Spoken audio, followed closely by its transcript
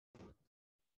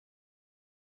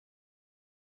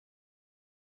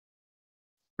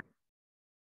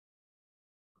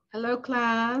Hello,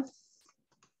 class.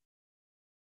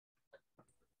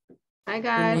 Hi, Good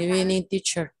guys. evening,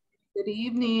 teacher. Good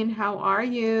evening. How are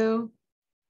you?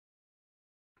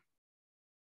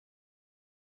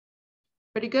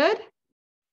 Pretty good?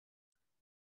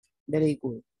 Very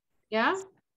good. Yeah?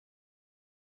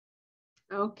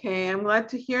 Okay, I'm glad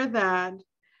to hear that.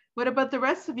 What about the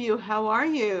rest of you? How are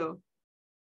you?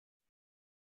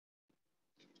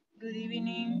 Good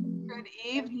evening. Good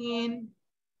evening.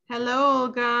 Hello,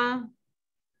 Olga.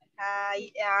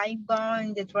 I'm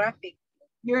going the traffic.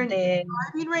 You're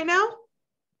driving right now?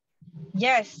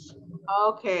 Yes.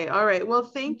 Okay, all right. Well,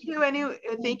 thank you.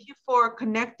 Thank you for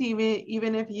connecting,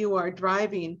 even if you are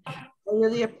driving. I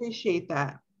really appreciate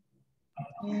that.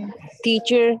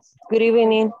 Teacher, good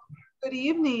evening. Good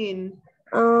evening.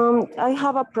 I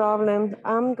have a problem.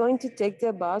 I'm going to take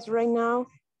the bus right now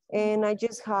and I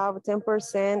just have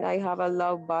 10%. I have a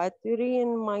low battery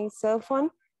in my cell phone.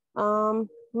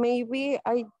 Maybe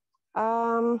I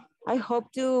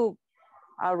hope to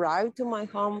arrive to my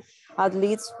home at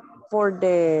least for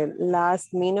the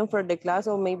last minute for the class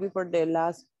or maybe for the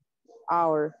last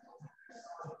hour.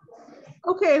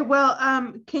 Okay, well,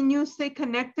 can you stay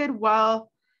connected while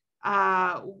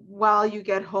you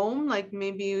get home? Like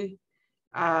maybe,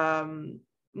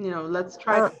 let's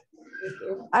try.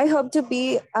 I hope to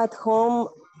be at home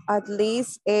at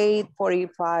least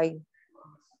 8:45.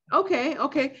 Okay,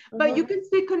 but you can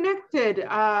stay connected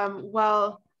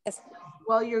while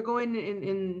you're going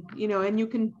in, and you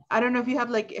can, I don't know if you have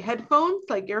like headphones,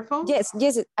 like earphones.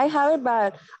 Yes, I have it,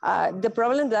 but the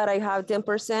problem that I have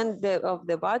 10% of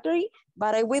the battery,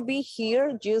 but I will be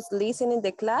here just listening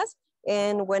the class.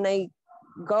 And when I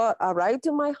arrive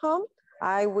to my home,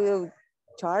 I will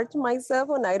charge myself,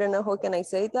 and I don't know how can I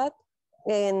say that.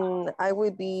 And I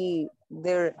will be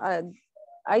there.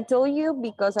 I told you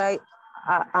because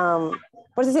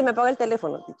por si se me apaga el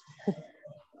teléfono.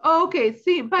 Oh, ok,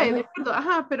 sí, vaya, de acuerdo,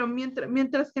 ajá, pero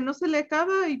mientras que no se le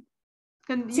acaba, you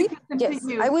can continue. Yes,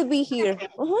 I will be here.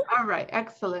 All right,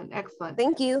 excellent.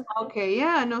 Thank you. Okay,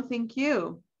 yeah, no, thank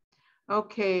you.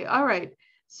 Okay, all right.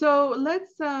 So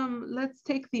let's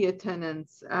take the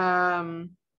attendance.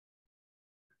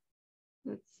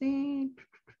 Let's see.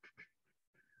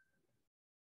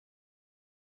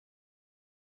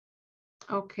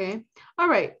 Okay, all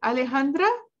right, Alejandra.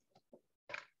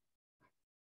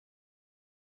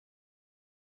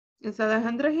 Is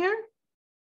Alejandra here?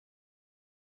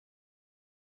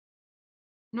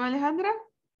 No, Alejandra?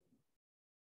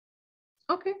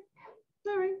 Okay,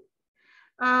 all right.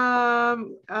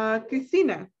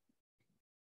 Cristina.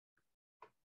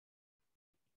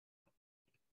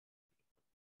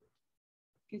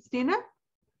 Cristina?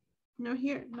 No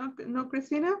here, no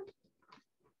Cristina?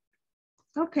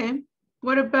 Okay,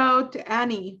 what about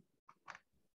Annie?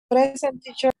 Present,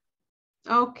 teacher.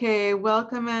 Okay,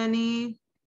 welcome Annie.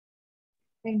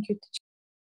 Thank you, teacher.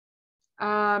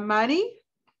 Mari?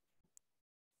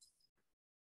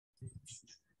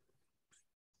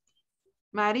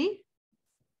 Mari?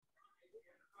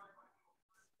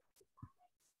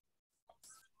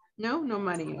 No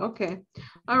Mari, okay.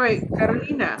 All right,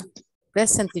 Carolina.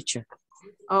 Present, teacher.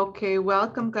 Okay,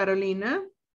 welcome Carolina.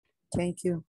 Thank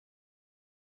you.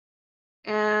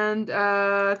 And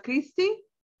Christy?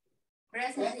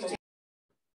 Present, teacher.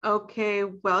 Okay,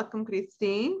 welcome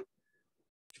Christine.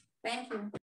 Thank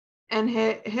you. And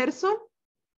Gerson?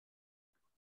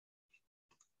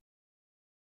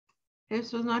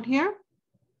 Gerson's not here?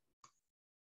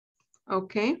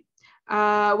 Okay.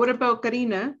 What about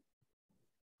Karina?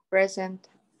 Present.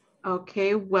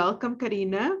 Okay, welcome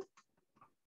Karina.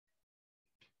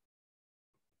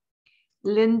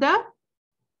 Linda?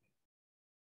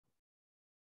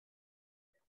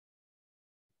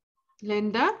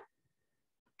 Linda?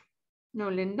 No,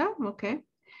 Linda, okay.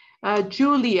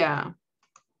 Julia?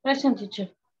 Present, teacher.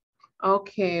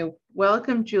 Okay,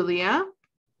 welcome Julia.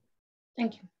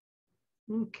 Thank you.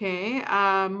 Okay,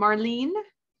 Marlene?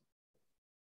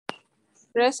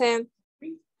 Present.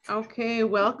 Okay,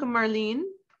 welcome Marlene.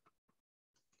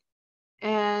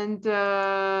 And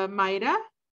Mayra?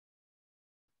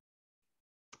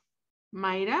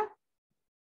 Mayra?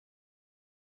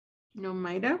 No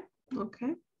Mayra,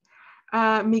 okay.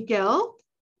 Miguel?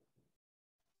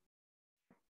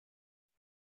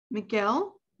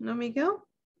 Miguel? No Miguel?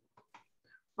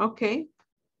 Okay.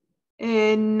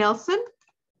 And Nelson?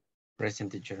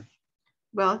 Present, teacher.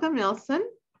 Welcome, Nelson.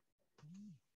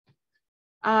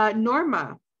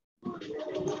 Norma?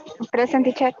 Present,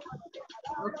 teacher.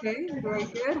 Okay, very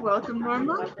good. Welcome,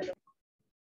 Norma.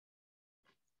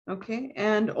 Okay,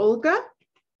 and Olga?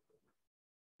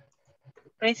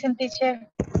 Present, teacher.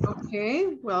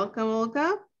 Okay, welcome,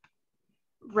 Olga.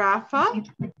 Rafa.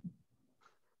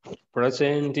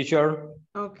 Present, teacher.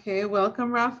 Okay,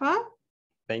 welcome, Rafa.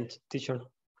 Thank you, teacher.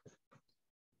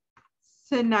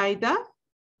 Zenaida.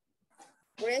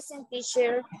 Present,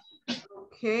 teacher.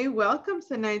 Okay, welcome,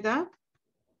 Zenaida.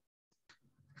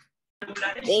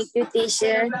 Thank you,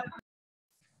 teacher.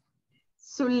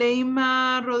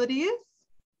 Zuleima Rodriguez.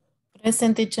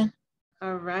 Present, teacher.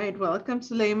 All right, welcome,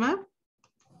 Zuleima.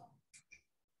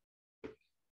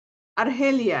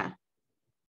 Argelia.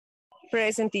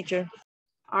 Present, teacher.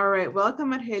 All right,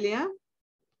 welcome, Argelia.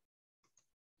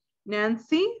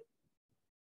 Nancy.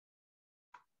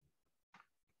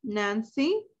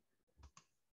 Nancy.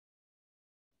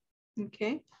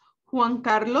 Okay. Juan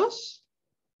Carlos.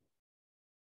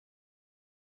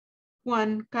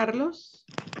 Juan Carlos.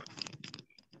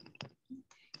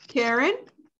 Karen.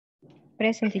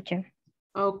 Present, teacher.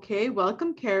 Okay,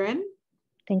 welcome, Karen.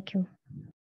 Thank you.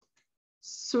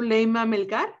 Zuleima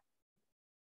Melgar.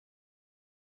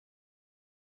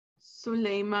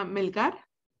 Zuleima Melgar.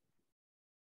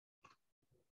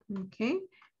 Okay.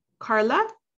 Carla.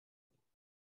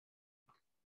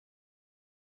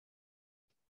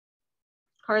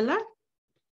 Carla.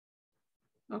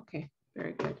 Okay,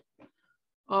 very good.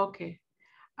 Okay.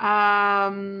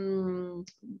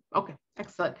 Okay,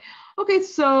 excellent. Okay,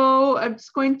 so I'm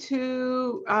just going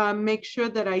to make sure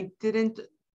that I didn't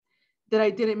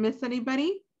miss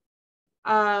anybody.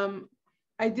 I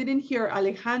didn't hear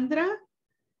Alejandra,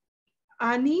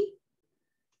 Annie,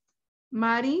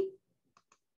 Mari,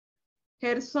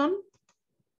 Gerson,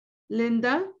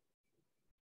 Linda,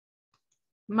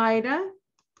 Mayra,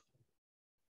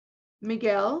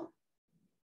 Miguel,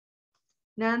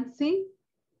 Nancy,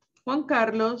 Juan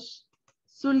Carlos,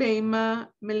 Zuleima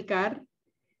Melgar,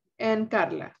 and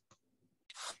Carla.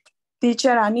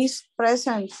 Teacher, Annie is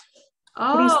present.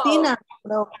 Oh. Cristina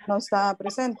no está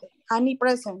presente. Annie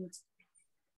present.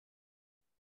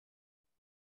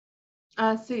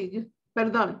 Ah, sí,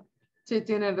 perdón. Sí,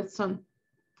 tiene razón.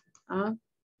 Ah.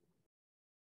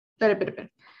 Espera.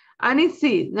 Annie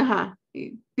sí, ajá.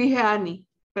 Dije Annie,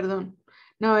 perdón.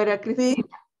 No, era Cristina. Sí.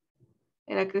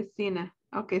 Era Cristina.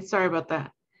 Okay, sorry about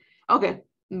that. Okay,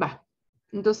 va.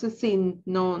 Entonces sí,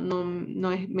 no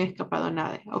me he escapado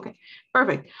nada. Okay,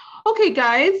 perfect. Okay,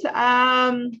 guys.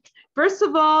 First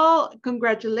of all,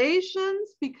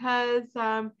 congratulations because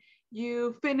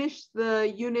you finished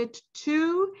the unit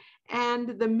 2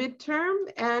 and the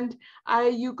midterm, and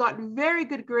you got very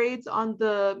good grades on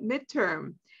the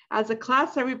midterm. As a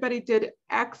class, everybody did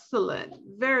excellent.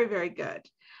 Very, very good.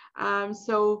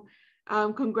 So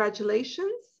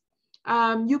congratulations.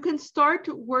 You can start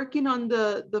working on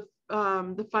the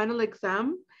final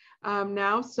exam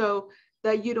now, so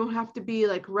that you don't have to be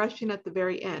like rushing at the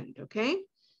very end, okay?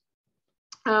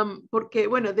 Porque,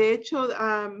 bueno, de hecho,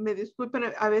 me disculpen,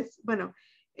 a veces, bueno,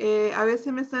 a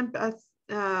veces me están,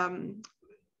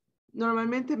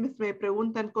 normalmente me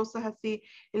preguntan cosas así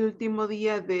el último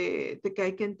día de que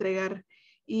hay que entregar.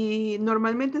 Y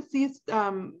normalmente sí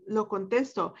lo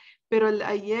contesto, pero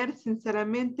ayer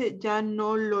sinceramente ya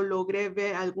no lo logré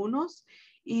ver algunos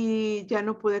y ya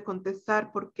no pude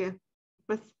contestar porque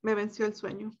pues me venció el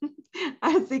sueño.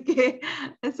 Así que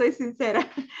soy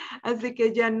sincera. Así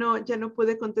que ya no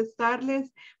pude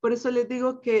contestarles. Por eso les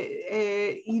digo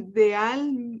que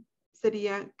ideal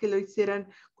sería que lo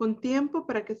hicieran con tiempo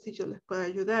para que sí yo les pueda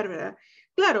ayudar, ¿verdad?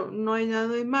 Claro, no hay nada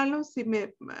de malo si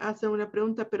me hacen una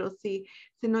pregunta, pero si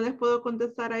no les puedo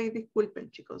contestar ahí,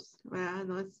 disculpen, chicos, ¿verdad?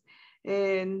 No es,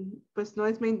 pues no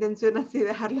es mi intención así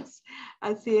dejarlos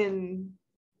así en,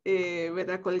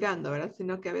 ¿verdad? Colgando, ¿verdad?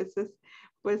 Sino que a veces,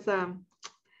 pues,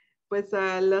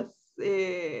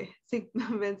 sí,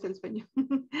 vence el sueño.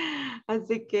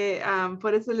 Así que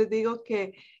por eso les digo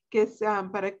que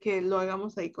para que lo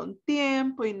hagamos ahí con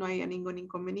tiempo y no haya ningún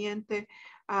inconveniente,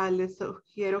 les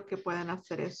sugiero que puedan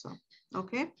hacer eso,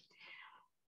 ¿ok?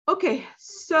 Okay,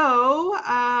 so,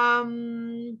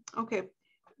 okay,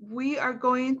 we are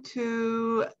going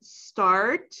to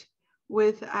start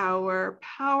with our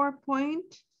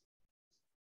PowerPoint.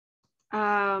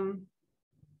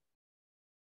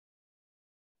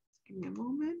 Give me a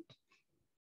moment.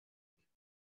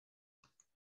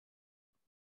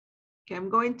 Okay, I'm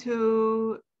going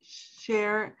to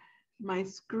share my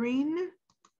screen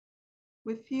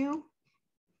with you.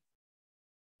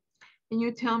 And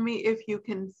you tell me if you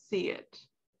can see it.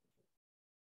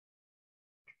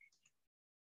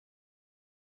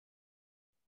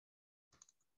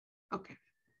 Okay.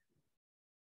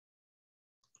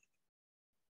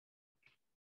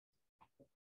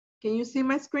 Can you see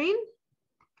my screen?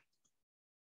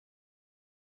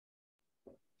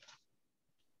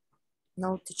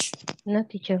 No, teacher. No,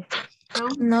 teacher. No?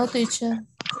 No, teacher.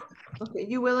 Okay,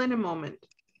 you will in a moment.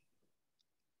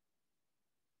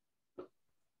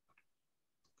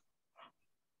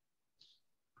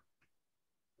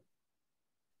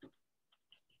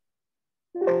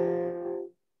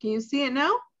 Can you see it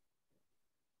now?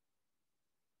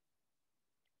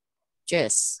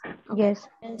 Yes. Okay. Yes.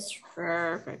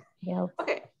 Perfect. Yeah.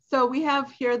 Okay, so we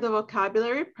have here the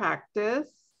vocabulary practice.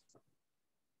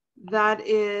 That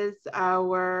is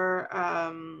our,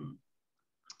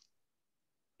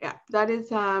 that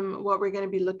is what we're going to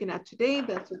be looking at today.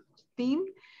 That's the theme.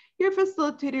 Your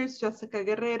facilitator is Jessica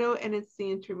Guerrero, and it's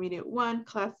the Intermediate 1,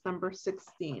 class number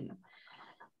 16.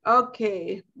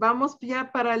 Okay, vamos ya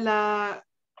para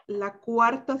la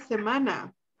cuarta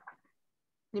semana.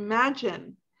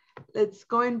 Imagine, it's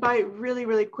going by really,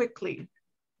 really quickly.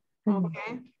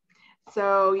 Okay,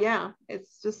 so yeah,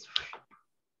 it's just,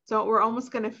 so we're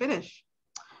almost going to finish.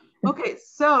 Okay,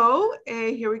 so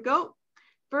here we go.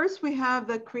 First, we have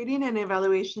the creating and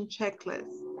evaluation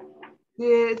checklist.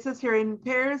 It says here in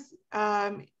pairs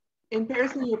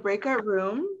in your breakout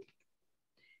room,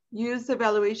 use the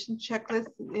evaluation checklist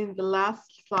in the last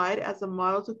slide as a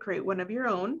model to create one of your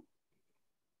own.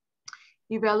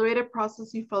 Evaluate a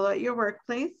process you follow at your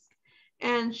workplace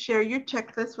and share your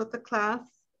checklist with the class.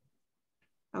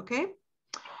 Okay.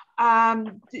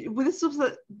 This was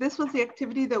the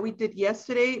activity that we did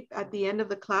yesterday at the end of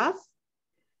the class.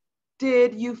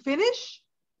 Did you finish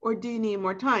or do you need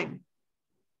more time?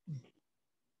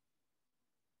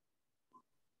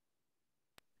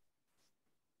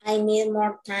 I need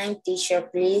more time, teacher,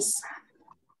 please.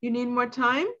 You need more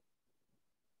time?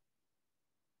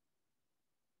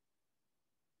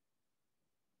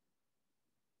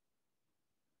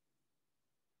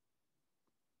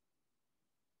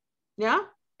 Yeah?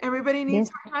 Everybody needs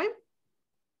more time?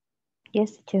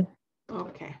 Yes, teacher.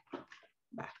 Okay.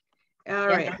 All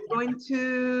right, I'm going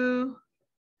to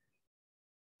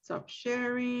stop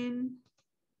sharing.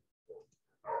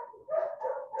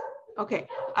 Okay.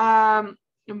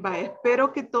 Vaya,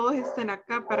 espero que todos estén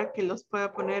acá para que los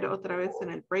pueda poner otra vez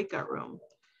en el breakout room.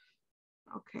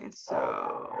 Okay,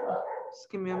 so just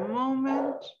give me a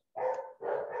moment.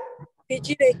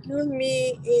 Teacher, excuse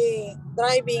me,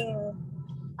 driving,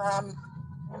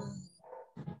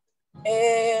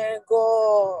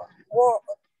 go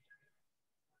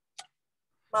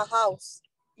my house.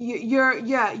 You're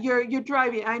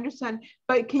driving, I understand.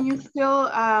 But can you still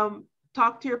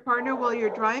talk to your partner while you're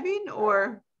driving,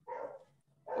 or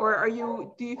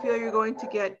do you feel you're going to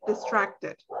get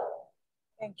distracted?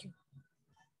 Thank you.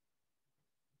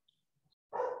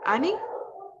 Annie,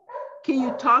 can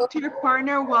you talk to your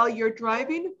partner while you're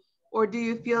driving, or do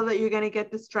you feel that you're going to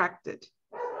get distracted?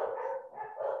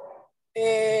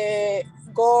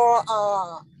 Go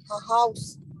a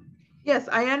house. Yes,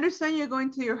 I understand you're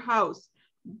going to your house,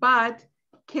 but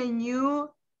can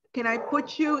I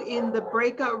put you in the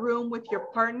breakout room with your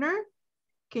partner?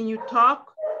 Can you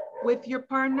talk with your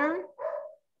partner?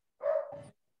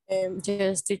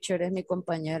 Yes, teacher, es mi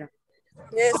compañera.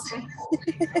 Yes.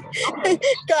 Okay.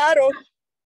 Claro.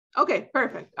 Okay,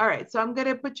 perfect. All right, so I'm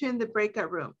gonna put you in the breakout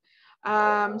room.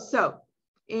 So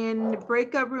in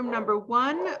breakout room number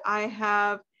 1, I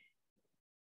have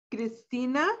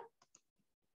Cristina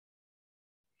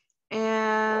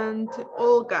and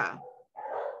Olga.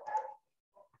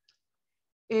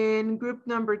 In group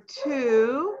number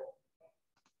 2,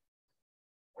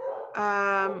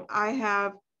 I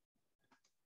have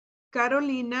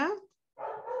Carolina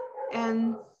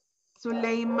and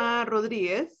Zuleima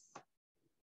Rodriguez.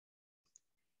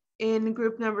 In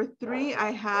group number 3,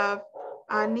 I have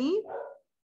Annie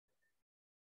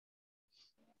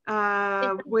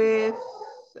with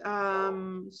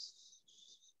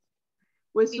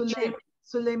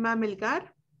Zuleima Melgar.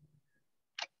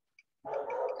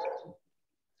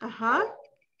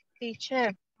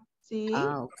 Teacher. Sí.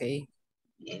 Okay.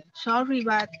 Sorry,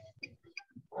 but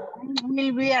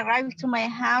will be arrived to my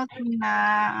house in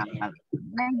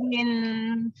maybe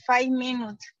in 5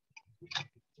 minutes.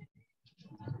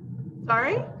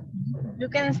 Sorry? You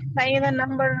can say the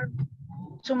number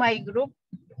to my group,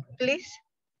 please.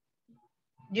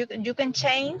 You can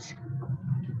change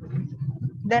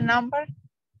the number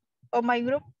of my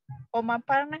group or my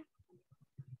partner.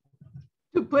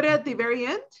 To put it at the very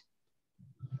end?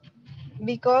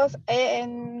 Because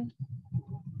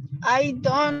I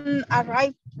don't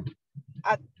arrive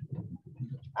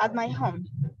at my home.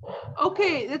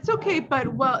 Okay, it's okay, but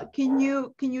well, can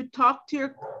you talk to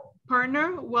your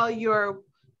partner while you're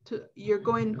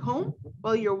going home,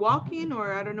 while you're walking,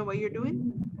 or I don't know what you're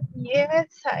doing?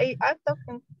 Yes, I'm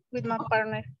talking with my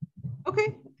partner.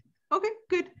 Okay,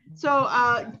 good. So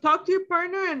talk to your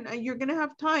partner, and you're gonna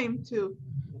have time to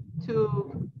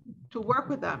to work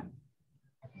with them?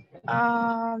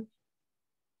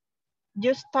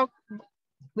 Just talk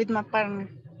with my partner.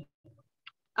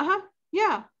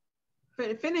 Yeah.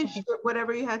 Finish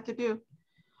whatever you had to do.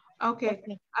 Okay.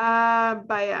 Okay.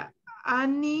 Vaya.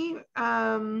 Annie,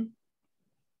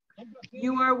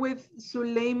 you are with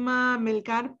Zuleima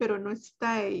Melgar, pero no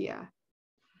está ella.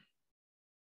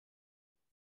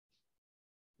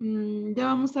 Ya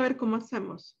vamos a ver cómo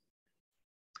hacemos.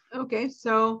 Okay,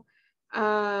 so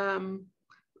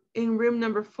in room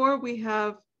number 4, we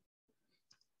have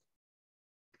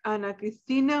Ana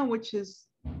Cristina, which is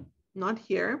not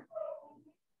here,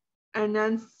 and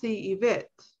Nancy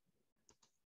Yvette.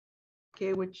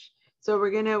 Okay, so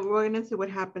we're gonna see what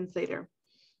happens later.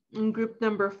 In group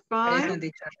number 5.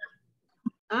 Present,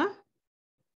 ¿Ah?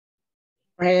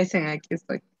 Present, aquí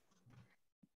estoy.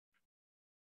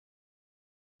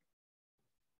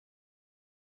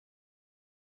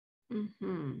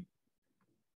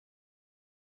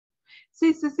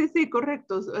 Sí,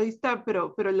 correcto. Ahí está,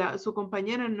 pero su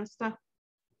compañera no está.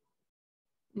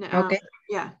 Okay.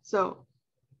 Yeah, so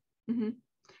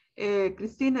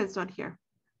Cristina is not here.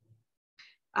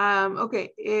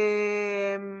 Okay.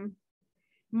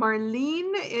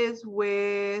 Marlene is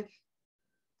with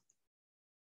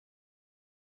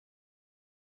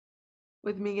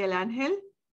Miguel Ángel.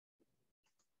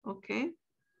 Okay.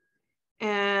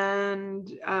 And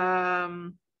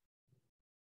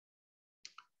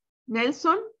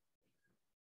Nelson.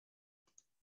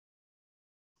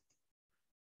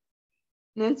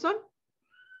 Nelson.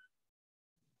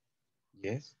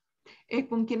 Yes.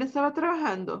 ¿Con quién estaba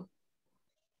trabajando?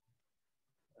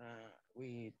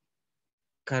 With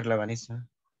Carla Vanessa.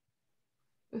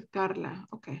 With Carla.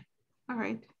 Okay. All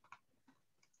right.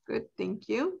 Good. Thank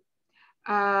you.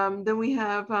 Then we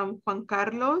have Juan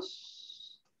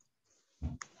Carlos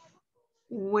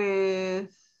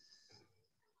with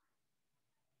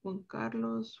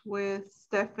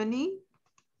Stephanie.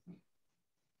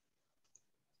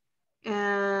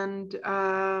 And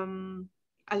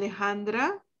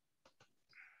Alejandra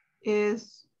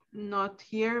is not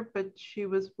here, but she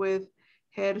was with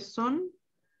Gerson,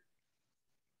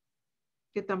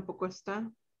 que tampoco está.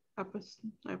 Pues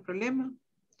no hay problema.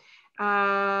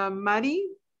 Mari.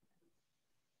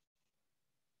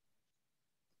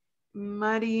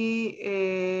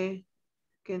 Mari,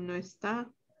 que no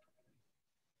está.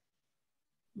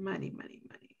 Mari.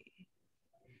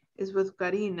 Is with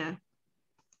Karina.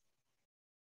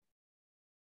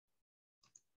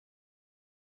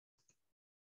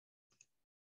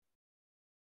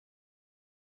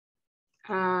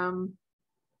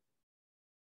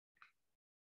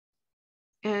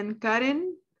 And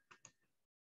Karen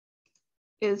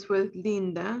is with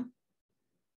Linda.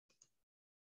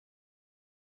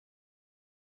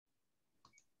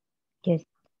 Yes.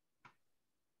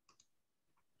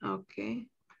 Okay.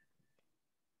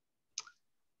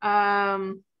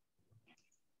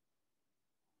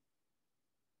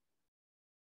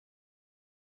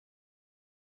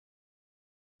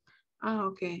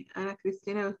 Ok. Ana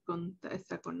Cristina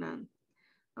está con Nancy.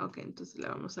 Ok, entonces la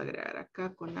vamos a agregar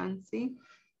acá con Nancy.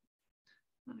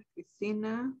 Ana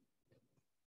Cristina.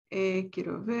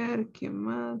 Quiero ver qué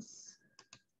más.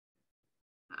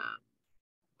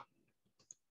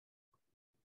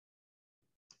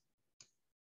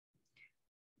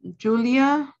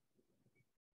 Julia.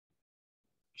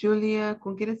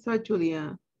 ¿Con quién estaba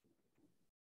Julia?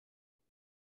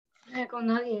 Con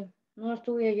nadie. No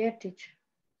estuve ayer, teacher.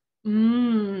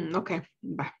 Ok,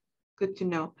 va. Good to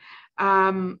know.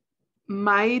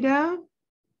 Mayra.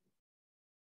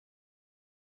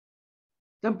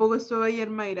 Tampoco estuvo ayer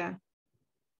Mayra.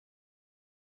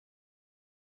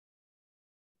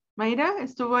 Mayra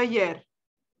estuvo ayer.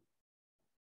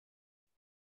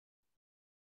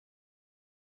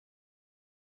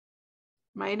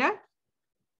 Mayra.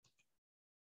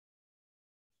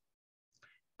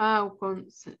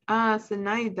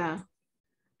 Zenaida.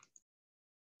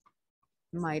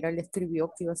 Mayra le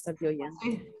escribió que iba a estar de oyente.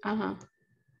 Sí, ajá.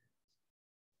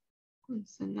 Con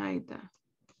Zenaida.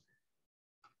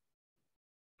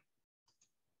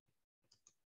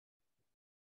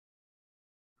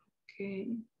 Ok.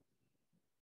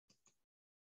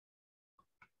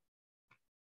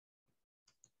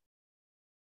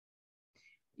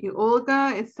 Y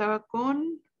Olga estaba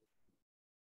con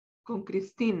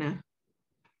Cristina.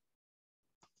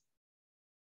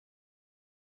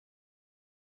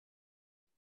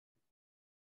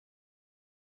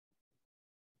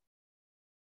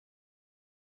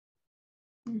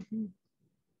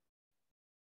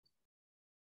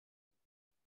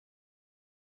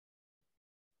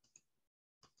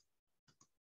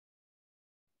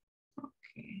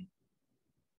 Ok.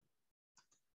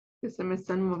 Que se me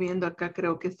están moviendo acá,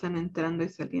 creo que están entrando y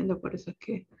saliendo, por eso es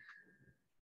que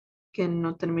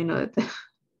no termino de,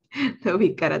 de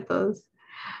ubicar a todos.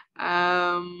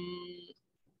 A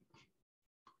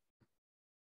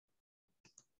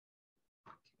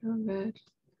ver.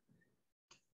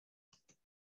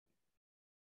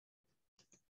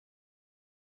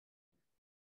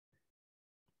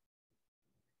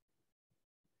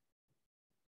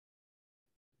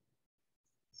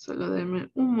 Solo denme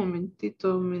un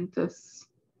momentito mientras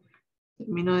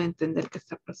termino de entender qué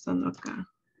está pasando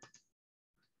acá.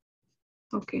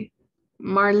 Okay.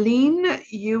 Marlene,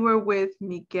 you were with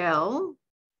Miguel.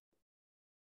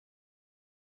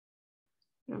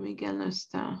 Pero Miguel no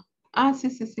está. Ah,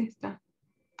 sí, sí, sí está.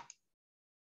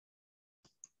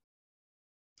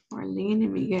 Marlene y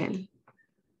Miguel.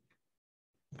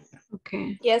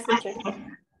 Okay. Yes, teacher.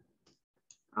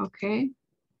 Okay.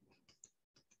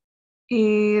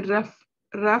 Y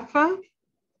Rafa.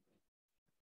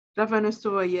 Rafa no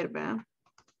estuvo ayer, ¿verdad?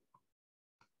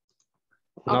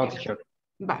 No, Okay. teacher.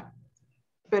 Va.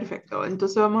 Perfecto.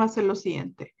 Entonces vamos a hacer lo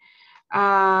siguiente.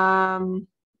 Vamos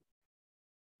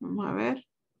a ver.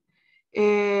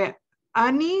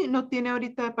 Annie no tiene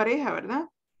ahorita pareja, ¿verdad?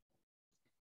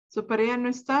 Su pareja no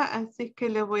está, así que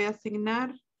le voy a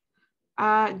asignar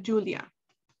a Julia.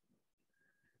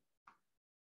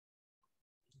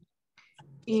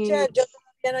 Y Teacher, yo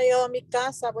todavía no he llegado a mi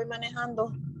casa, voy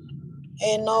manejando.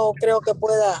 No creo que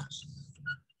pueda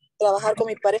trabajar con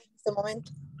mi pareja en este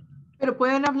momento. pero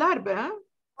pueden hablar, ¿verdad?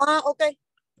 Ah, ok.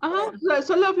 Ajá, Bueno.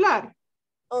 solo hablar.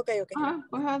 Ok, ok.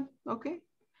 Ajá, ok.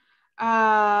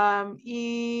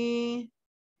 Y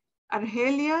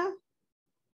Argelia.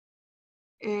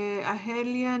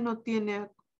 Argelia no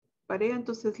tiene pareja,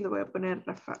 entonces le voy a poner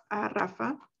a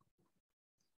Rafa.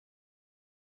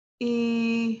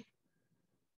 Y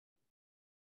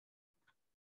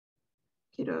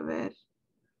quiero ver.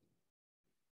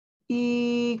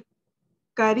 Y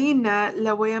Karina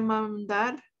la voy a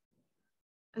mandar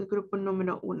al grupo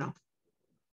número 1.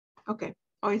 Ok,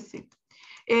 hoy sí.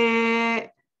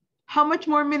 How much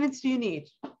more minutes do you need?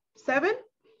 7?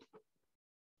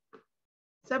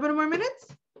 7 more minutes?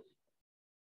 Is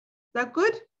that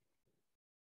good?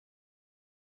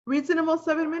 Reasonable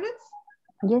 7 minutes?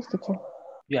 Yes, teacher.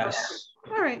 Yes.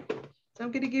 All right. So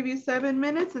I'm going to give you 7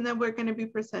 minutes and then we're going to be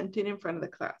presenting in front of the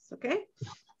class, okay?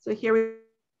 So here we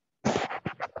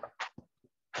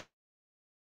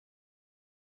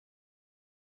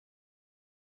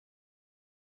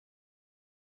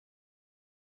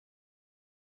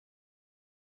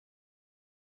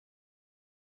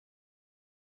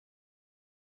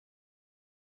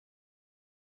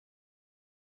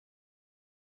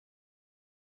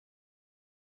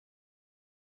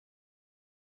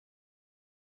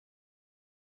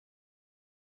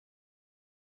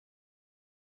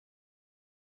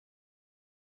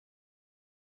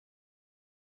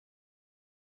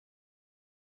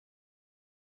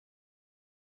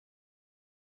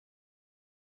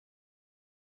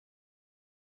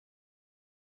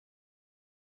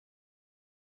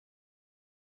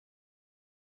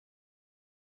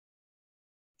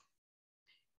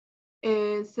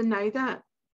Zenaida,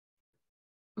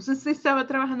 usted sí estaba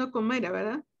trabajando con Mayra,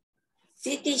 ¿verdad?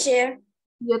 Sí, teacher.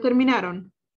 ¿Ya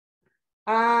terminaron?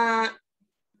 Yeah,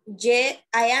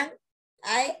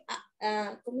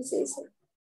 ¿cómo se dice?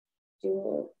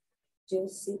 Yo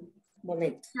sí,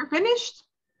 momento. You're finished?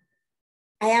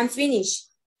 I am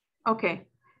finished. Okay.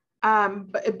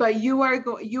 But you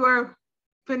are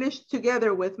finished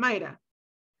together with Mayra.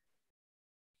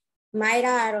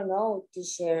 Mayra, I don't know,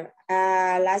 teacher.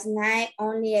 Last night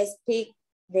only I speak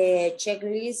the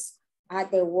checklist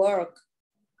at the work.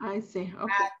 I see.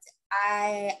 Okay.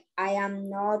 I am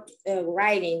not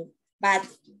writing, but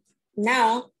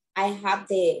now I have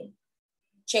the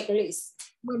checklist.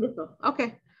 Wonderful.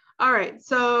 Okay. All right.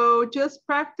 So just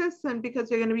practice, and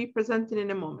because you're going to be presenting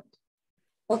in a moment.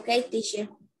 Okay, teacher.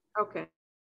 Okay.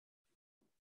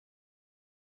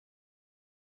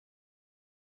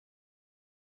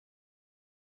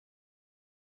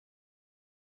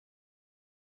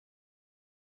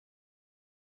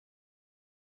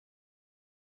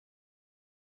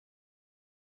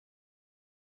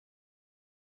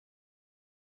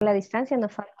 La distancia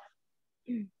nos falta.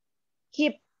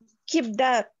 Keep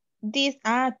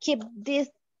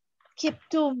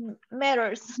 2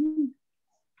 meters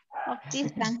of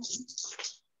distance.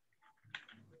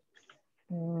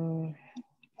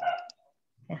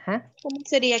 Ajá. ¿Cómo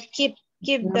sería keep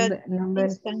the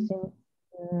distance?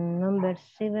 Number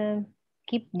 7,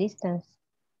 keep distance.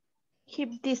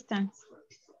 Keep distance.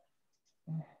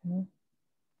 Uh-huh.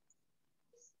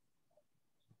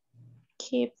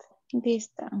 Keep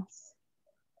Distance.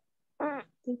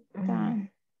 Distance.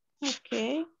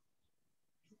 Okay.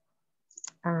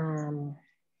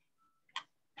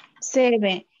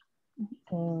 7.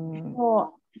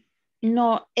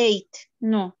 No, 8.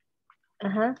 No.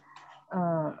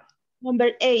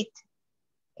 Number 8.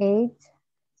 8.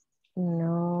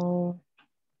 No.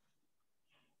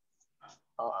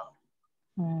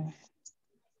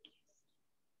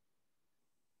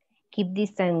 Keep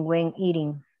distance when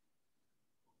eating.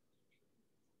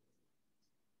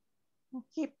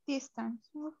 Keep distance.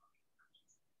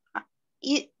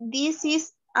 This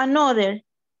is another.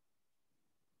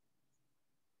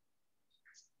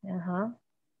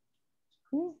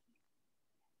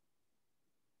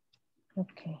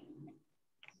 Okay.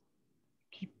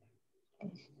 Keep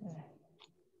distance.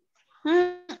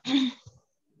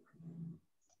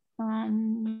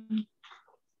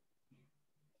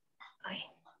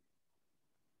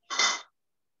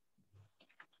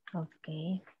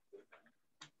 Okay.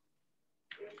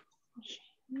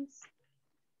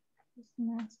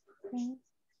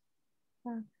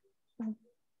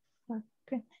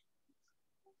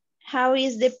 How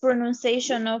is the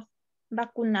pronunciation of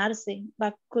vacunarse?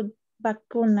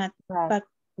 Vacunate.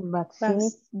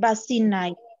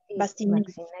 Vaccinate.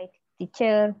 Vaccinate.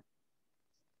 Teacher.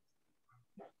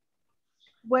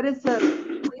 What is the,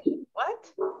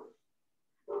 what?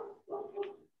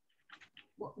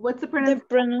 What's the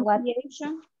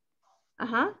pronunciation?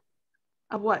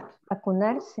 Of what?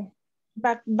 Vacunarse.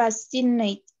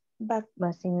 Vaccinate.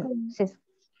 Vaccinate.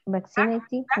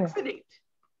 Vaccinate.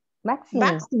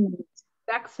 Vaccinate.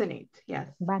 Vaccinate, yes.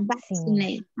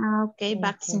 Vaccinate. Okay,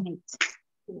 vaccinate.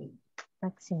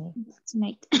 Vaccinate.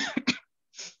 Vaccinate.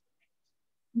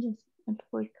 Yes,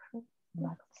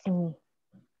 vaccinate.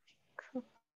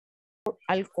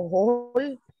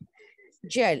 Alcohol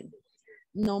gel.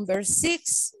 Number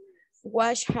 6,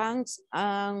 wash hands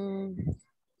and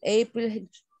April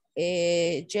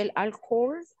gel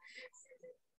alcohol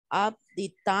up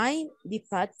the time the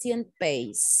patient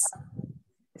pays.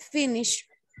 Finish.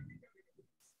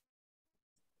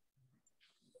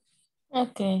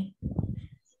 Okay.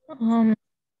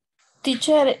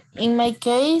 Teacher, in my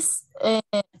case,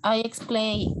 I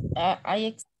explained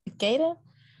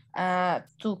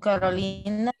to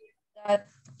Carolina that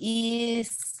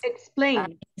is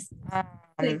a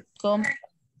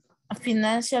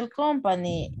financial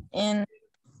company and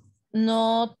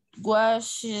not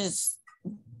washes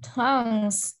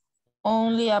hands,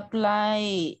 only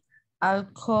apply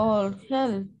alcohol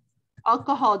gel.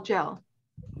 Alcohol gel.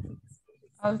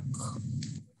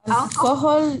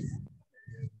 Alcohol.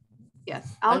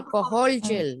 Yes. Alcohol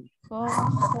gel.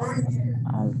 Alcohol.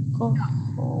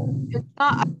 It's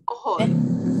not alcohol.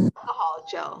 Alcohol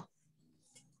gel.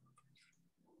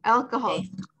 Alcohol.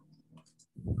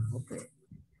 Okay.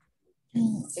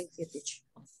 Thank you, teacher.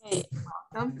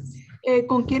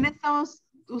 ¿Con quién estamos?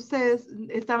 Ustedes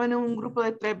estaban en un grupo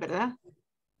de 3, ¿verdad?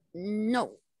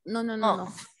 No.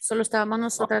 Solo estábamos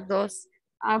nosotras dos.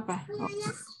 Va.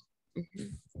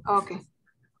 Ok.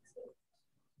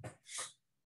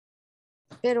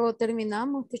 Pero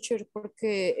terminamos, teacher,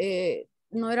 porque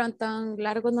no eran tan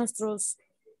largos nuestros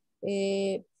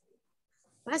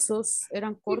pasos,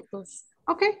 eran cortos.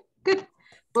 Okay, good.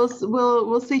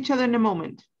 We'll see each other in a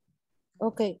moment.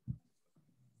 Okay.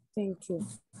 Thank you.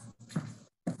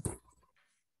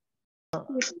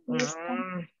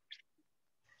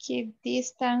 Keep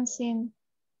distancing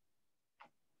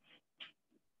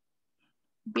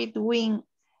between,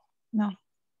 no.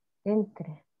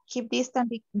 Entre. Keep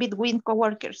distance between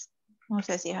coworkers. No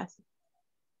sé si es así.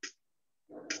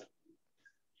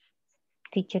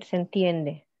 Teacher, se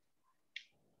entiende.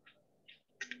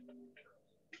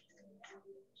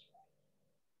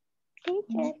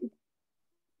 Teacher.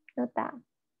 Nota.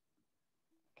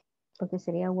 Porque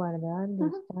sería guardar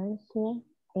distancia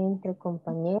entre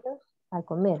compañeros al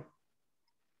comer.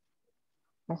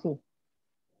 Así.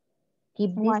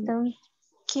 Keep distance.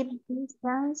 Keep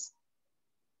distance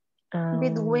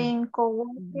between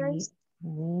coworkers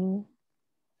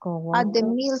at the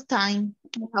meal time,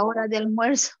 a la hora de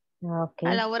almuerzo, a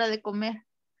la hora de comer.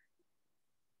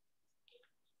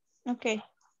 Okay.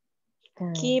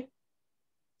 Keep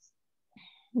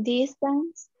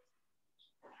distance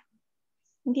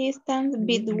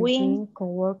between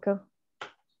coworkers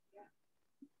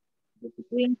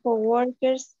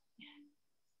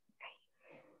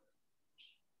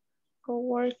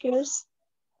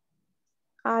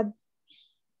at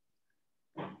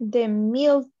the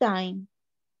meal time.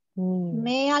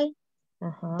 Meal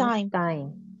time.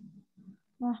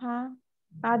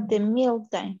 At the meal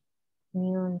time.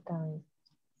 Meal time.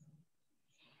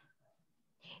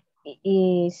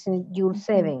 is your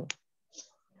 7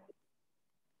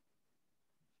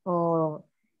 or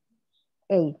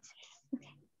 8?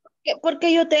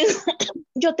 Porque yo tengo,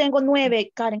 yo tengo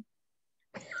 9, Karen.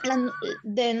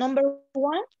 The number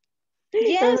 1,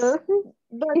 yes,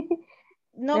 but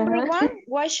number 1,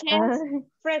 wash hands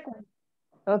frequent.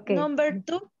 Okay. Number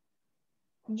 2,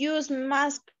 use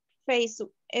mask face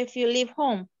if you leave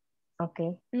home.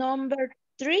 Okay. Number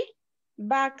 3,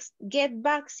 get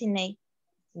vaccinated.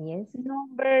 Yes.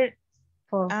 Number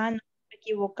 4. no, me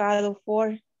he equivocado.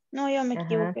 4. No, yo me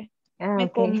equivoqué. Me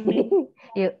Okay.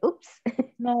 You, oops.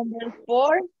 Number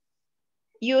 4,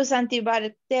 use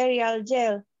antibacterial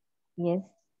gel. Yes.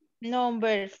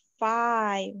 Number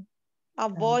 5,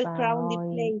 avoid crowded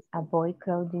place. Avoid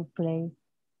crowded place.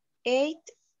 8.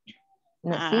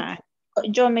 No, 6.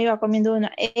 Yo me iba comiendo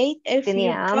una. 8.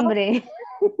 Tenía hambre.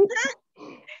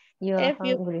 You're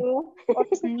hungry. You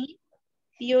sneeze,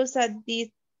 use a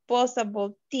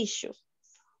disposable tissue.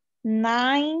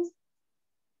 9.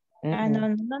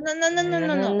 No.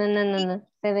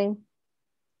 7.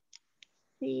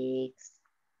 6.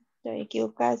 Estoy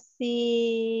equivocada.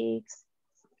 6.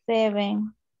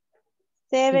 7.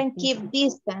 7, keep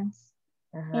distance.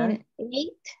 And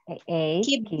 8.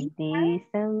 Keep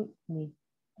distance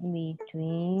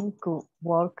between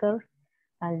co-workers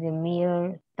at the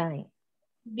meal time.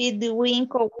 Keep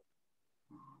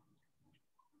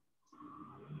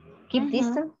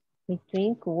distance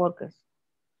between co-workers.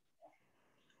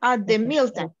 At the meal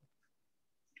time.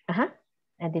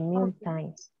 At the meal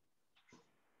time.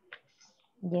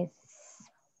 Yes.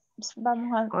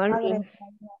 Vamos a ver.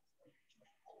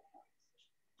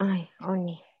 Ay,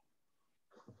 only.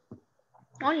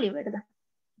 Only, ¿verdad?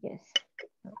 Yes.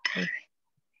 Okay.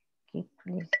 Keep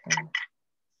distance.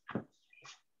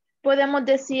 Podemos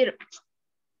decir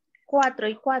 4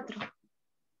 y 4.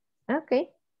 Okay.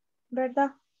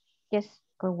 ¿Verdad? Yes.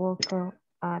 Co-worker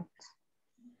at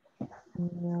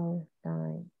meal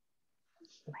time.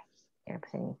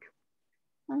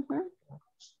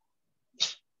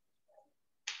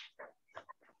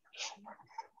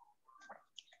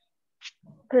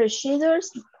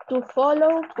 Procedures to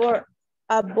follow for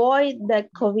avoid the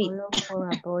COVID. For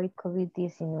avoid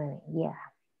COVID-19. Yeah.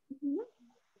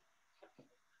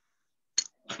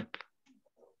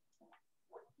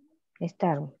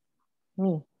 Start.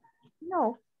 Me.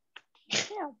 No.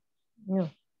 No.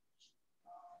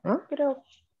 Huh? Pero,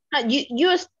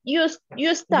 you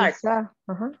start.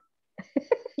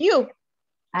 You.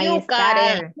 I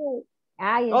Karen.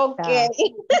 Okay.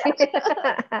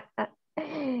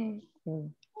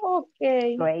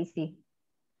 Okay. Crazy.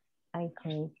 I'm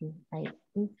crazy. I'm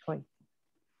crazy.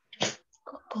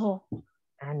 Coco.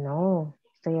 No.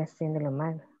 Estoy haciéndolo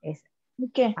mal. Es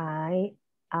 ¿Qué? I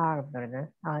are,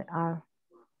 ¿verdad? I are.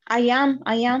 I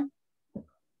am.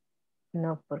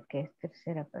 No, porque es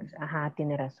tercera persona. Ajá,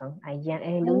 tiene razón. I am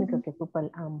es el único que ocupa el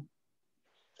am.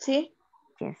 ¿Sí?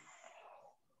 Yes.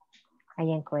 I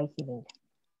am crazy, Linda.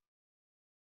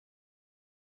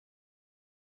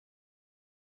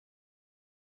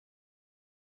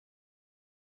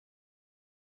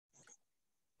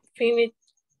 Finish,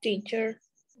 teacher.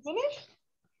 Finished?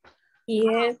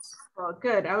 Yes. Well,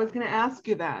 good. I was going to ask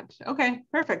you that. Okay,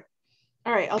 perfect.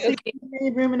 All right, I'll see you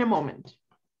in the room in a moment.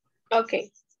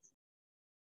 Okay.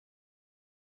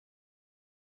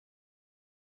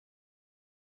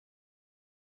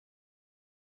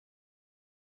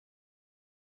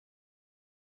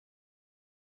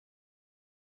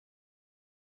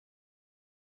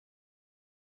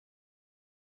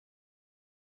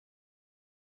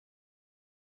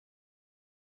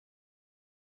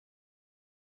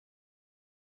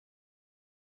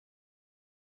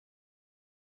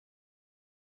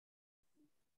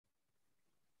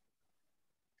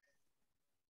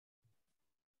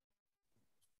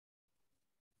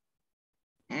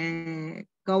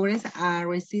 Covers are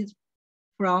received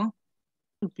from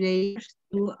suppliers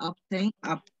to obtain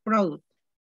a product.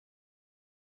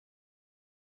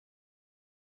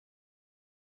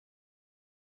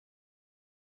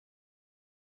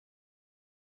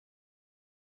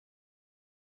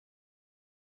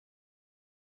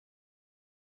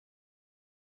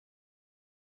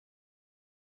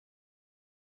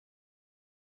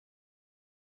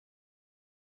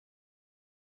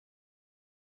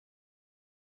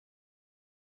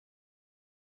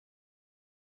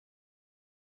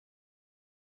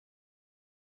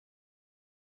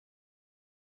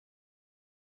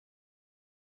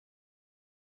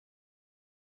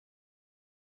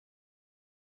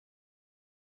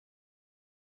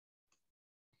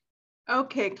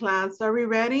 Okay, class, are we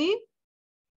ready?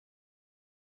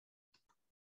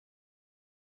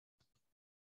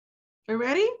 Are we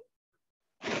ready?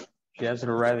 Yes,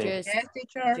 ready. Yes, Yes,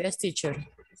 teacher. yes, teacher.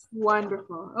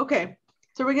 Wonderful. Okay,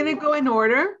 so we're going to go in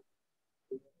order.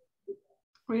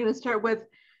 We're going to start with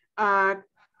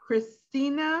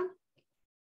Christina,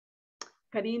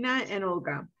 Karina, and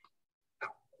Olga.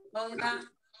 Olga.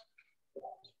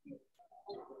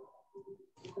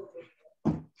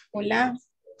 Hola,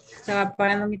 estaba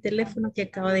apagando mi teléfono que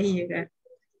acaba de llegar.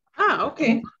 Ah,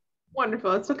 okay.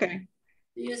 Wonderful. It's okay.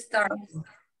 You start.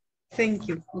 Thank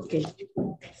you. Okay.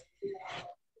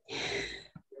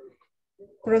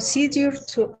 Procedure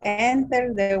to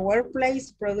enter the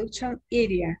workplace production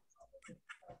area.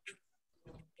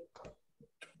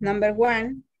 Number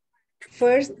 1,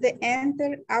 first the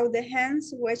enter out the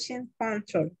hands washing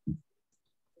control.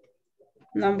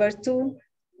 Number 2,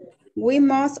 we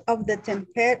must of the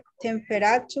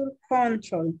temperature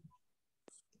control.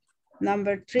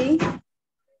 Number 3,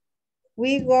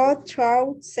 we go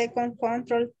through second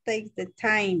control, take the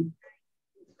time.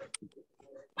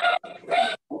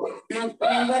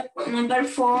 Number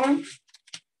 4,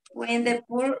 when the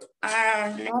poor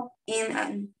are not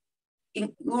in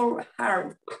good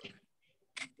heart.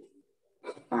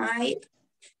 5,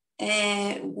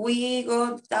 we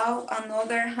go down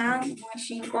another hand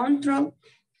machine control.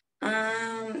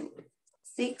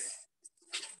 6,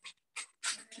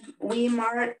 we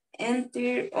mark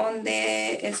enter on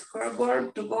the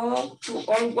scoreboard to go to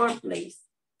our workplace.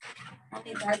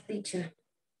 Only that, teacher.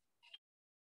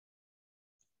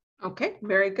 Okay,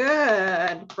 very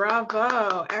good.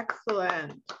 Bravo.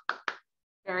 Excellent.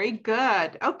 Very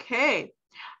good. Okay.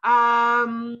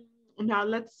 Now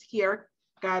let's hear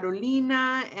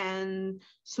Carolina and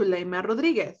Zuleima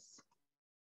Rodriguez.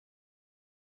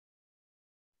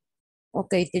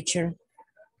 Okay, teacher.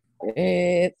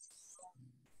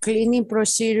 Cleaning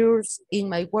procedures in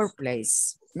my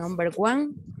workplace. Number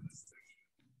 1,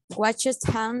 washes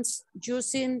hands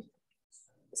using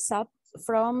soap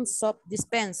from soap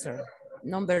dispenser.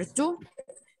 Number 2,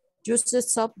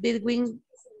 uses soap between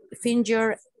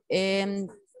finger and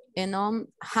on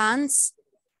hands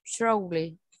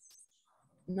thoroughly.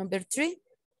 Number 3,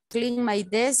 clean my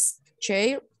desk,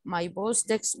 chair, my boss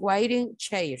desk waiting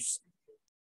chairs.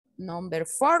 Number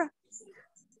 4,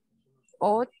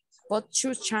 put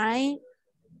to shine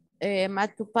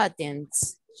to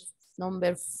patents.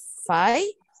 Number 5,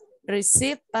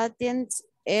 receive patents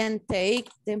and take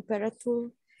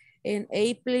temperature and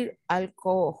apply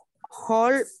alcohol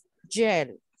gel.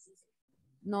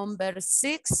 Number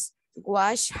 6,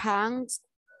 wash hands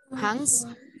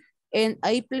and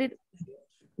apply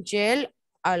gel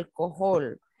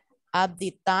alcohol at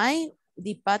the time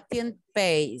the patent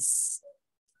pays.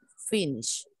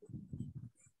 Finish.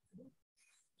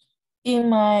 In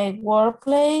my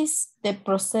workplace, the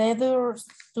procedures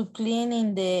to clean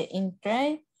in the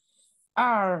entry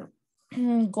are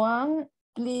 1,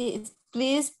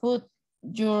 please put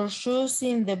your shoes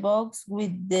in the box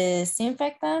with the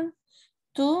disinfectant.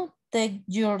 2, take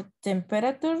your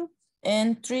temperature.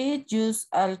 And 3, use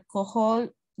alcohol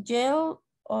gel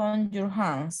on your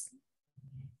hands.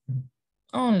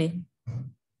 Only.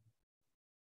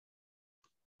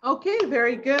 Okay,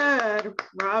 very good.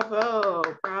 Bravo.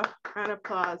 Round of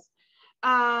applause.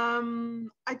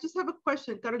 I just have a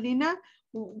question. Carolina,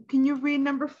 can you read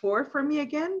number 4 for me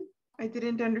again? I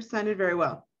didn't understand it very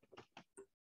well.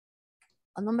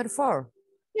 Number 4.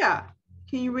 Yeah.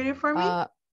 Can you read it for me?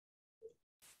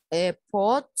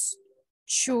 Pot,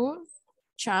 shoe,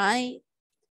 chai,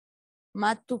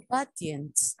 matu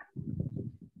patients.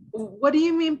 What do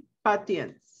you mean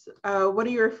patients? What are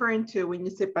you referring to when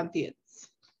you say patients?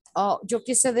 Oh, yo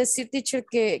quise decir, teacher,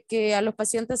 que a los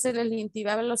pacientes se les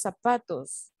limpiaban los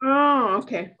zapatos. Oh,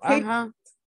 okay.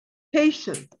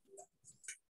 Patient.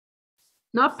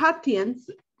 Not patients,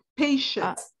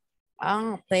 patient.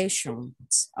 Patient.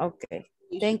 Okay.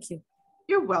 Thank you.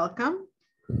 You're welcome.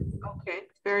 Okay,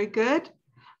 very good.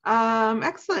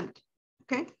 Excellent.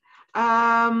 Okay.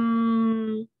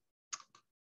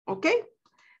 Okay,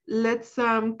 let's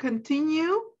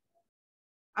continue.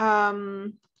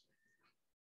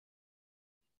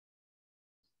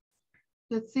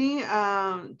 Let's see,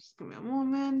 just give me a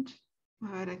moment. A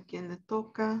ver a quién le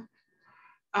toca.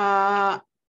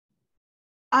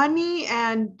 Annie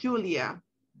and Julia.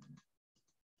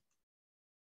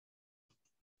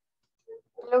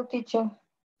 Hello, teacher.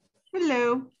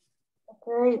 Hello.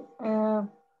 Okay.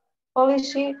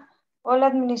 Policy, all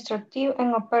administrative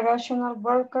and operational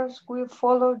workers will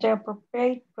follow the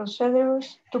appropriate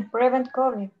procedures to prevent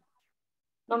COVID.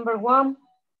 Number 1,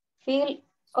 fill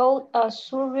out a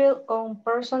survey on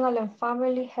personal and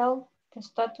family health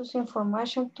status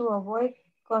information to avoid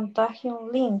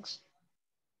contagion links.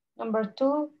 Number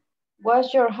 2,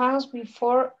 wash your hands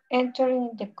before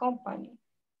entering the company.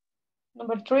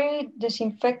 Number 3,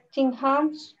 disinfecting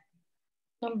hands.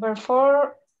 Number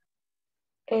 4,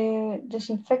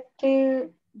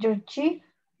 disinfecting your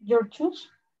shoes.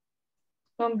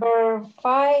 Number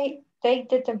 5, take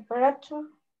the temperature.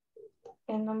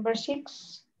 And number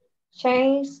 6,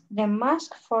 change the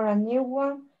mask for a new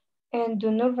one and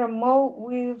do not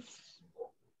remove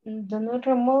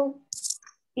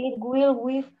it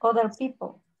with other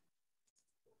people.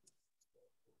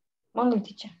 Only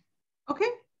teacher. Okay,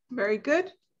 very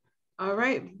good. All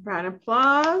right, round of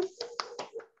applause.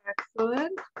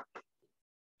 Excellent.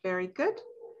 Very good.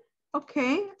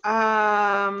 Okay.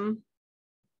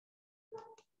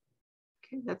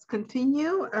 Okay, let's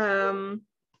continue.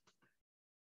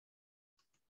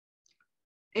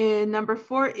 And number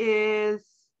 4 is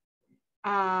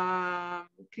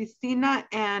Christina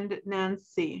and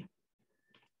Nancy.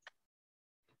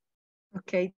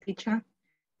 Okay, teacher.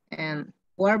 And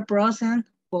what process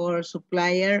for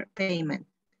supplier payment?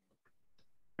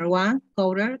 Number 1,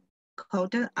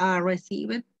 quotas are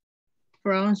received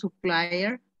from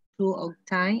supplier to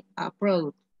obtain a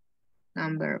product.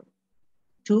 Number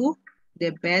 2,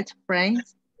 the best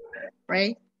price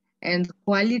and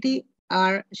quality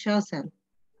are chosen.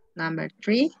 Number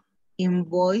 3,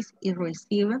 invoice is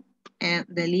received and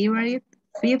delivered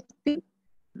 50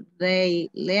 days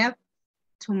left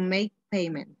to make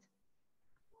payment.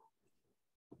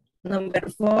 Number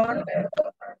 4,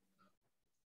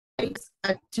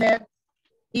 a check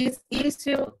is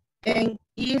issued and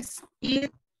is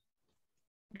it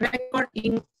record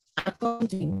in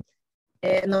accounting.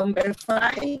 Number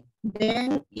 5,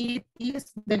 then it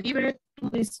is delivered to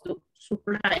the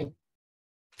supply.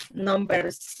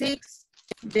 Number 6,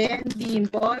 then the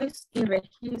invoice is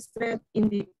registered in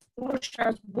the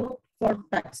purchase book for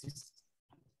taxes.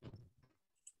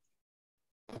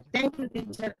 Thank you,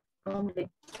 teacher. Only.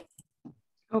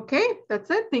 Okay, that's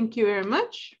it. Thank you very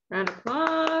much. Round of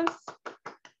applause.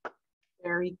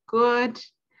 Very good.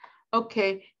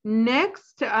 Okay,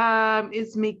 next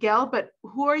is Miguel, but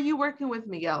who are you working with,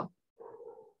 Miguel?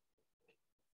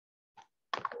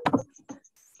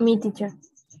 Me, teacher.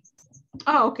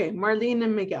 Oh, okay, Marlene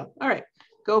and Miguel. All right,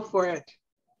 go for it.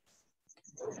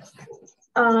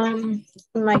 In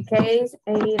my case,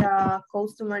 a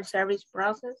customer service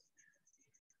process.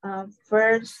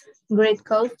 First, greet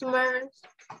customers,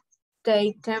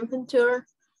 take temperature,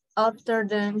 after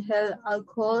then have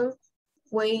alcohol,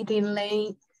 wait in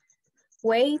line,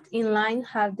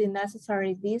 have the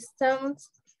necessary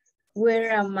distance,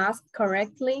 wear a mask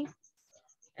correctly,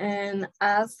 and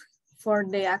ask for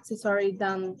the accessory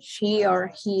that she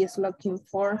or he is looking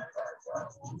for.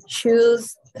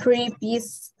 Choose 3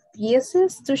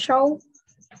 pieces to show,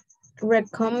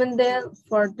 recommended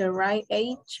for the right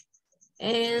age,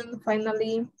 and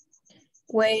finally,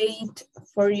 wait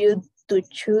for you to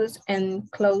choose and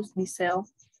close the sale.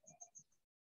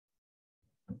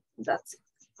 That's it.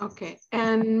 Okay,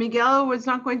 and Miguel was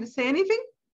not going to say anything?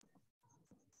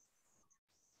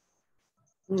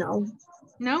 No.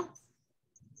 No?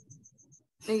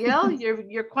 Miguel,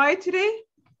 you're quiet today?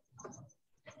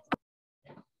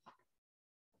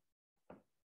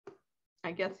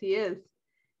 I guess he is.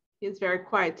 He is very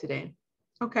quiet today.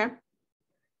 Okay.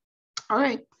 All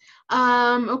right.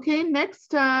 Okay,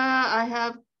 next I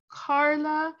have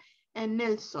Carla and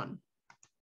Nelson.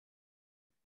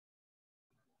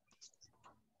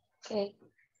 Okay.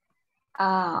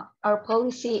 Our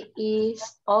policy is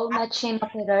all machine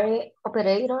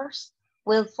operators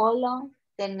will follow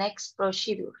the next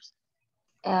procedures.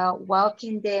 Walk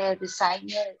in the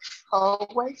designated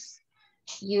hallways,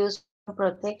 use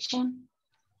protection.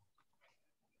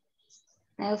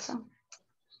 Nelson.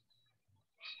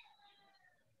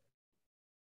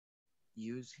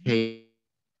 Use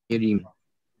hearing.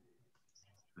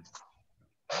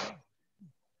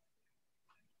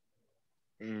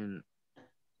 And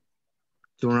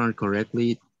turn on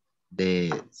correctly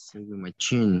the sewing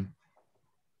machine.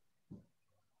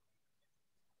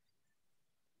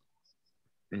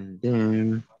 And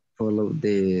then follow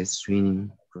the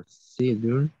swinging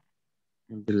procedure.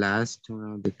 And the last, turn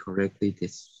on correctly the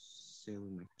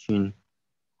sewing machine.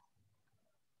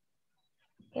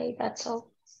 Okay, that's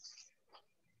all.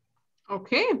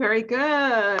 Okay, very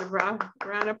good. Round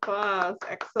of applause.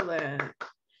 Excellent.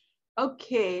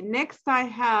 Okay, next I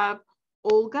have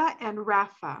Olga and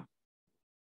Rafa.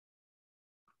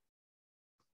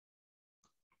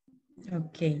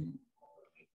 Okay.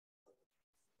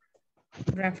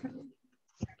 Rafa.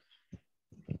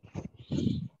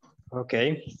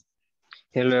 Okay.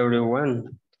 Hello,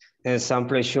 everyone. It's some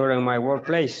pleasure in my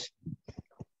workplace.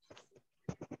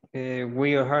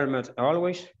 Wear helmet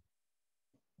always.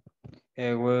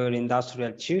 where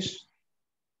industrial choose,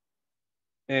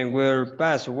 and where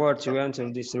password to enter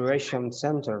distribution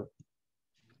center,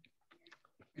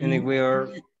 and where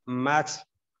mask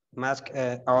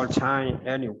all time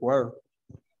anywhere,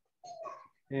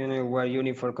 and where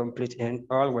uniform complete and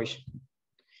always,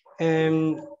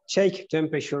 and check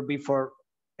temperature before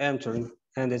entering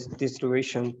and the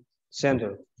distribution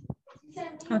center.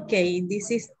 Okay,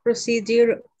 this is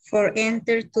procedure for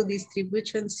enter to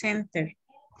distribution center.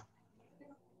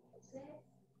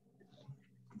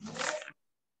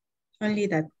 Only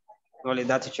that. Only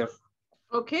that, teacher.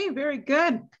 Okay, very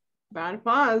good. Round of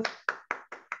applause.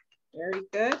 Very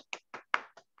good.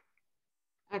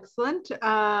 Excellent.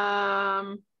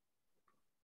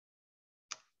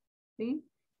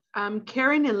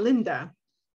 Karen and Linda.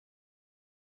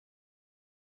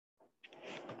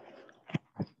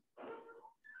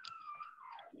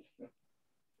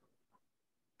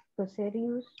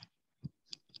 Procedures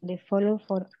they follow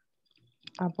for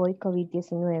avoid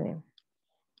COVID-19.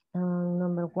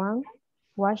 Number 1,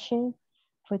 washing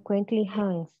frequently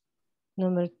hands.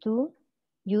 Number 2,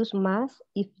 use mask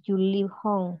if you leave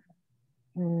home.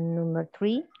 Number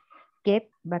 3, get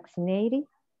vaccinated.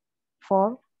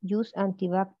 4, use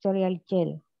antibacterial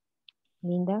gel.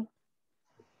 Linda?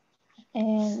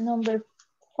 And number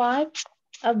 5,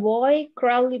 avoid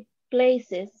crowded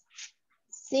places.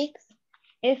 6,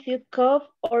 if you cough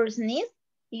or sneeze,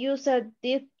 use a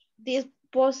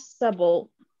disposable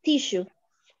tissue.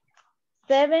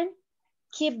 7,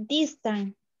 keep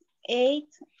distance. 8,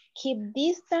 keep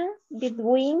distance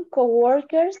between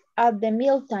coworkers at the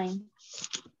mealtime.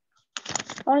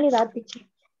 Only that, teacher.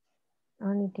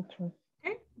 Only teacher.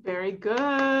 Okay, very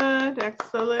good.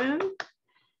 Excellent.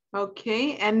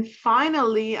 Okay, and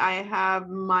finally, I have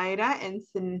Mayra and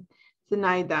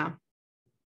Zenaida.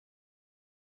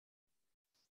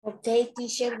 Okay,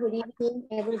 teacher, good evening,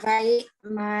 everybody.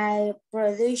 My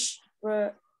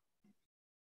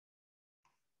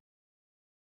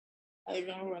I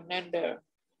don't remember.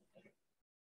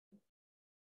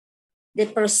 The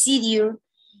procedure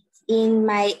in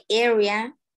my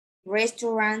area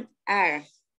restaurant are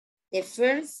the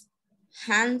first,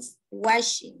 hands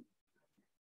washing.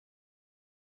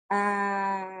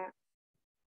 The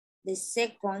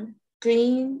second,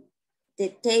 clean the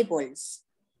tables.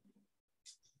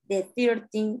 The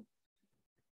 13,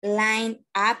 line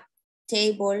up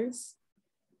tables.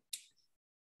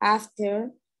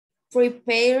 After,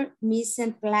 prepare mise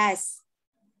en place.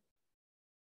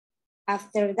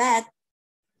 After that,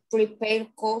 prepare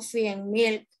coffee and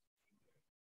milk.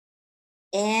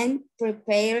 And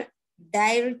prepare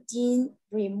dirty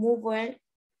removal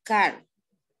card.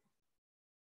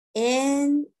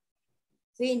 And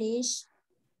finish,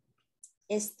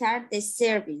 start the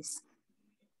service.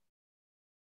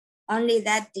 Only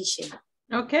that, teacher.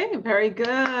 Okay, very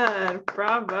good.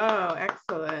 Bravo.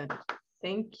 Excellent.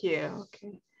 Thank you.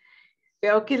 Okay.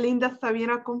 Veo que Linda está bien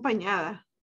acompañada.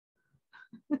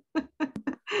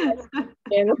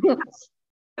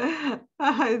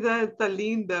 Ay, está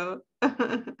lindo.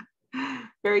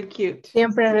 Very cute.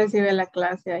 Siempre recibe la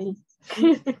clase ahí.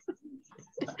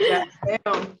 Ya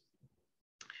veo.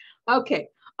 Okay.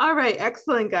 All right.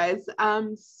 Excellent, guys.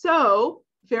 So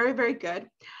very, very good.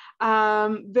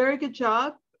 Very good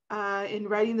job in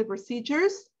writing the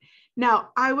procedures.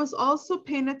 Now, I was also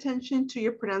paying attention to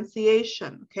your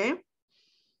pronunciation, okay?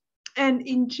 And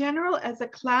in general, as a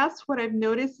class, what I've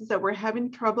noticed is that we're having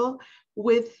trouble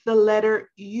with the letter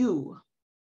U.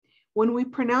 When we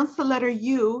pronounce the letter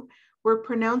U, we're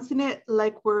pronouncing it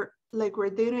like we're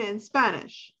doing it in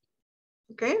Spanish,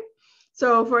 okay?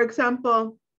 So, for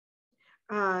example,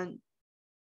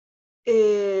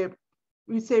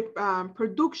 we say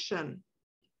production,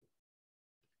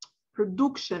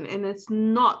 and it's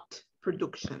not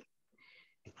production.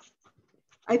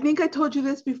 I think I told you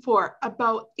this before,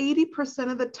 about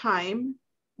 80% of the time,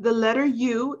 the letter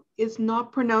U is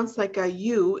not pronounced like a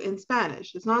U in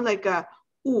Spanish. It's not like a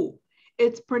U,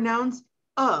 it's pronounced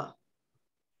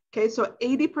Okay, so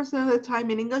 80% of the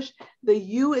time in English, the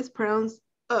U is pronounced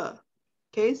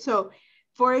Okay, so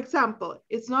for example,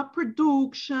 it's not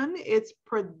production, it's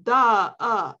production.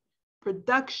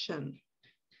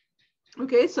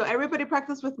 Okay, so everybody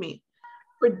practice with me.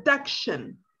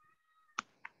 Production.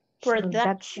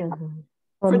 Production.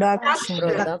 Production.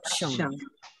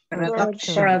 Production.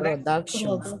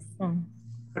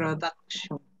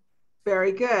 Production.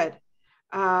 Very good.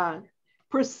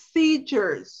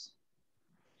 Procedures.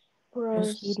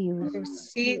 Procedures.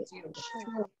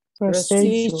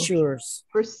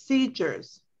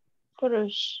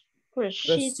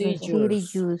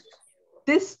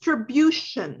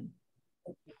 Distribution.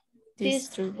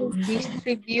 Distribution.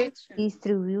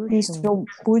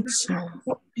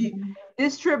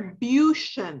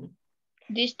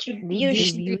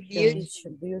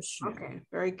 Okay,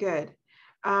 very good.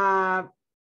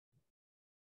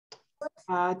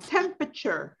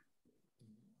 Temperature.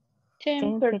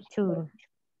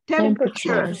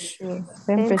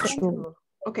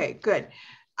 Okay, good.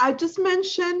 I just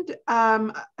mentioned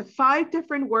 5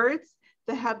 different words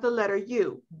that have the letter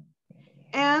U.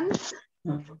 And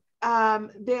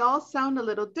they all sound a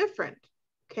little different,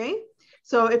 okay?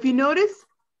 So if you notice,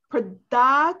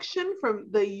 production, from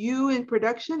the U in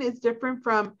production, is different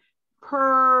from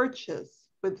purchase,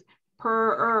 with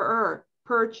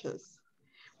purchase,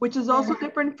 which is also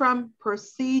different from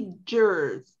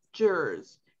procedures,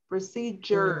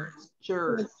 procedure.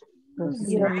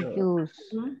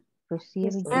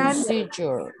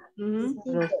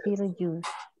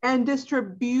 And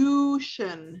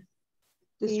distribution.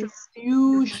 In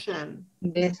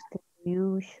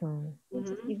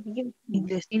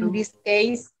this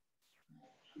case,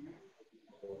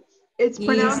 it's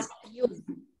pronounced.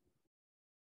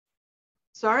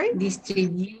 Sorry?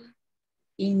 Distribute.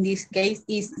 In this case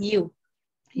is you.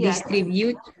 Yes.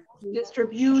 Distribute.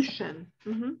 Distribution.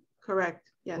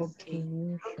 Correct. Yes. Okay.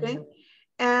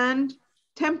 And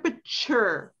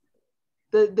temperature.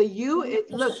 The U,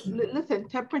 look, listen,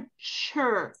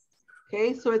 temperature.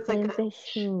 Okay, so it's like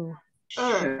temperature.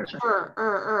 Similar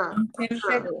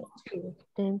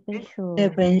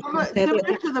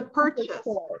to the purchase.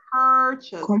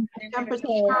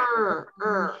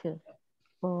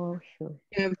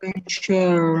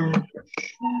 Temperature.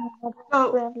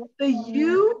 So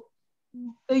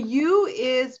the U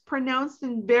is pronounced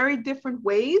in very different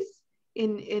ways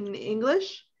in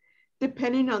English,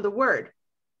 depending on the word.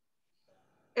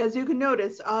 As you can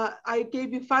notice, I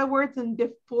gave you 5 words and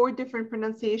 4 different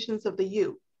pronunciations of the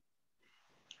U.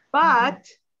 But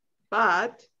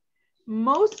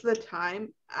most of the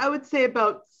time, I would say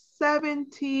about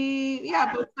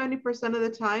 70% of the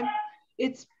time,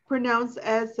 it's pronounced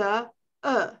as a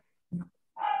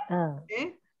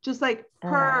okay? Just like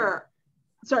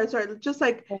just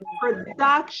like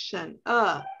production,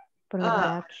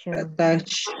 production.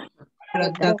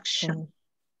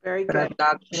 Very good.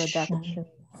 Production.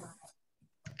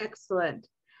 Excellent.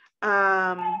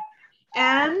 I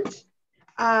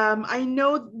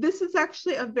know this is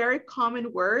actually a very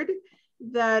common word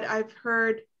that I've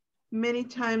heard many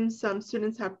times some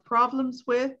students have problems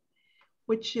with,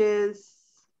 which is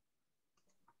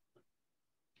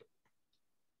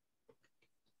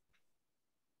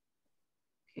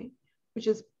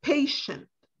patient.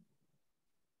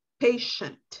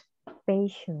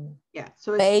 Yeah,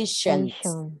 so it's patient.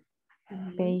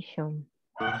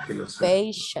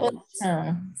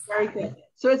 Very good.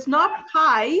 So it's not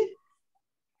pie,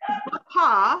 it's not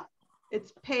pa,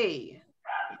 it's pay.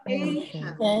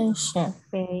 Patient. And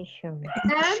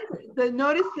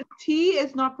notice the T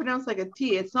is not pronounced like a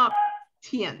T. It's not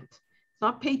tient. It's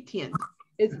not patient.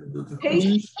 It's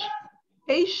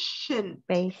patient.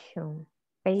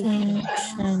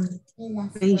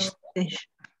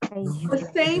 The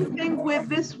same thing with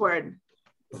this word.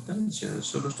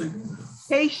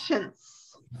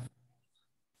 Patience.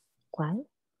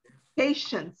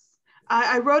 Patience.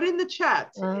 I wrote in the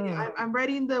chat. I'm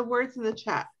writing the words in the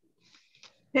chat.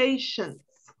 Patience.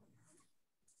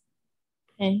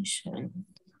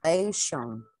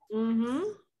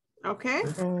 Okay.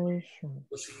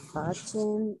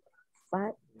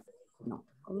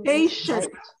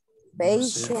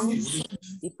 Patient.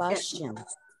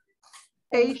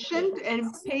 Patient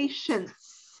and patience.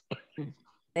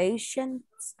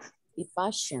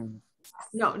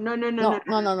 No.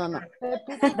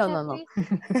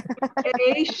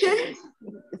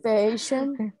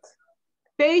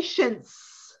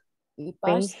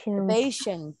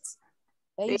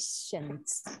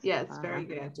 Patience. Yes, very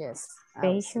good. Yes.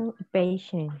 Patience.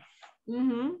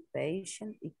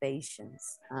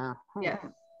 Yes,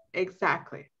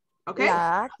 exactly. Okay.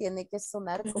 La tiene que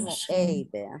sonar como A,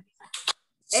 vea.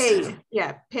 A,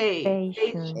 yeah, pay.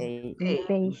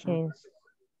 Patience.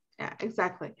 Yeah,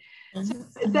 exactly. So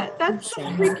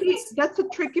that's a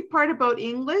tricky part about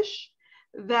English,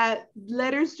 that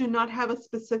letters do not have a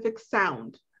specific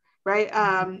sound, right?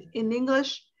 In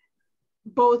English,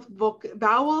 both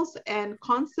vowels and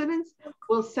consonants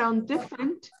will sound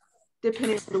different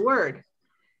depending on the word.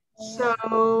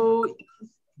 So,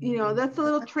 that's a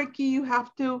little tricky. You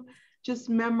have to just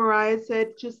memorize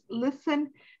it, just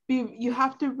listen. You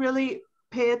have to really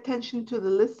pay attention to the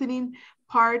listening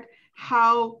part,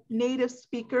 how native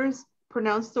speakers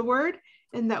pronounce the word,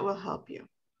 and that will help you.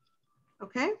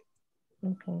 Okay?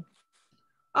 Okay.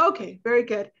 Okay, very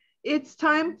good. it's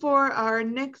time for our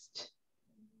next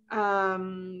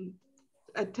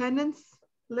attendance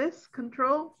list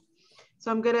control.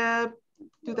 So I'm gonna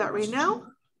do that right now.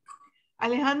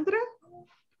 Alejandra?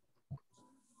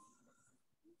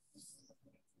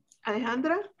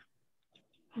 Alejandra?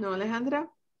 No, Alejandra.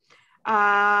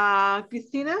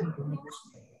 Cristina?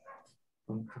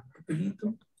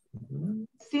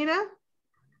 Cristina?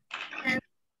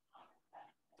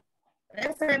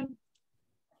 Present.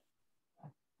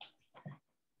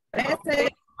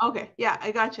 Okay, yeah,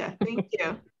 I gotcha. Thank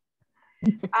you.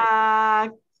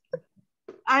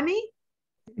 Annie?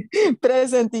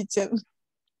 Present, teacher.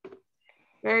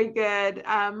 Very good.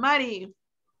 Mari?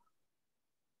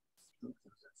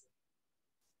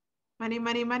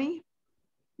 Mari?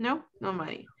 No, no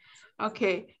Mari.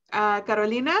 Okay.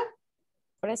 Carolina?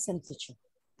 Present, teacher.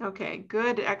 Okay,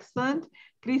 good, excellent.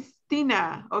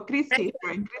 Cristina, or Christy,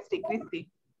 sorry, Christy.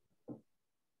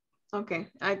 Okay,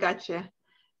 I gotcha.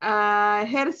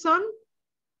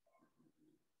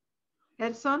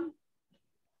 Gerson?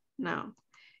 No.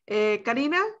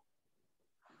 Karina?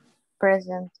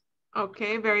 Present.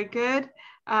 Okay, very good.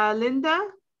 Linda?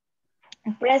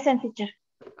 Present, teacher.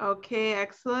 Okay,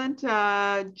 excellent.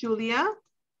 Julia?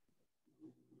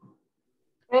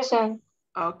 Present.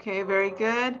 Okay, very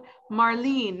good.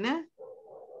 Marlene?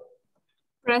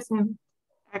 Present.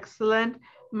 Excellent.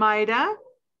 Mayra?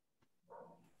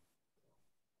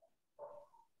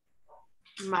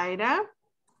 Mayra?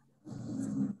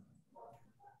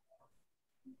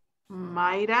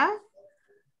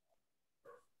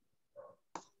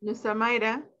 ¿No está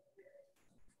Mayra?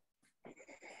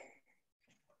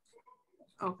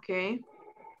 Ok.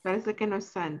 Parece que no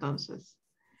está entonces.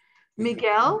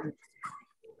 Miguel?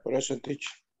 Present,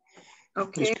 teacher.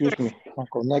 Okay. Excuse me, I'm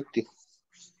connected.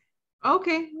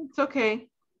 Okay, it's okay.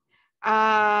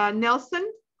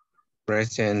 Nelson?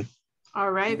 Present. All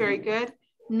right, very good.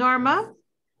 Norma?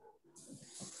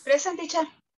 Present, teacher.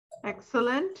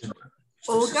 Excellent.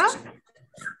 Olga?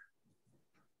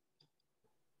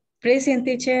 Present,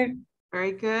 teacher.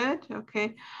 Very good,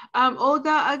 okay.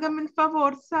 Olga, hágame el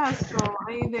favor, Sasso,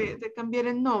 ahí de cambiar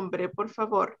el nombre, por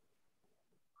favor.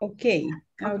 Okay,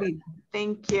 ahorita.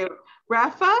 Thank you.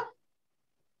 Rafa?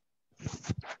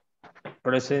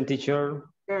 Present, teacher.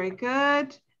 Very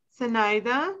good.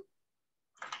 Zenaida?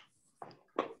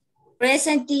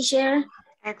 Present, teacher.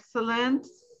 Excellent.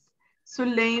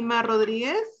 Zuleima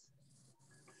Rodriguez?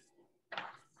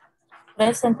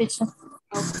 Present, teacher.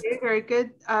 Okay, very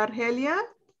good. Argelia?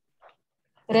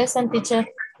 Present, teacher.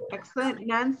 Excellent.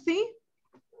 Nancy?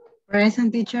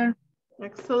 Present, teacher.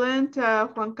 Excellent.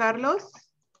 Juan Carlos?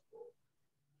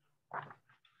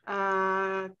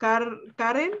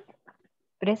 Karen?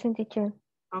 Present, teacher.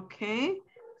 Okay.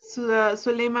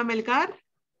 Zuleima Melgar?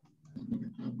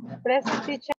 Present,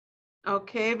 teacher.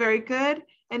 Okay, very good.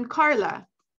 And Carla?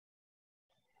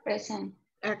 Present.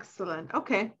 Excellent.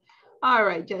 Okay. All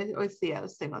right. Ya hoy sí ya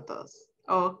los tengo todos.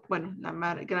 Oh, bueno, la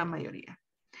gran mayoría.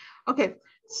 Okay.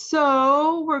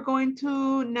 So we're going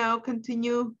to now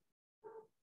continue.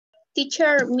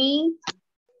 Teacher, me.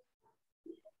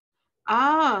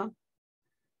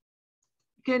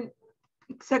 ¿Quién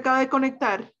se acaba de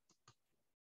conectar?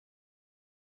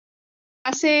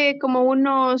 Hace como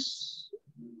unos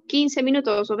 15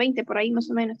 minutos o 20 por ahí más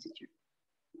o menos, teacher.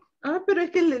 Pero es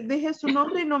que le dejé su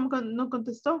nombre y no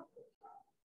contestó.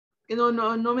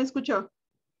 No me escuchó.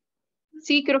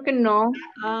 Sí, creo que no.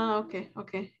 Okay.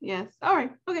 Yes. All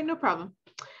right. Okay, no problem.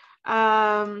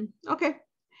 Okay.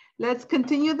 Let's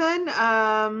continue then.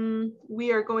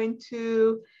 We are going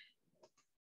to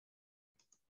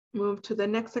move to the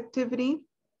next activity.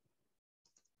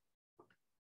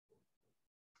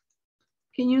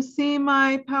 Can you see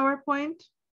my PowerPoint?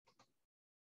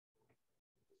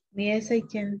 Yes, I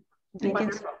can.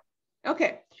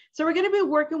 Okay, so we're going to be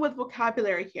working with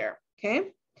vocabulary here,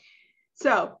 okay?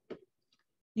 So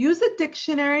use a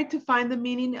dictionary to find the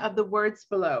meaning of the words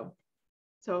below.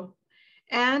 So,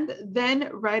 and then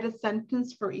write a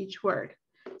sentence for each word.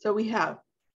 So we have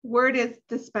word is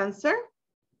dispenser,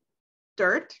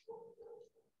 dirt,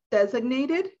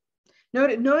 designated.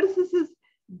 Notice this is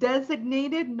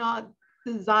designated, not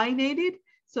designated.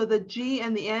 So the G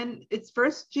and the N, it's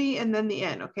first G and then the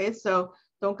N, okay? So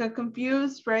don't get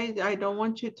confused, right? I don't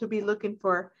want you to be looking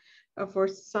for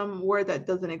some word that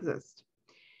doesn't exist.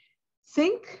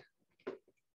 Sink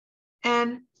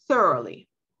and thoroughly,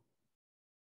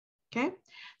 okay?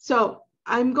 So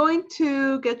I'm going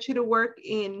to get you to work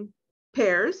in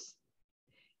pairs.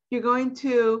 You're going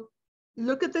to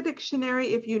look at the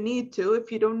dictionary if you need to.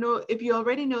 If you don't know, if you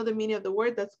already know the meaning of the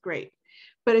word, that's great.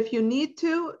 But if you need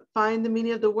to find the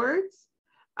meaning of the words,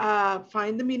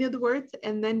 find the meaning of the words,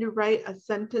 and then you write a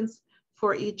sentence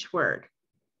for each word.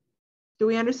 Do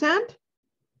we understand?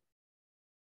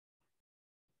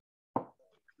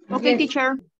 Okay,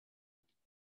 teacher.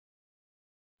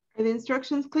 Are the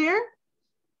instructions clear?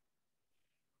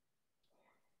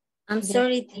 I'm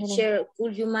sorry, teacher.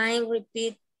 Would you mind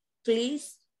repeat,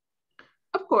 please?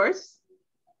 Of course.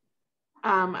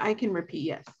 I can repeat,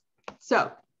 yes.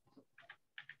 So,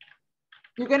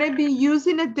 you're going to be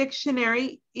using a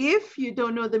dictionary if you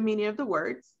don't know the meaning of the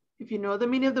words. If you know the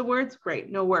meaning of the words, great,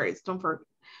 no worries. Don't forget.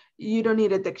 You don't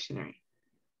need a dictionary.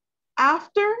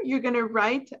 After, you're going to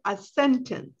write a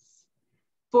sentence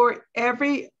for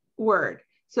every word.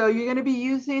 So you're going to be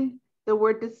using the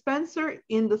word dispenser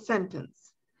in the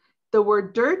sentence, the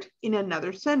word dirt in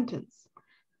another sentence,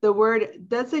 the word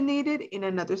designated in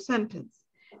another sentence,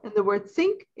 and the word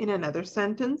sink in another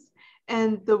sentence,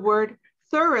 and the word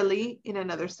thoroughly in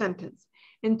another sentence.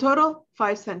 In total,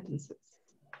 5 sentences.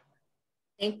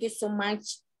 Thank you so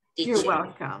much, teacher. You're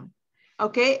welcome.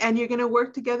 Okay, and you're going to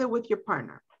work together with your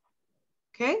partner.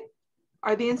 Okay,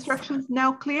 are the instructions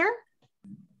now clear?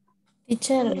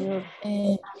 Teacher,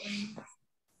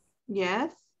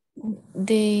 yes.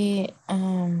 The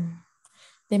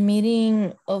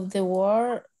meaning of the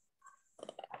word,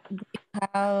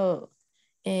 how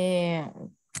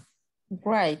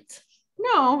write?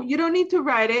 No, you don't need to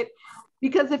write it,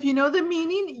 because if you know the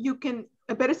meaning, you can,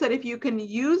 better said, if you can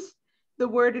use the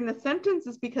word in a sentence,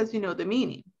 it's because you know the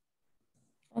meaning.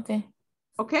 Okay.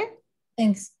 Okay?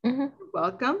 Thanks. You're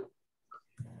welcome.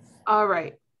 All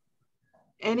right.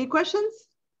 Any questions?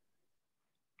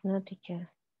 No, teacher.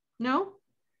 No?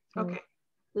 Okay.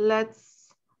 I'm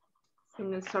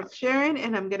going to start sharing,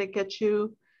 and I'm going to get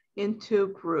you into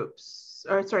groups,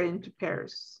 or sorry, into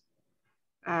pairs.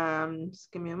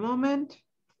 Just give me a moment.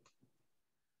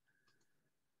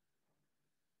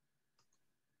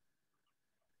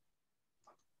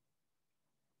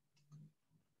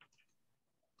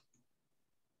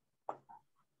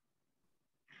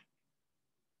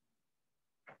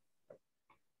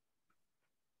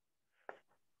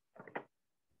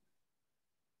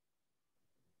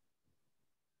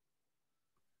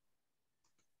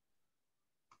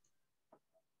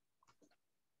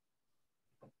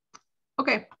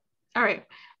 Okay, all right.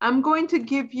 I'm going to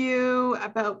give you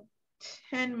about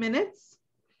 10 minutes.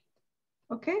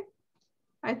 Okay,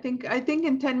 I think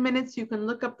in 10 minutes you can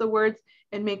look up the words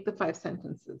and make the 5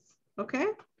 sentences. Okay.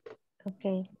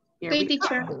 Okay. Here Okay, we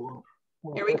teacher. go.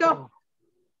 Here we go.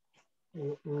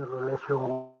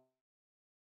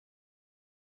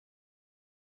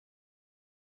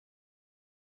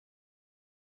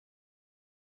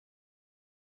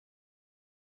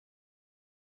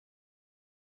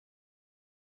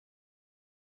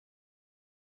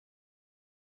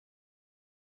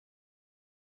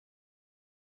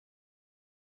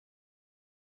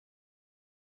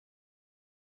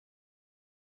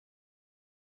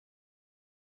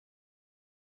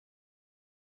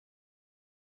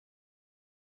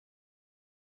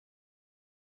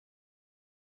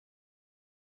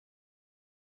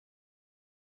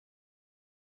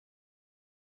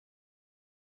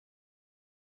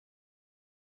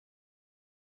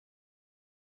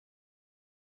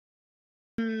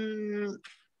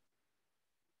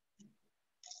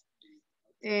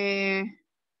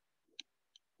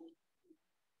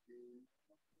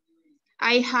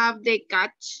 I have the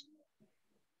catch.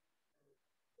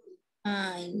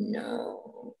 I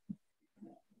know.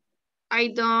 I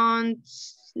don't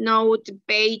know the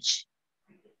page.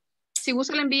 Si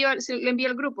gusta le envío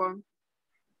al grupo.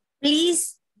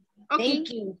 Please. Okay.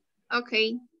 Thank you.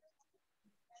 Okay.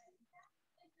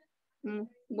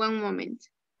 One moment.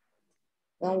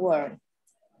 Don't worry.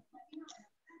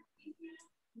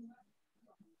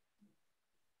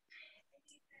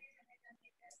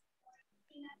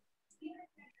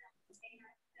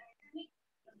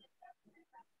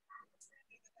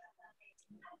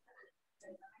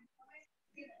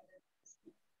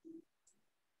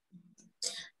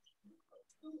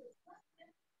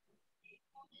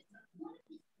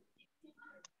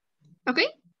 Okay.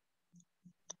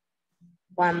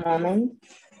 One moment.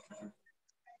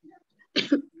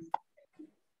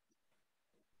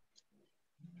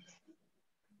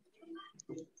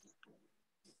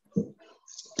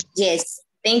 Yes,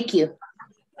 thank you.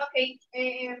 Okay.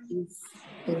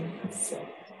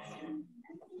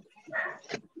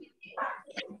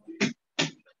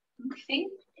 Okay.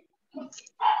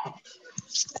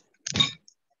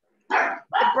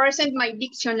 I present my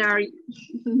dictionary.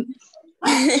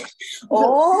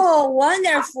 Oh,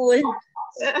 wonderful.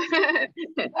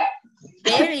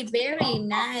 Very, very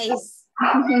nice.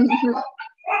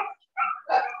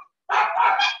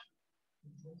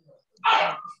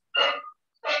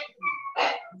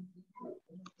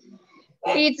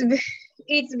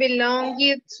 It's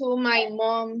belonging to my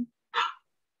mom.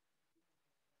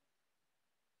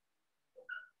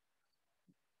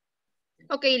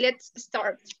 Okay, let's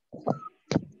start.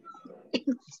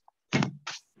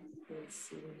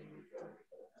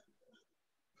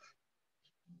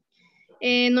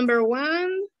 Number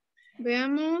one,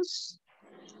 veamos,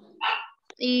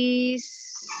 is...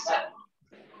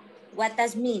 What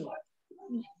does mean?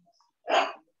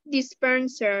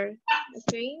 Dispenser,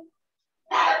 okay.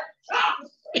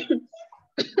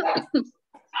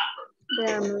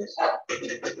 Veamos.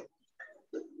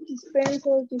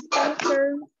 Dispenser.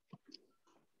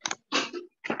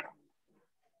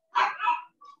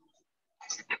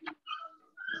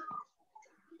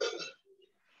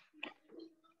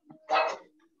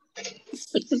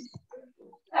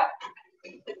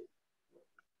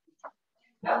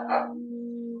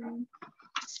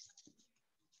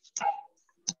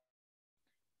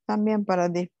 También para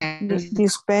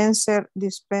dispenser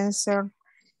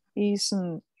is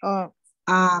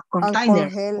container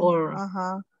alcohol,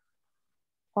 or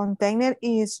container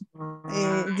is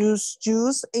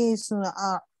juice is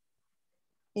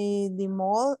the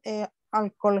mall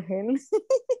alcohol.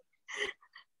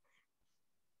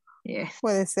 yes.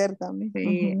 Puede ser también.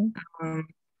 Sí,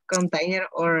 container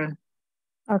or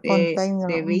a container.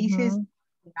 The basis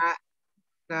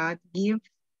that give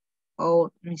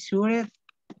or measured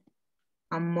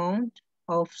amount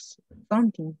of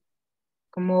something.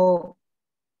 Como,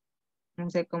 no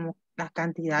sé, como las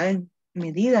cantidades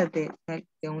medidas de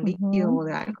un líquido o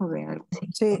de algo así.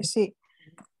 Sí, sí.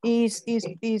 Is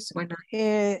bueno.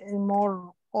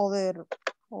 More other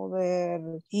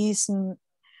is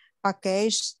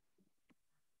package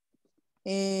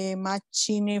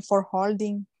machine for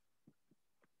holding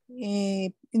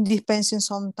dispensing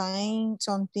something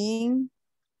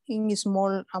in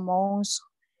small amounts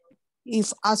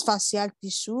if as facial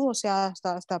tissue, o sea,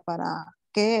 hasta para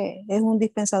que es un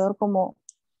dispensador como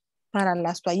para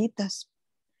las toallitas,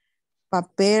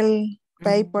 papel,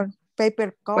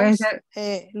 paper cups,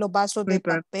 los vasos de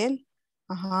papel,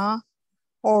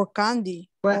 o candy,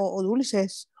 o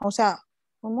dulces, o sea,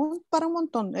 para un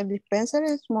montón, el dispenser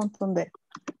es un montón de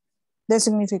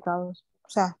significados, o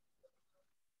sea,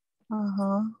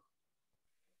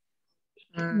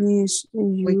 is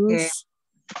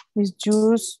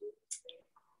juice,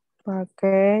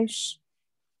 package,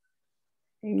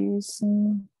 is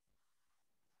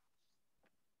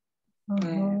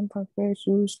package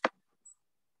juice.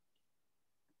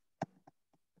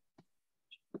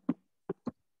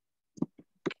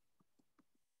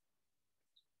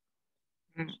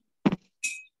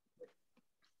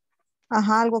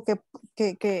 Algo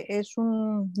que es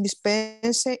un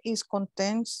dispense is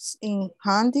contains in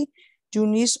handy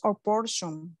units or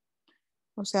portion.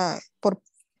 O sea, por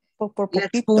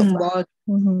poquito.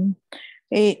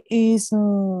 Is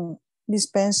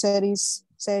dispenser is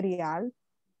cereal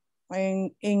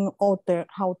in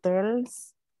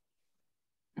hotels.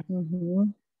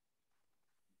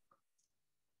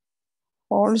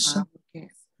 Also. Okay.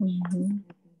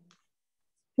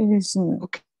 It is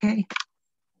okay.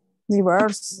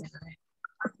 Diverse.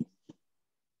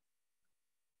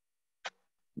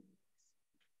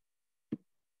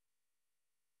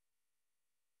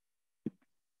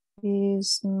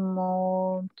 Is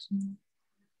more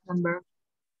number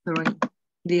 3.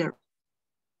 Dear.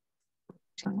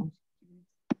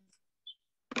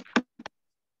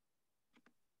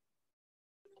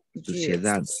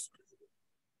 Suciedad.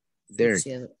 Dirt.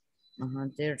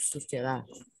 Dirt, suciedad.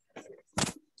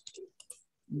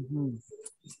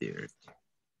 Dirt.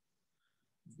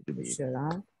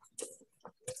 Suciedad.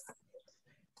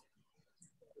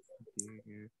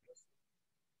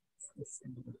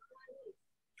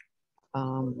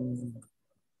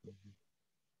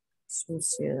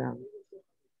 Suciedad.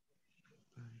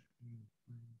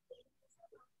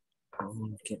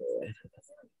 Quiero ver.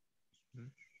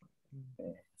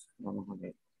 Vamos a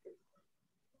ver.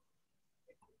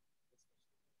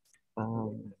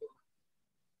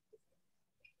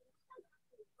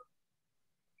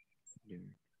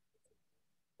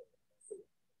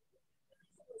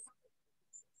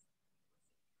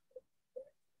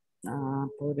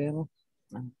 Podríamos.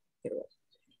 Quiero ver.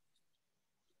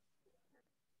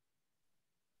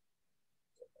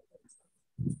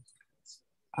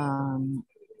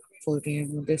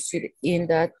 Podríamos decir in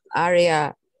that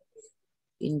area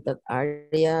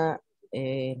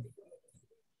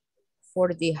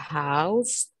for the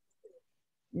house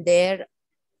there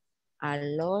a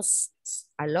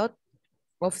lot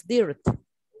of dirt.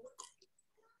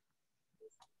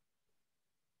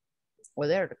 O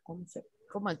there,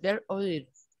 ¿cómo es there o there?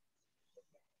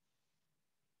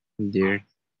 There.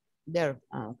 There,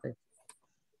 ok.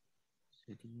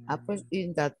 Pues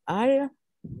in that area.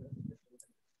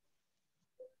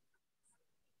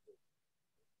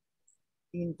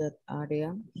 In that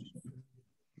area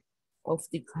of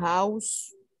the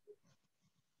house,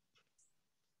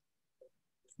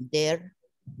 there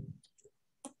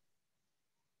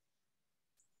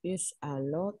is a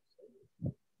lot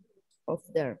of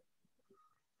there.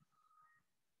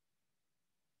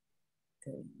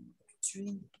 Okay.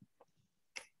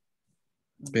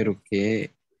 ¿Pero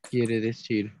qué quiere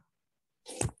decir?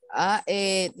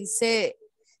 Dice,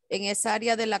 en esa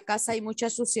área de la casa hay mucha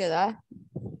suciedad.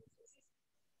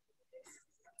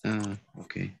 Ah,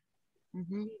 ok.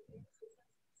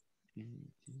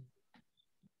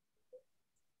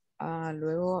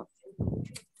 Luego,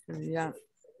 ya.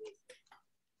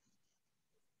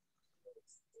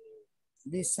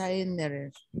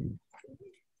 Designer.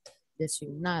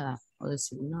 Designada o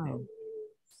designado.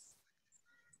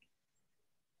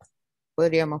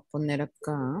 Podríamos poner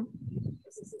acá.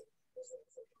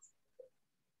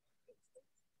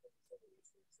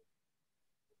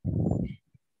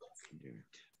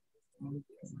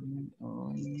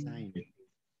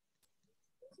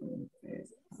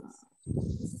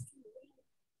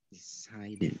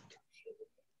 Decided.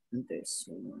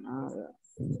 Designada.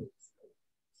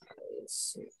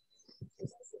 Ese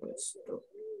puesto.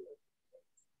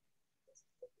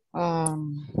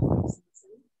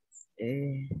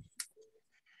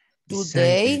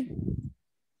 Today.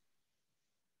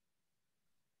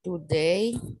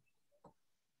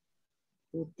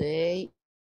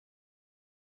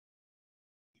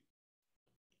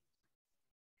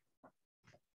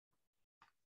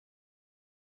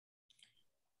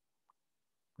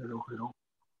 Hello.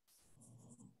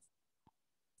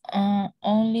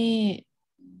 Only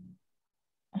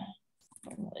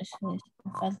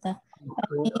falta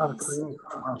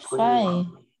five.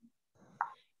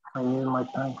 I need my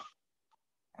time.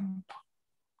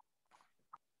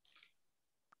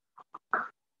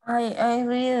 I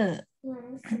read.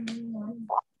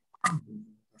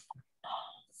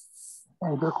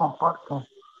 Yo comparto.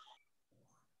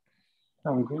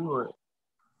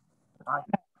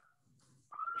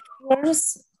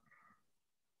 First,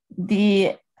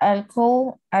 the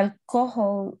alcohol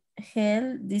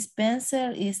gel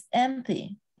dispenser is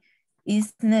empty.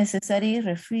 It's necessary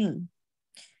refill.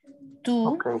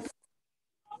 Two,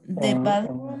 the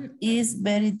bathroom is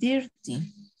very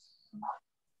dirty.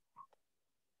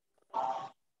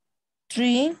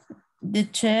 Three, the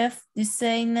chef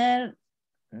designer,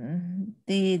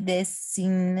 the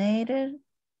designated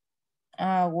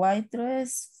white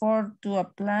dress for to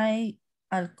apply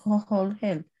alcohol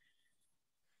gel.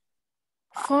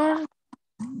 For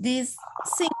this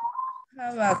sink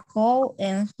have a cold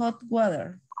and hot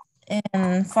water.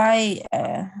 And five,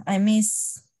 I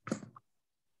miss.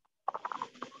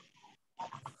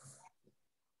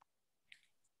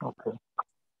 Okay.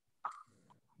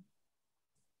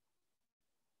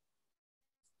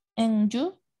 And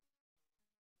you?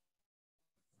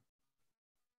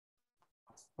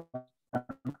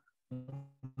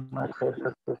 My first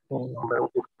number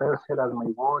as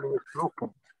my body is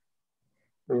looking.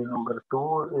 Number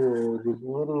two,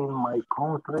 living in my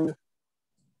country,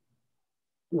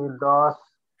 it does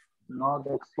not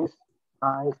exist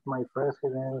as my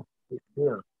president is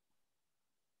here.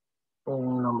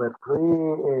 And number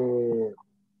three,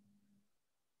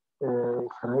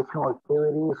 selection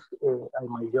activities at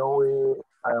my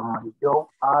job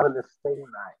are the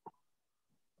same night.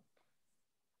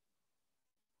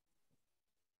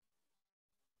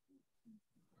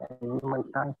 I need my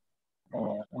time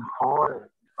and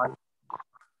 4, 5.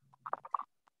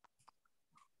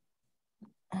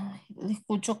 Le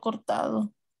escucho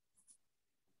cortado.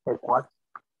 ¿Cuál?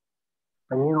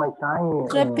 I need my time.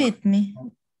 Repeat me.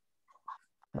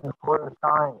 And 4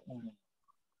 time.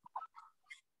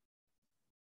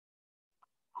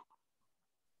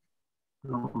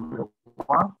 Number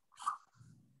 1.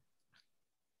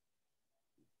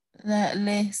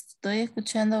 Le estoy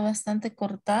escuchando bastante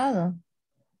cortado.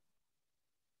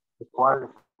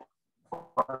 ¿Cuál?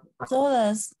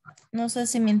 Todas. No sé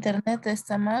si mi internet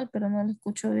está mal, pero no lo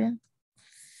escucho bien.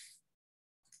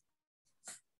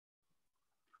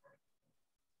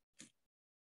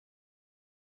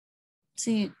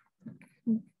 Sí.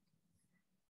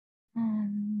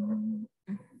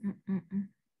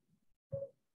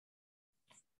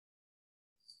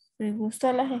 Si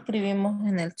gusta, las escribimos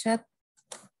en el chat.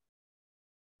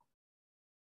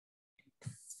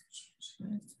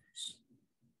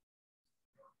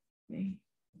 Okay.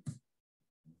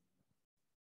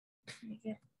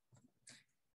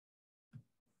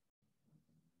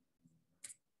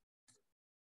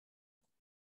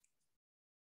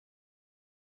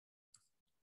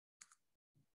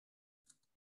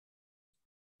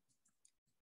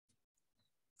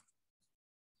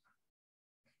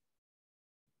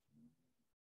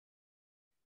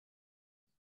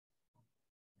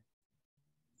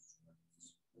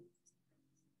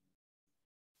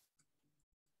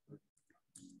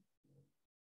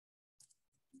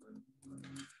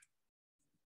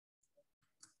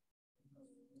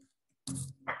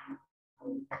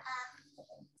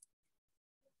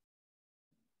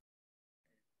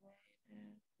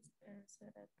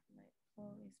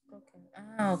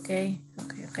 Ah, okay.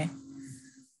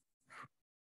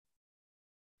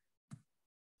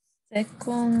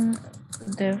 Second,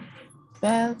 the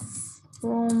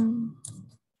bathroom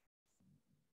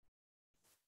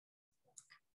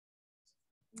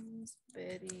is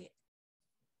very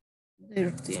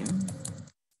dirty.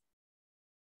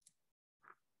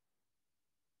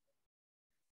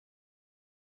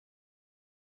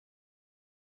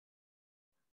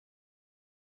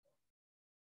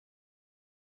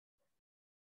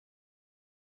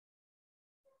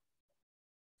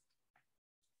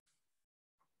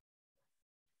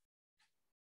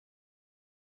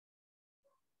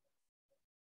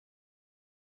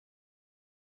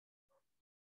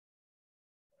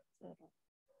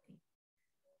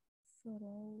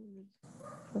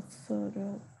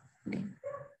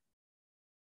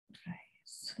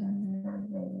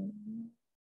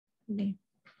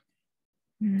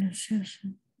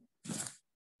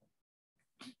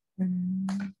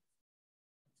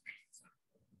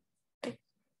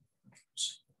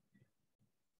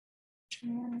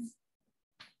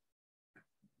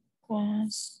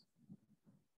 Was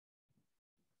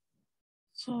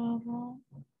solo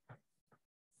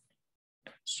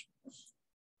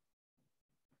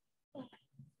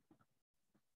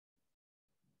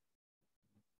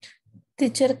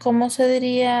Teacher, ¿cómo se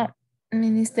diría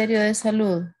Ministerio de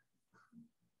Salud?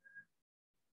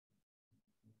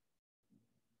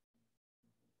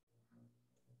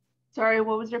 Sorry,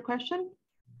 what was your question?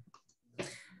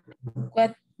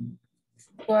 What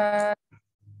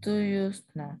do you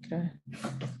no,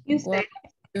 what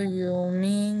do you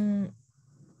mean?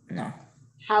 No.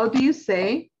 How do you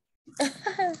say?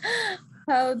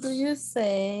 How do you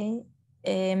say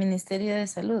Ministerio de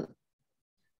Salud?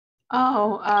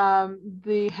 Oh,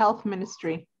 the health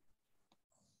ministry.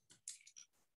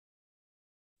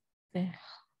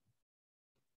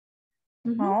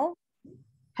 How?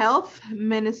 Health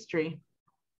ministry.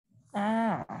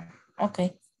 Ah,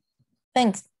 okay.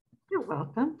 Thanks. You're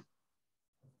welcome.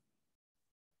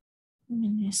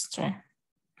 Ministry.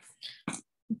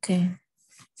 Okay.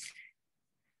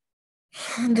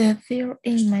 The fear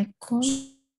in my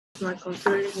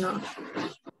computer is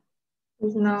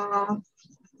not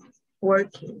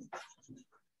working.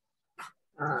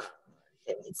 Let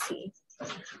me see.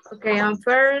 Okay, and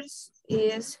first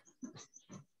is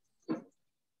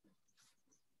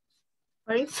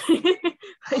I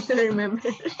don't remember.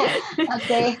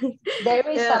 Okay, there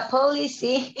is a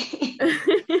policy.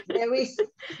 There is.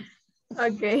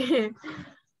 Okay.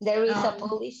 There is a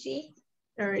policy.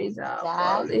 There is a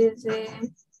policy.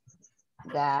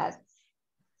 That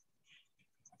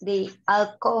the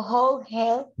alcohol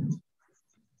help.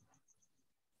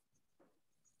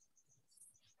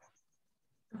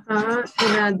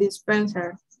 In a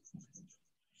dispenser.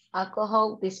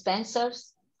 Alcohol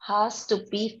dispensers has to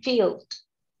be filled.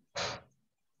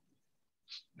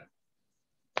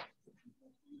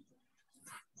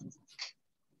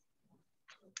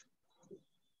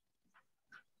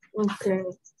 Okay.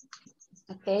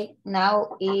 Okay,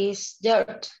 now is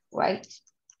dirt, right?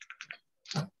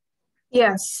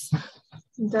 Yes,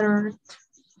 dirt.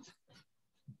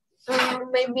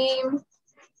 Maybe.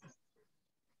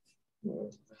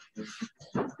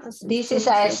 This is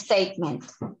a statement.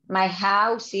 My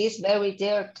house is very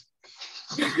dirt.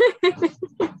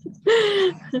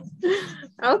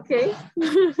 Okay.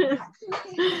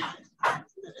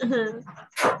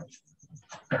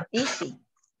 Easy.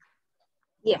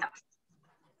 Yeah.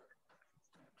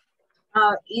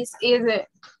 Is it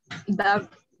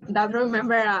that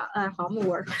remember a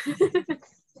homework?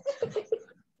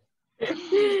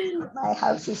 My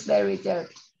house is very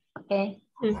dirt. Okay.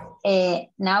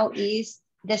 Now is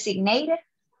designated.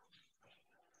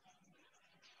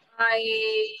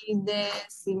 I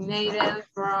designated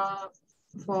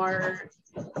for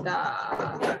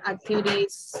the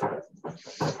activities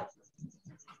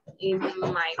in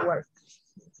my work.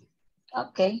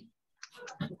 Okay.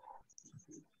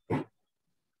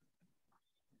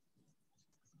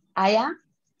 I am.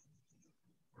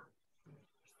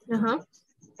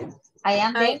 I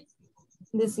am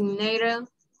designated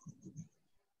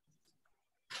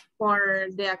for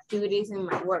the activities in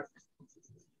my work.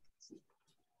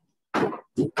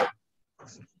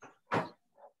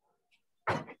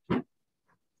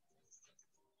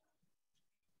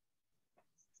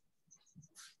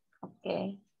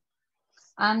 Okay.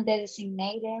 I'm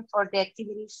designated for the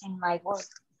activities in my work.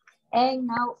 And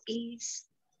now is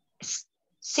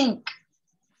sink.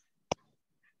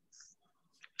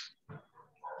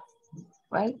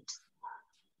 Right?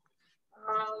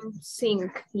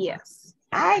 Sink, yes.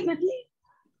 I believe.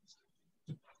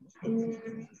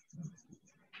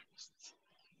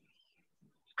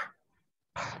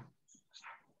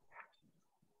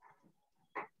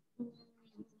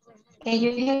 Can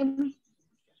you hear me?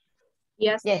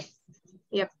 Yes. Yes.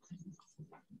 Yep.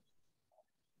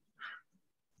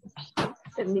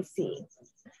 Let me see.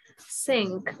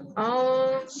 Sink.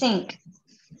 Sink.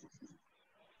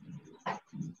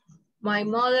 My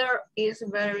mother is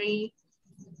very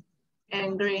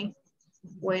angry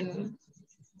when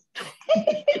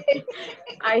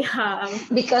I have.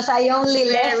 Because I only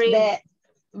left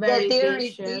the dirty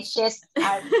dishes. dishes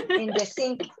are in the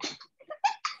sink.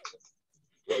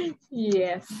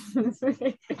 Yes.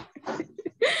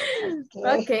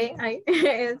 Okay.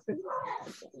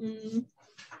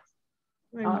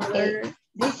 My mother.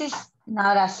 This is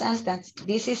not a sentence.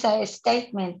 This is a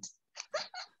statement.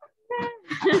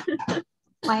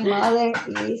 My mother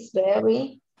is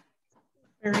very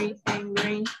angry.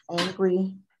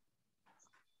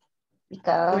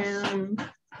 Because.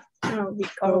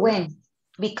 Or when?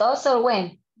 Because or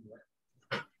when?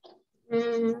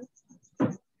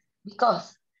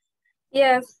 Because.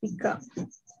 Yes, because.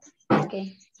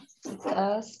 Okay.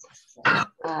 Because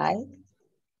I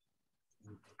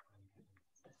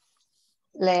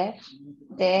left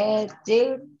the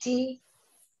dirty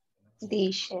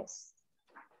dishes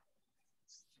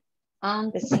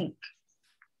on the sink.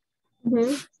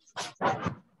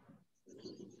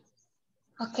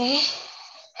 Okay.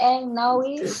 And now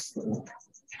is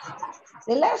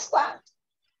the last one.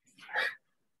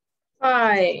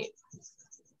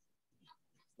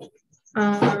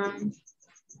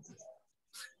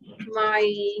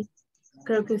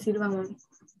 Creo que sirva mami.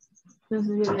 No sé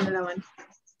si viene la mano.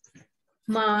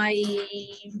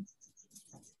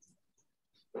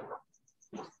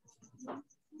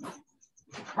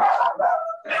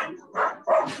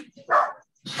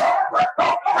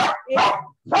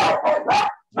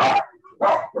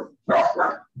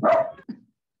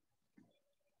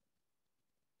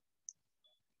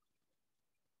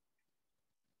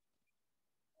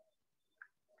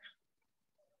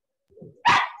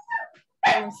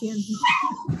 Lo siento.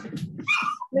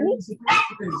 Vení.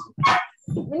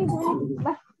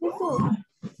 Va, Jesús.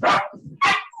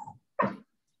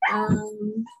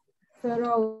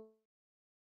 Pero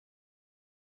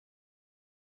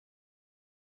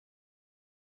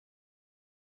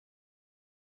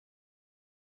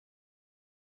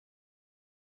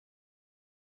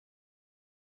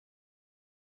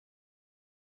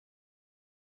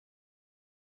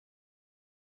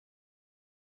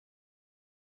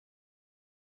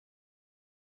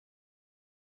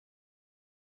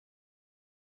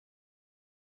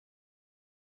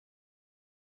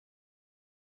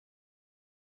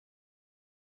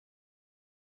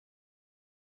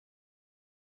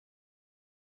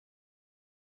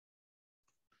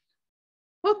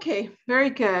Okay, very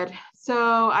good.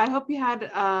 So I hope you had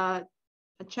a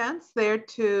chance there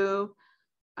to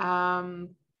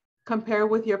compare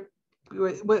with your,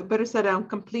 better said,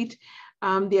 complete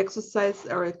the exercise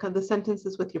or the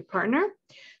sentences with your partner.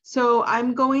 So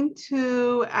I'm going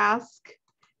to ask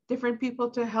different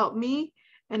people to help me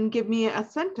and give me a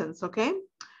sentence, okay?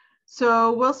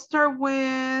 So we'll start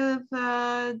with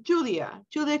Julia.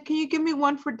 Julia, can you give me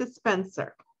one for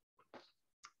dispenser?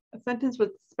 A sentence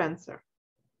with dispenser.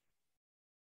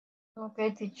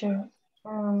 Okay, teacher.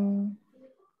 En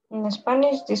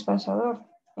Spanish, dispensador.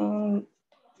 En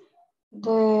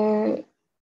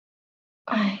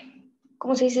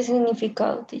 ¿cómo se dice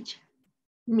significado, teacher?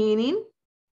 Meaning?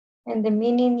 And the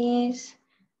meaning is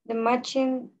the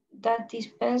machine that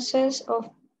dispenses of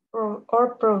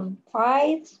or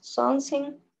provides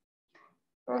something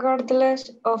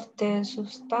regardless of the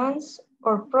substance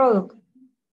or product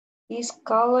is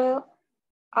called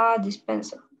a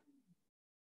dispenser.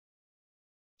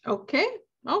 Okay,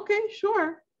 okay,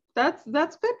 sure. That's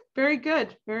good. Very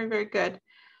good. Very, very good.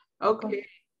 Okay.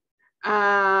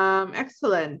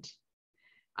 Excellent.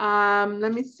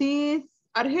 Let me see.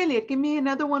 Argelia, give me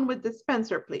another one with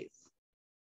dispenser, please.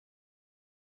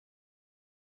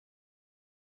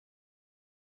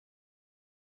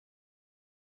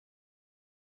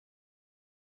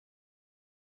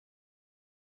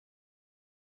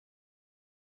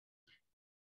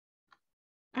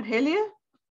 Argelia?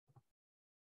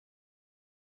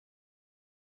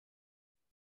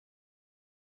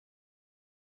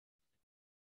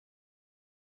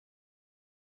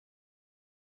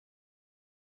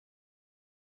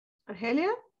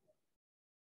 Argelia?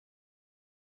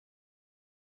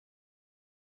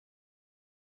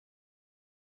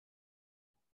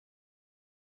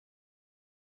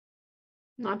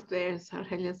 Not there.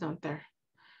 Argelia's not there.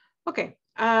 Okay.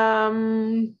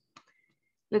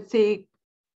 Let's see.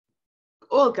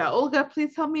 Olga. Olga,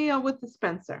 please help me out with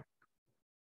dispenser.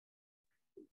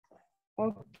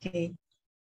 Okay.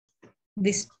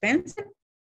 Dispenser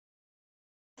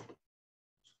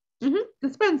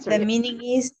Dispenser. The Yeah. meaning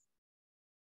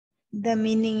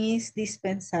is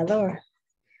dispensador.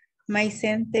 My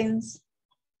sentence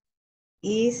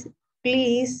is,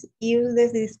 please use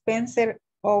the dispenser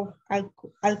of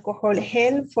alcohol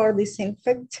gel for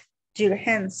disinfect your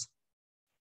hands.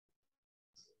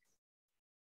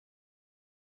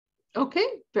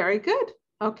 Okay, very good.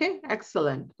 Okay,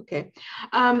 excellent. Okay,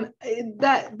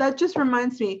 that just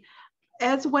reminds me,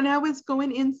 as when I was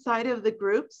going inside of the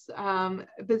groups,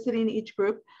 visiting each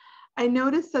group, I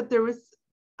noticed that there was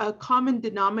a common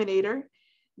denominator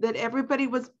that everybody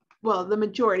was, well, the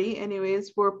majority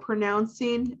anyways, were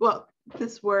pronouncing, well,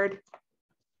 this word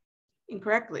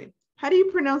incorrectly. How do you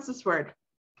pronounce this word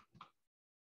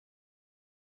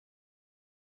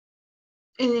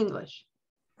in English?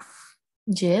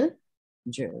 Gel.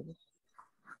 Gel.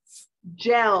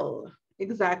 Gel,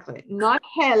 exactly. Not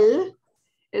hell,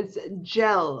 it's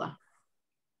gel.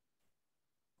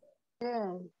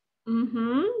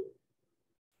 Mm-hmm.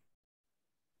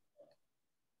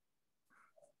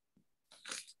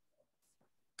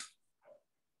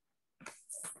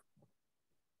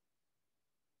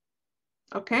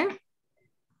 Okay.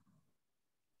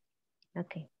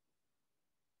 Okay.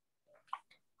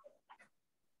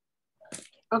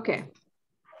 Okay.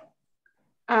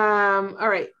 All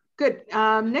right, good.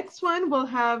 Next one we'll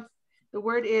have, the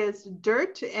word is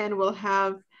dirt, and we'll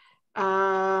have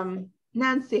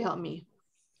Nancy help me.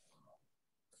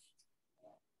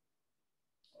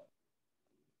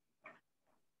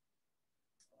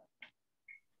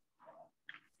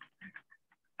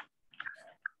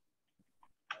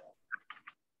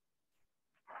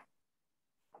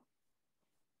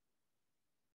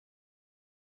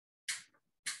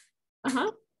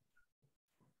 Uh-huh.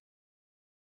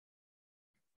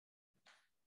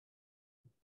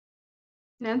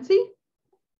 Nancy?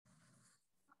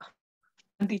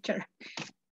 Teacher,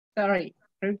 sorry,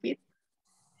 repeat.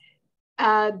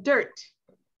 Dirt.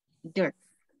 Dirt,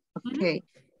 okay.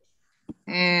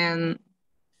 And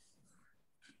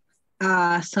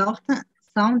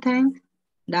something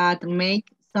that make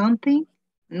something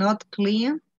not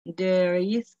clean. There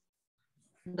is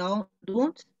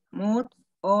dust, mud,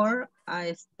 or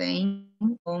a stain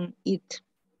on it.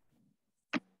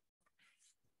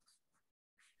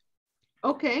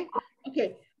 Okay,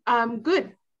 okay,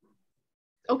 good.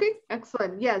 Okay,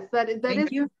 excellent. Yes, that is the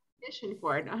definition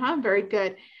for it. Very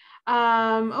good.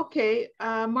 Okay,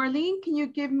 Marlene, can you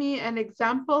give me an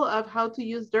example of how to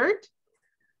use dirt?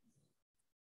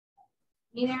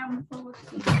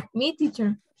 Me,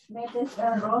 teacher.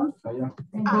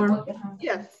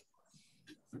 Yes.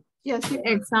 Yes.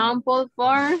 Example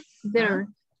for dirt.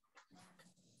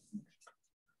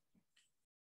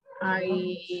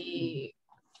 I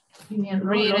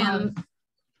written,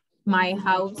 my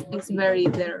house is very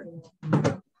dirty.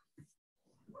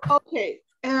 Okay,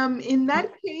 in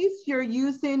that case, you're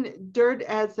using dirt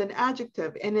as an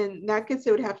adjective, and in that case,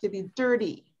 it would have to be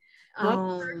dirty.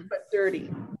 Not dirt, but dirty.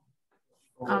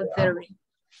 Dirty.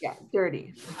 Yeah,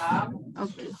 dirty.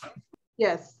 Okay.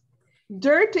 Yes.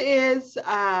 Dirt is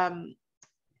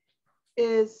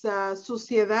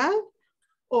suciedad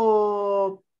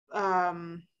o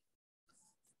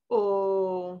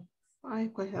ay,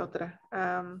 ¿cuál es la otra?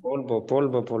 Polvo,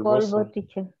 polvoso. Polvo,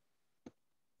 teacher.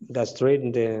 The street,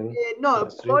 no,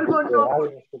 the street. polvo no.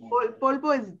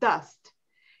 Polvo es dust.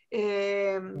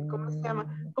 ¿Cómo se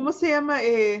llama? ¿Cómo se llama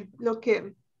lo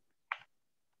que?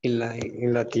 En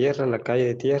la tierra, en la calle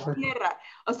de tierra. Tierra,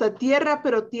 o sea, tierra,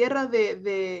 pero tierra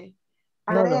de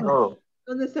Arena.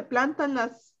 donde se plantan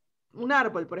un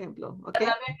árbol, por ejemplo, ¿ok?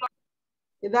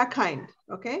 That kind,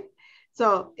 ¿ok?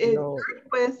 So,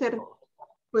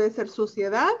 puede ser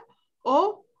suciedad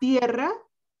o tierra,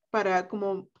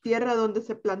 como tierra donde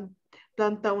se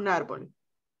planta un árbol.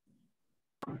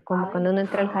 Como cuando uno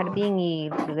entra al jardín y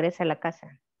regresa a la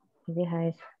casa. Y deja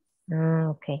eso. Ah,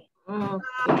 ok. No,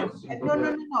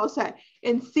 o sea,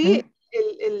 en sí,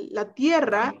 la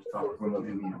tierra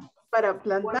para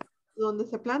plantar, donde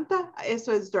se planta,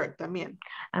 eso es dirt también.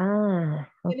 Ah,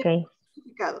 ok. Tiene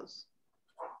significados.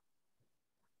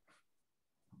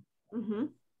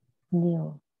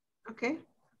 Okay.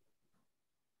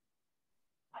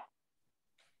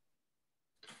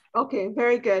 Okay,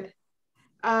 very good.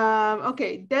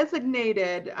 Okay,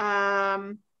 designated.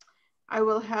 I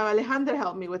will have Alejandra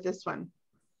help me with this one.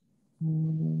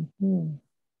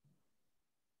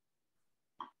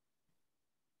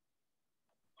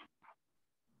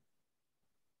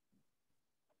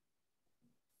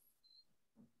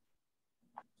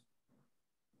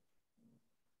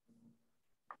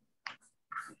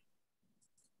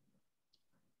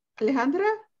 Alejandra?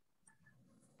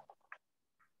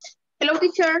 Hello,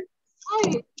 teacher.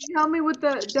 Hi, can you help me with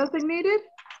the designated?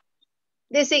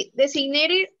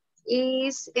 Designated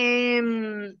is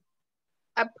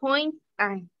appoint.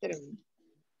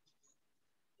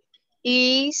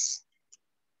 Is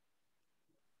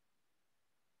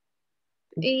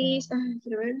quiero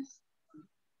ver.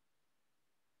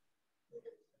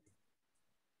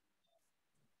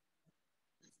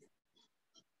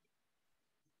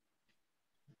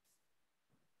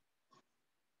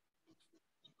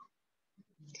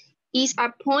 Is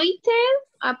appointed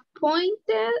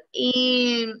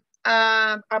in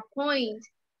appoint.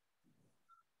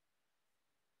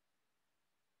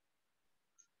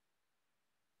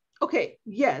 Okay,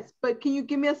 yes, but can you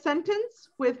give me a sentence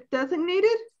with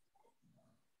designated?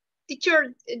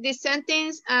 Teacher, the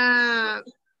sentence no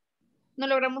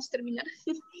logramos terminar.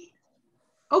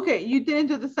 Okay, you didn't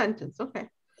do the sentence, okay.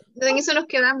 En eso nos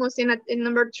quedamos in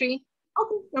number 3.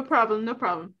 Okay, no problem, no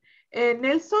problem.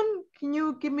 Nelson, can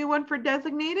you give me one for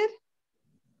designated?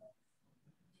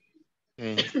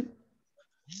 Okay.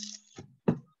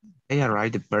 I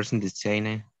arrived the person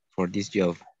designated for this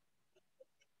job.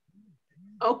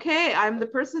 Okay, I'm the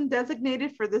person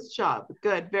designated for this job.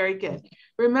 Good, very good.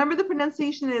 Remember the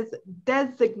pronunciation is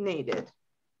designated.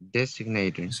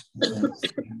 Designated.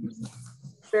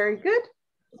 Very good.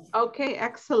 Okay,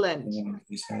 excellent.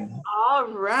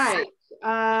 All right.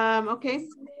 Okay,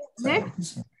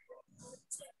 next.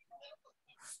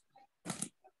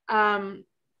 Sorry,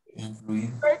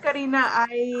 Karina,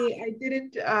 I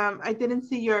didn't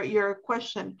see your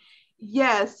question.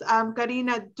 Yes,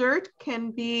 Karina, dirt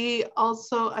can be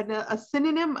also a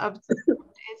synonym of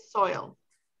soil.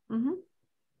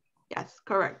 Yes,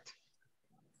 correct.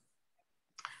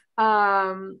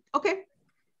 Okay.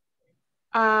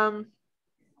 All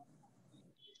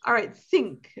right,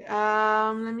 sink.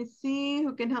 Let me see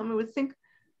who can help me with sink.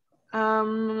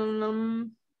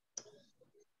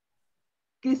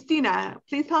 Cristina,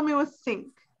 please help me with sink.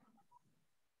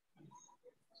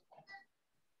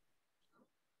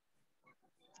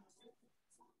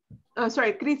 Oh,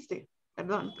 sorry, Cristi.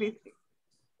 Perdón, Cristi.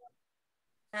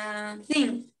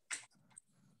 Sink.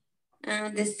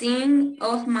 The sink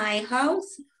of my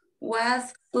house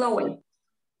was flooded.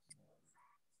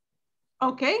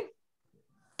 Okay.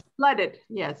 Flooded.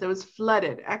 Yes, it was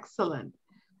flooded. Excellent.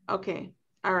 Okay.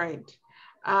 All right.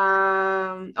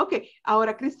 Okay.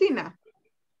 Ahora, Cristina.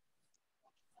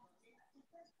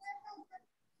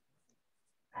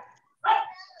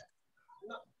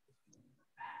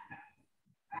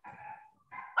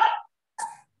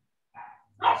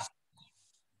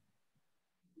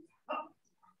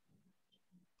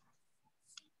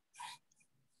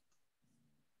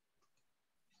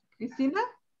 Cristina.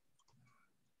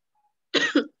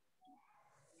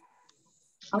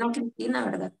 Ana Cristina,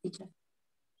 ¿verdad, teacher?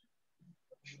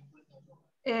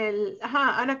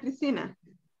 Ana Cristina.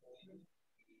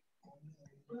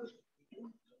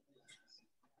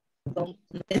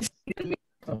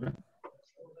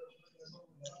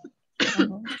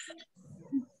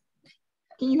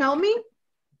 Can you help me?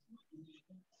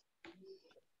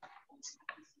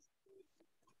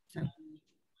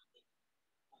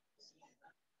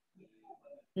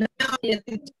 No,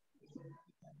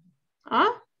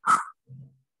 Huh?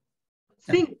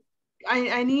 Sink.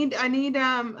 I need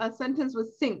a sentence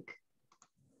with sink.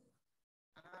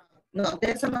 no,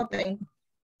 de eso no tengo.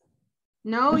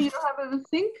 No, you don't have a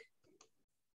sink?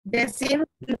 De sink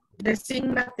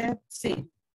no tengo, sí.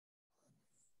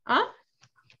 Huh?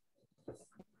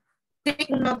 Sink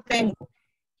no tengo.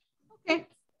 Okay.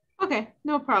 Okay,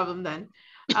 no problem then.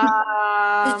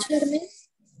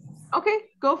 Okay,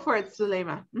 go for it,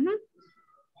 Suleima.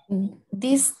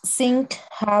 This sink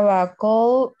have a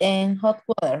cold and hot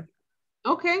water.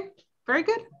 Okay, very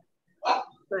good.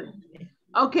 Good.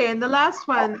 Okay, and the last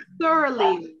one,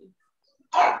 thoroughly.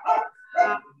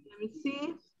 Let me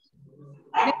see.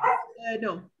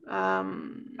 No.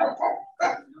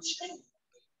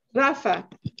 Rafa,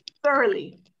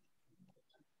 thoroughly.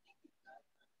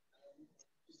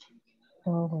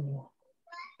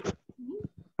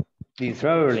 The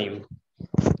thoroughly.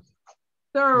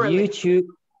 Thoroughly.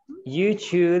 You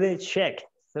should check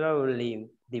thoroughly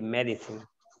the medicine.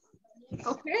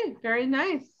 Okay, very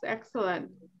nice.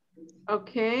 Excellent.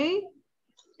 Okay.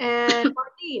 And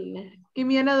Marlene, give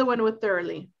me another one with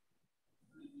thoroughly.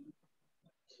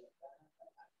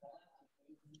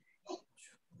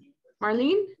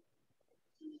 Marlene?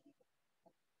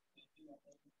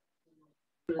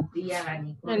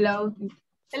 Hello.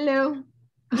 Hello.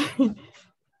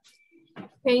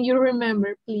 Can you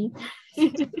remember, please?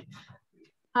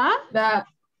 Huh?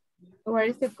 What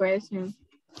is the question?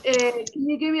 Can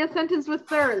you give me a sentence with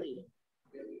thoroughly?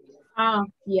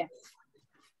 Yes.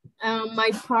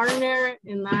 My partner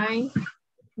and I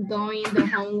doing the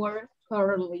homework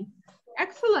thoroughly.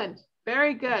 Excellent.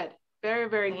 Very good. Very,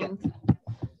 very good.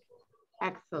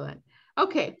 Excellent.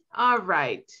 Okay. All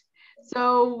right.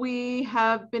 So we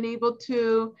have been able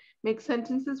to make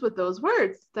sentences with those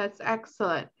words. That's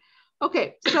excellent.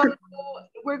 Okay. So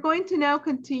we're going to now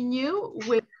continue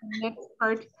with the next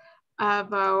part of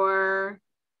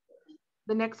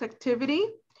the next activity.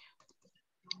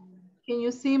 Can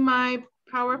you see my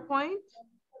PowerPoint?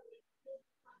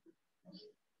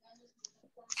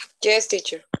 Yes,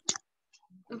 teacher.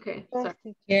 Okay,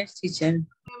 sorry. Yes, teacher.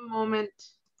 A moment.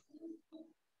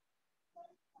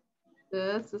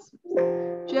 This is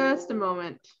just a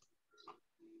moment.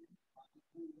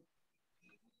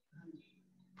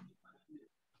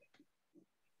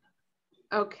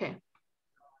 Okay.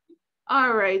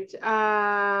 All right.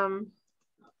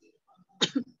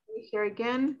 Here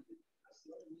again.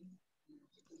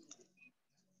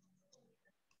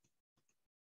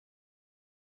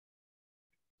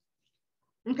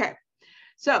 Okay.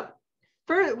 So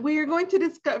first, we are going to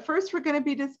discuss. First, we're going to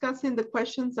be discussing the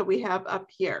questions that we have up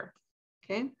here.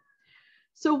 Okay.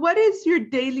 So what is your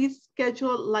daily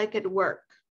schedule like at work?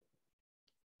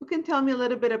 Who can tell me a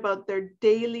little bit about their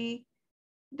daily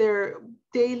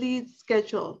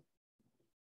schedule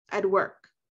at work?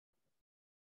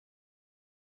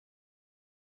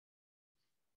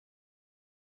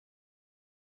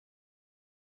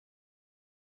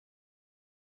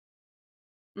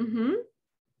 Mm-hmm.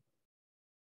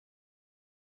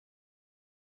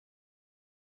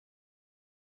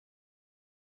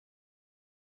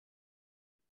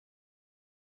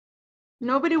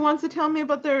 Nobody wants to tell me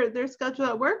about their schedule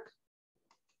at work?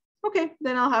 Okay,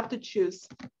 then I'll have to choose.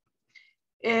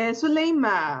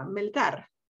 Suleima Melgar,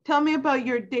 tell me about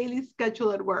your daily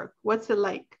schedule at work. What's it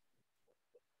like?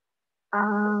 8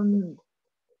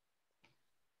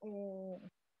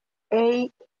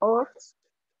 hours.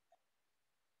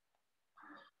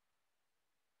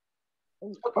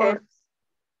 Okay.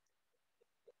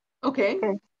 Okay.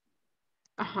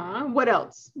 Uh-huh. What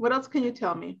else? What else can you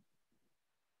tell me?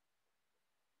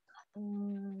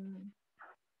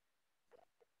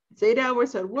 It's 8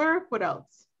 hours at work. What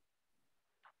else?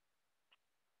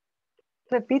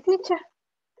 Repeat, teacher.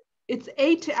 It's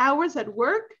 8 hours at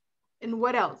work. And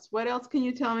what else? What else can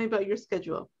you tell me about your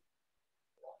schedule?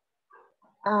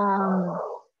 8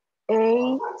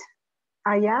 a.m.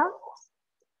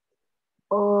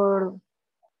 or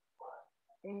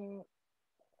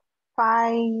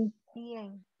 5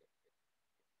 p.m.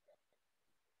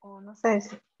 Oh, no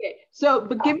sé. Okay, so,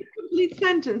 but give me complete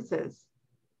sentences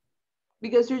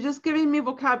because you're just giving me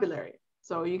vocabulary.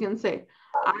 So you can say,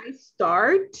 I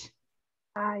start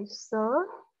at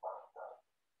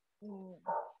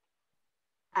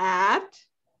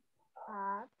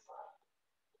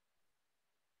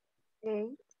 8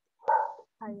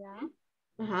 a.m.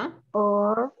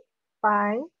 or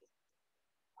 5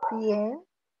 p.m.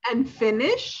 and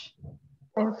finish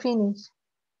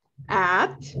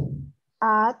at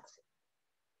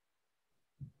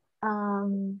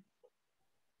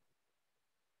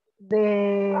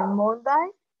the Monday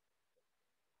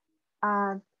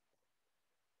and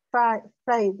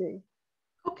Friday.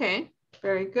 Okay,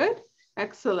 very good.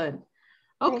 Excellent.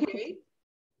 Okay.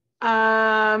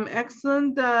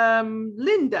 Excellent.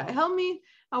 Linda, help me.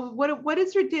 What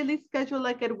is your daily schedule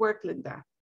like at work, Linda?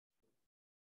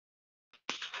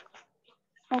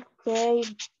 Okay,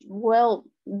 well,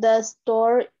 the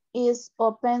store is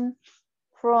open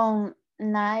from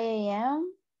 9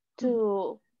 a.m.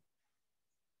 to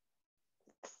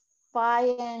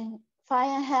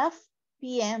 5:30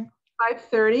 p.m.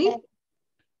 5:30?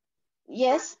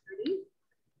 Yes.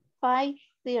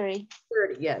 5:30.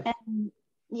 30, yes.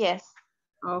 Yes.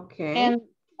 Okay. And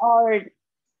our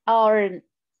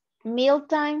meal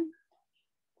time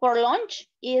for lunch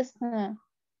is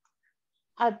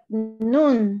at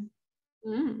noon.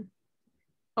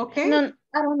 Okay. Noon,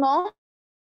 I don't know.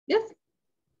 Yes.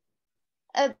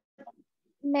 At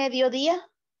mediodía.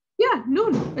 Yeah,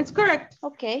 noon. It's correct.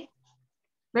 Okay.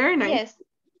 Very nice. Yes.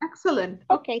 Excellent.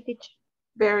 Okay, teacher.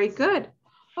 Very good.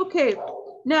 Okay.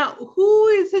 Now, who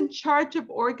is in charge of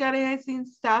organizing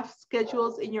staff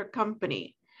schedules in your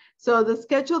company? So the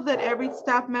schedule that every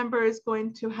staff member is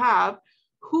going to have,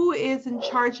 who is in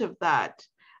charge of that?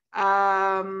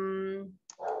 Vamos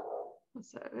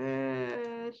a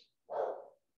ver.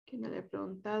 ¿Quién me le he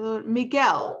preguntado?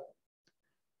 Miguel.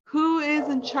 Who is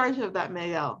in charge of that,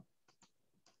 Miguel?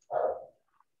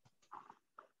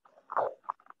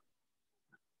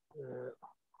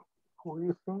 Who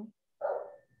is in?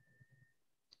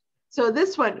 So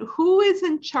this one, who is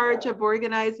in charge of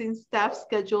organizing staff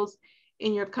schedules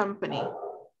in your company?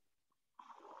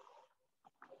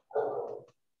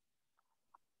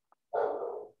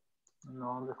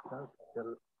 No understand.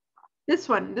 This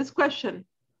one, this question.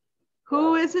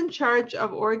 Who is in charge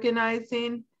of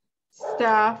organizing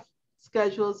staff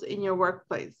schedules in your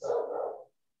workplace?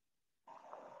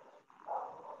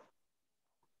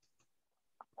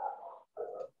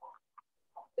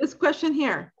 This question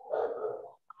here.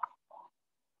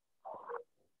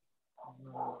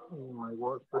 In my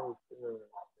workplace,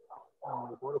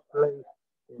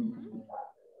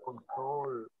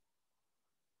 control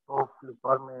of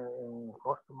department and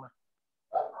customer.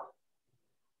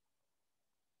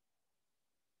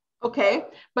 Okay,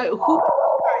 but who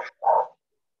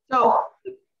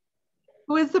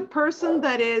is the person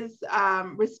that is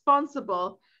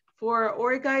responsible for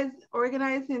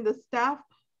organizing the staff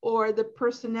or the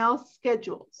personnel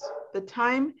schedules, the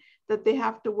time that they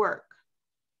have to work?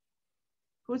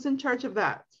 Who's in charge of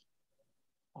that?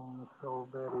 So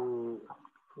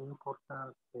very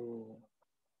important in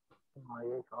my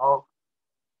HR.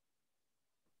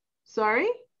 Sorry?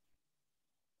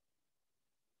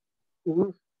 It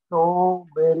is so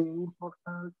very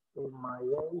important in my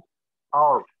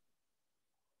HR.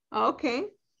 Okay,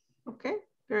 okay,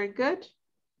 very good.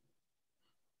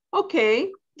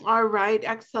 Okay, all right,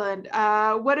 excellent.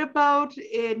 What about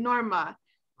Norma?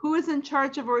 Who is in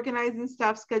charge of organizing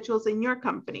staff schedules in your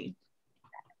company?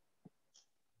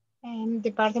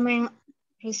 Department,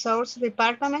 resource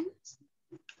department.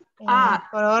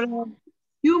 For all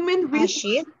human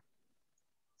resource.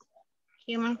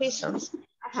 Human resource.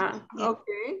 Yeah.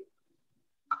 Okay.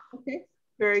 Okay,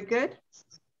 very good.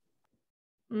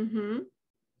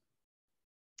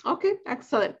 Okay,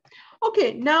 excellent.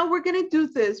 Okay, now we're going to do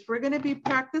this. We're going to be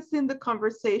practicing the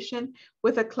conversation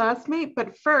with a classmate,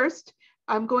 but first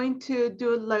I'm going to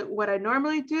do like what I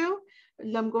normally do.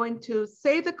 I'm going to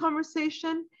say the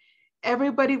conversation.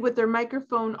 Everybody with their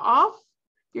microphone off,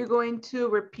 you're going to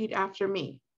repeat after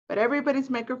me, but everybody's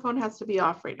microphone has to be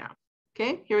off right now.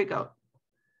 Okay, here we go.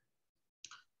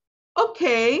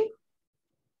 Okay,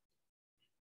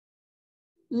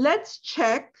 let's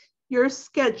check your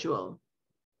schedule.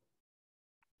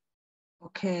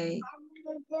 Okay.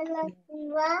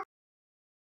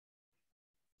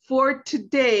 For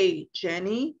today,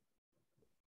 Jenny.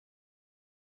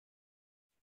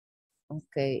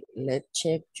 Okay, let's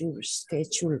check your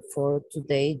schedule for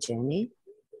today, Jenny.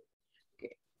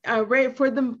 Right, for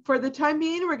the time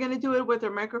being, we're going to do it with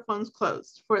our microphones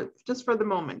closed just for the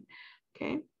moment.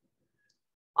 Okay.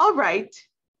 All right.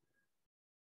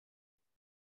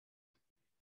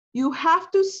 You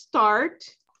have to start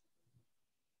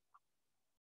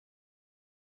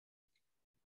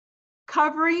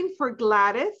covering for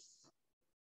Gladys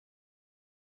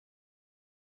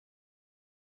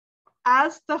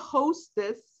as the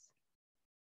hostess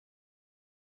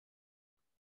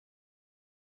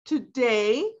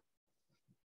today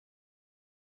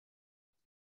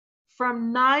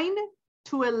from 9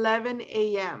 to 11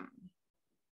 a.m.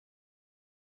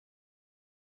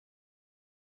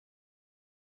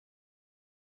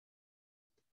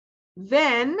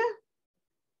 Then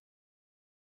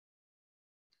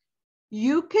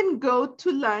you can go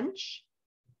to lunch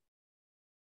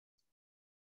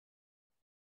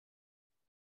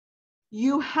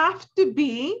you have to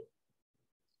be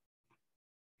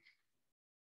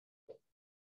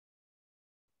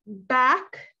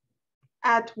back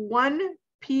at 1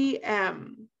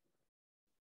 p.m.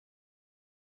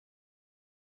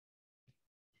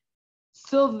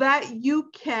 so that you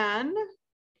can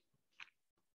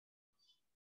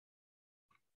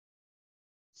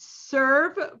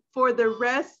serve for the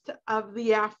rest of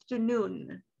the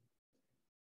afternoon.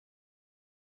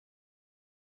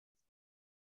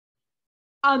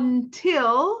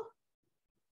 Until,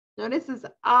 notice this is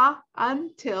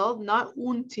until, not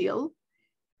until,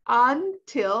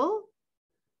 until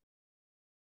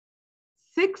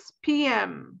 6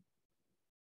 p.m.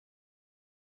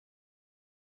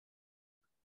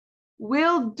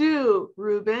 Will do,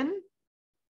 Ruben.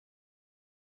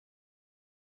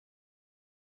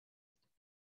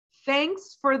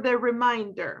 Thanks for the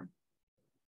reminder.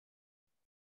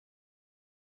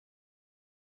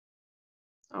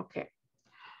 Okay.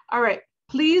 All right.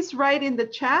 Please write in the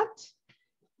chat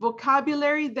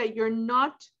vocabulary that you're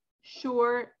not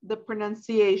sure the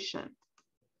pronunciation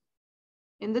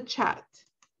in the chat.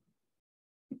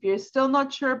 If you're still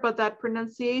not sure about that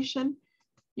pronunciation,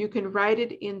 you can write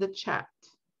it in the chat.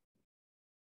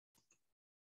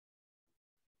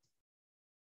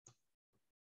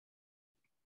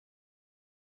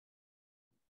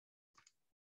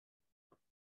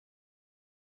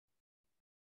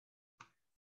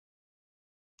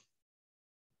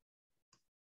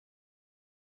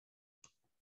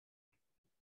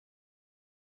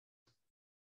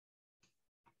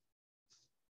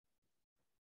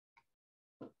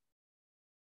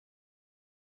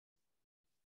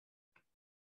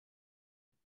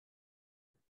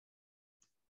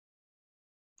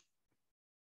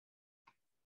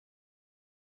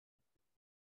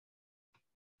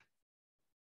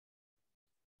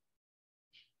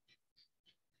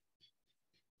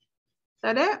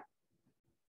 that it?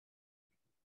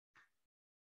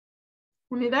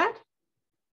 Unidad?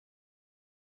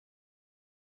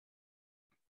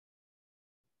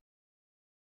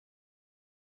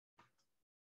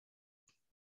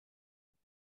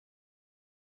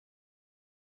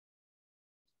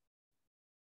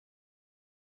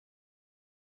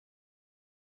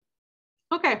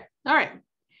 Okay, all right.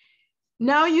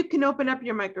 Now you can open up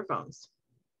your microphones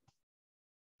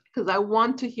because I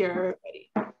want to hear everybody.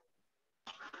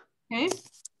 Okay,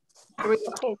 here we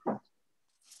go.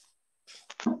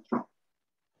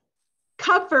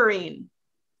 Covering.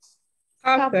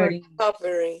 Covering.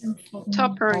 Hovering.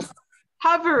 Hovering.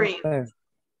 Covering.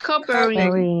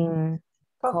 Covering.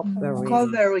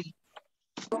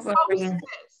 Covering.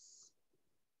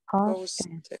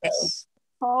 Hostess.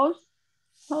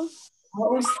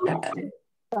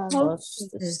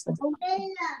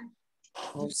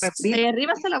 Ahí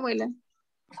arriba está la abuela.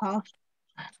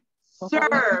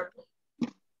 Serve.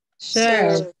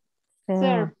 Serve.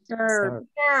 Serve.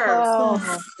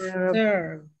 Serve.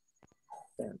 Serve.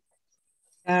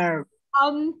 Serve.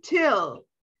 Until.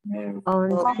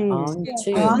 Until. Until.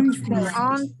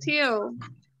 Until.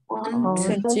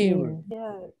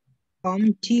 Until.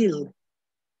 Until.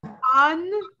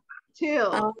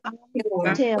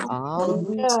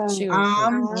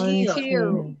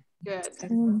 Until. Good.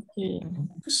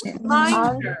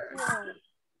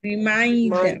 Reminder.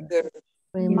 Reminder.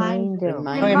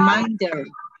 Reminder.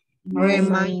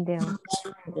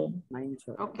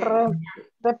 Okay.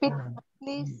 Repeat,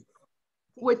 please.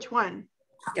 Which one?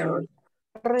 Reminder.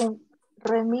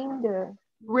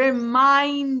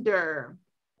 Reminder.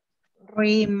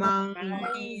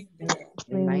 Reminder.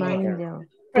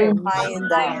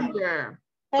 Reminder.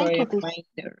 Thank you.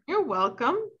 Reminder. You're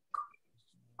welcome.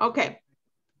 Okay.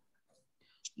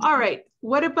 All right.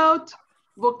 What about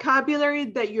vocabulary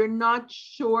that you're not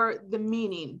sure the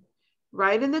meaning?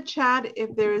 Write in the chat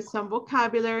if there is some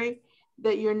vocabulary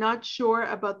that you're not sure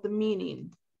about the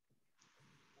meaning.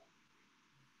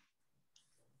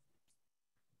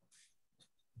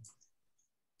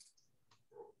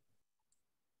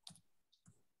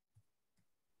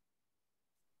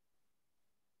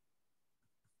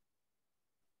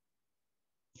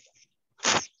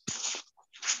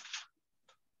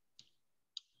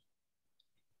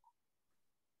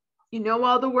 You know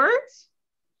all the words?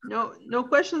 No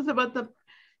questions about the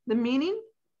meaning?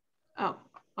 Oh,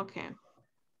 okay.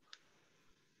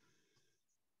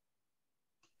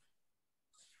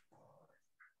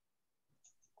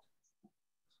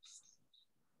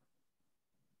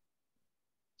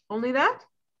 Only that?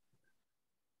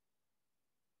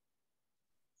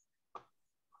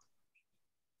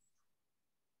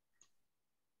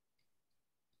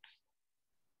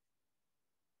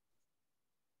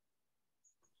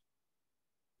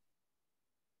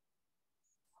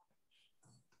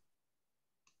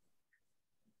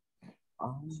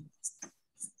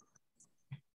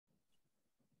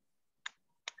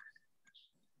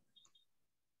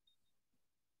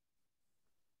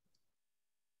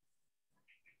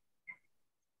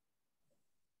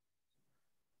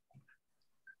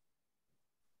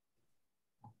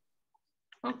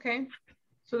 Okay,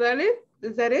 so that it?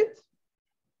 Is that it?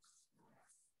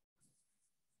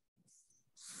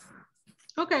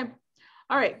 Okay,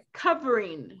 all right,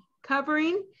 covering.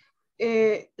 Covering,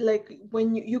 like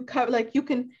when you cover, like you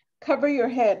can cover your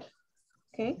head,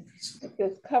 okay? Like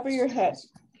this, cover your head,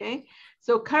 okay?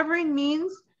 So covering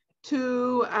means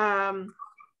to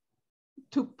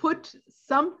put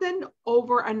something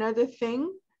over another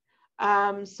thing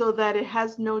so that it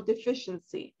has no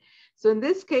deficiency. So in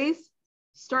this case,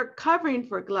 start covering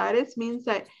for Gladys means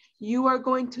that you are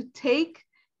going to take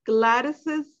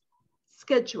Gladys's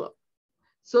schedule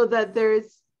so that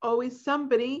there's always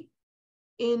somebody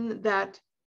in that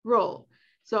role.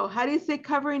 So how do you say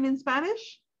covering in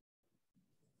Spanish?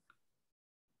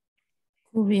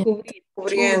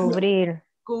 Cubrir.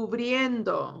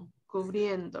 Cubriendo.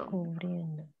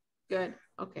 Cubriendo. Good,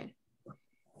 okay.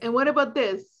 And what about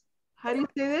this? How do you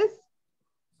say this?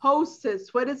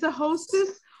 Hostess. What is a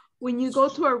hostess? When you go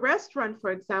to a restaurant,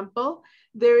 for example,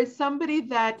 there is somebody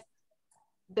that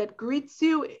greets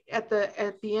you at the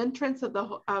entrance of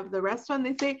the restaurant.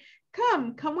 They say,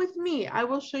 come with me. I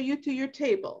will show you to your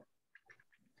table.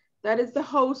 That is the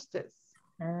hostess.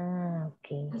 Ah,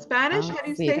 okay. In Spanish, how do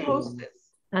you say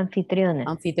hostess? Anfitriona.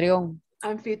 Anfitrión.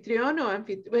 Anfitrión o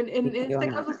anfitrión. En este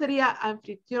caso sería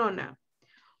anfitriona.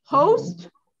 Host,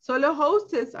 solo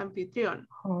host es anfitrión.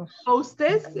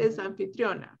 Hostess es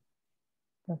anfitriona.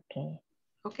 Okay.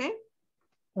 Okay?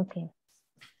 Okay.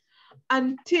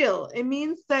 Until, it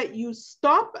means that you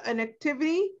stop an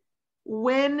activity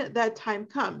when that time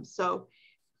comes. So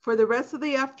for the rest of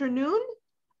the afternoon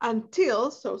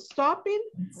until, so stopping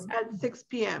at 6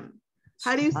 p.m.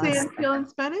 How do you say until in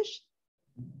Spanish?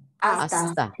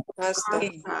 Hasta.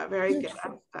 Hasta. Very good.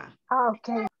 Hasta.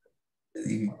 Okay.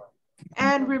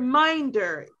 And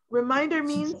reminder. Reminder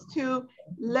means to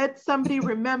let somebody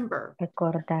remember.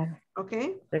 Recordar.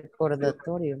 Okay?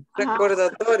 Recordatorio.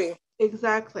 Recordatorio.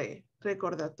 Exactly.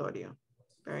 Recordatorio.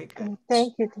 Very good.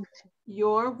 Thank you, teacher.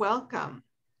 You're welcome.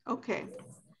 Okay.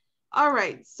 All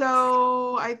right.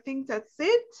 So I think that's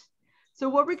it. So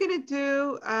what we're going to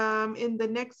do in the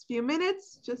next few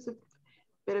minutes, just a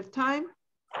bit of time.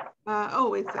 Oh,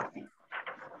 wait a second.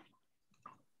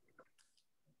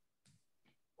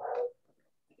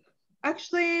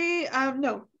 Actually,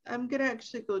 no, I'm going to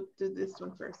actually go do this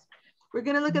one first. We're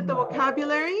going to look at the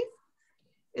vocabulary.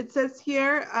 It says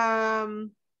here,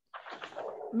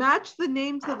 match the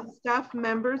names of the staff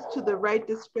members to the right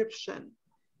description.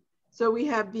 So we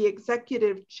have the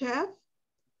executive chef,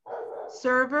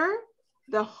 server,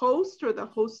 the host or the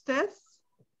hostess,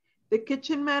 the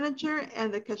kitchen manager,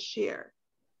 and the cashier.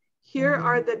 Here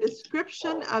are the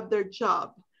description of their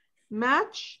job.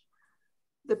 Match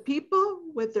the people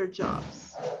with their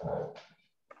jobs.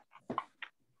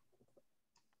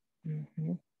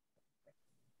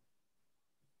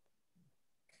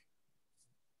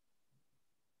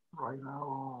 Right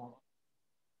now,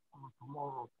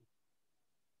 tomorrow.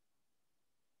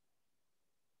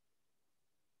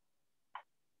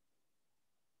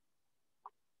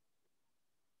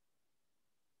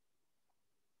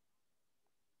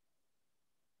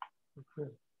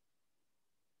 Okay.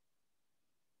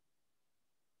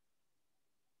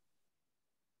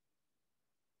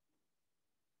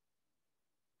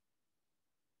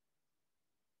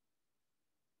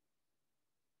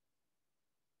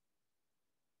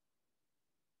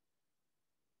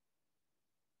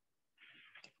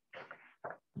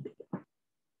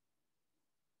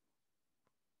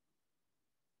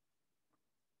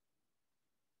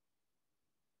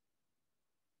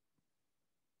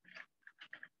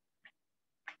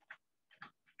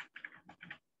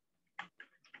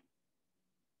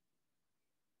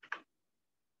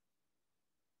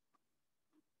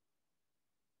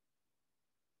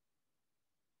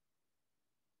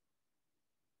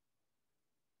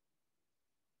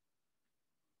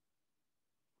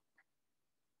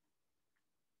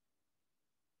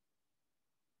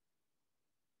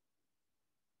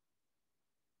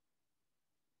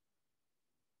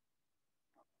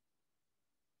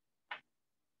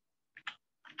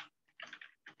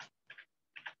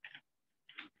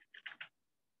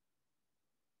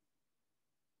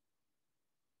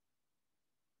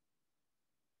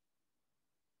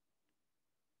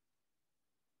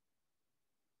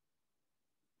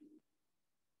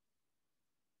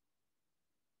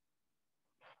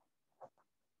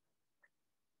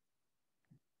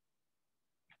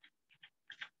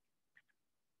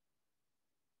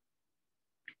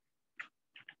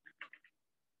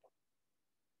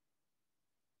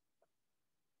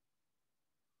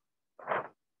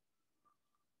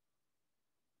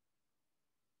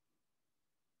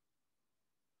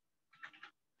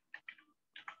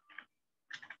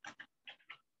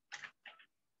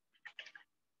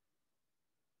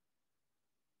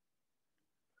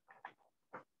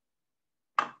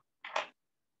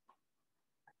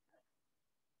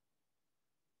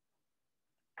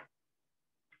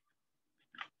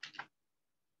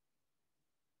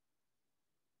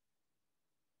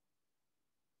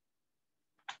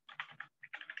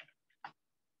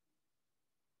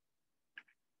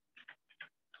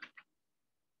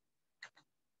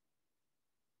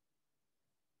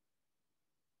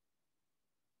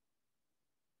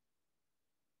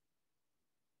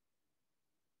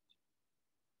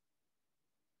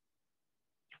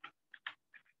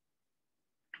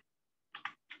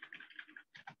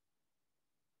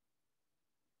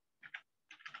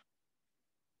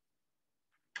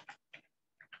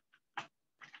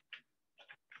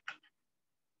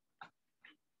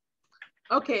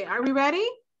 Okay, are we ready?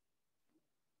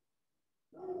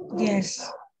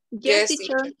 Yes. Yes,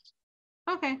 teacher.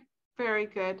 Okay, very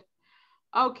good.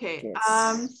 Okay,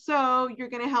 Yes. so you're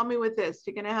gonna help me with this.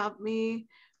 You're gonna help me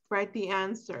write the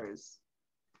answers,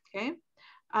 okay?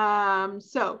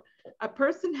 So a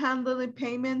person handling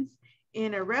payments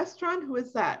in a restaurant, who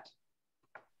is that?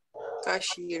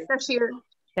 Cashier. Cashier.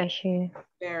 Cashier.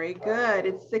 Very good,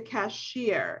 it's the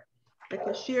cashier. The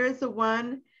cashier is the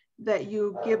one that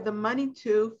you give the money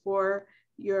to for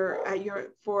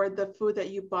for the food that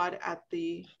you bought at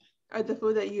the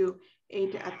food that you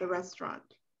ate at the restaurant.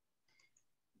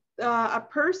 a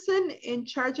person in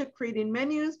charge of creating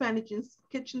menus, managing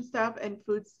kitchen staff, and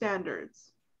food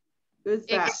standards. Who's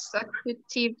that?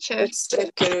 Executive chef.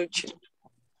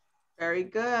 Very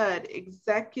good.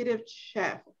 Executive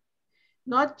chef.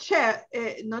 Not chef,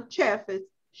 not chef, it's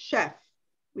chef.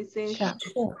 We say chef.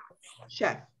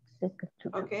 Chef.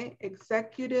 Okay,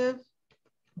 executive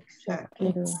chef.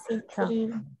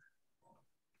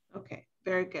 Okay,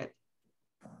 very good.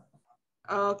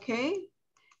 Okay,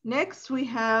 next we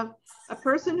have a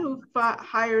person who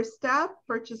hires staff,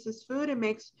 purchases food, and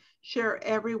makes sure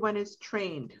everyone is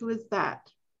trained. Who is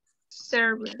that?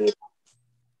 Server.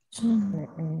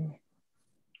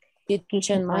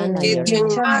 Kitchen manager.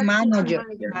 Kitchen manager.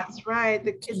 That's right,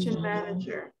 the kitchen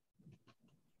manager.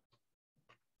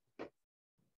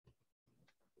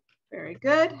 Very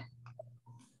good.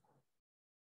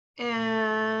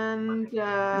 And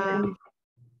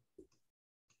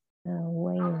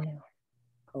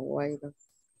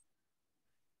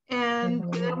and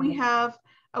then we have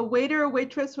a waiter or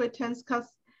waitress who attends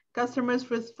customers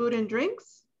with food and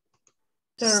drinks.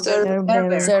 Server.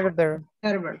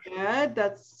 Good,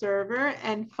 that's server.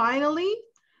 And finally,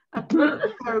 a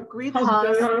person who greets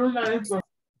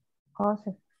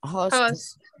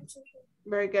Hostess.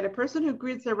 Very good. A person who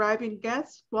greets arriving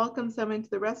guests, welcomes them into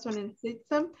the restaurant and seats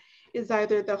them is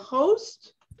either the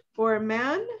host for a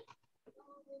man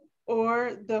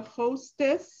or the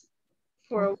hostess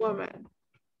for a woman.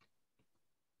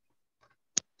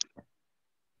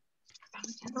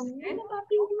 Okay.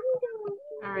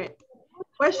 All right.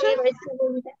 Questions?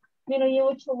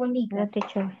 No,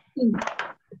 teacher.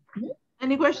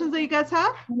 Any questions that you guys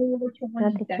have? No,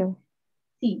 teacher.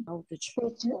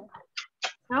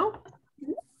 No?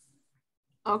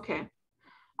 Okay.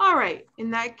 All right.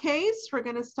 In that case, we're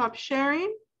going to stop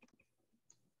sharing.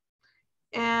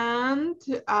 And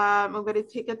I'm going to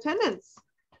take attendance.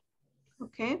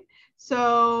 Okay.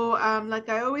 So like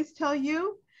I always tell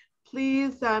you,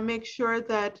 please make sure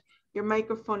that your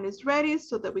microphone is ready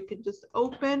so that we can just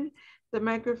open the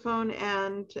microphone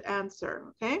and answer.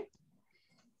 Okay.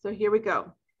 So here we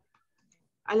go.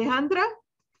 Alejandra?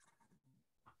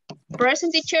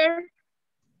 Present, teacher.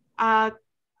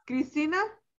 Cristina?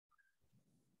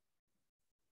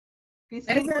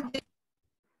 Cristina?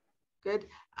 Good.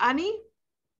 Annie?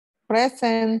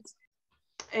 Present.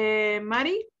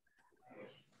 Mari?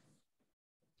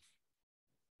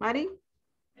 Mari?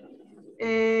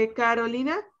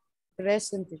 Carolina?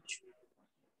 Present, teacher.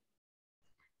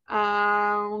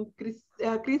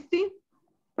 Christy?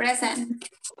 Present.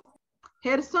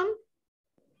 Gerson?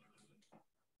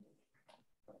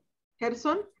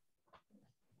 Gerson?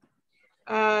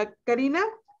 Karina?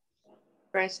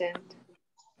 Present.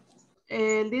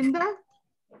 Linda?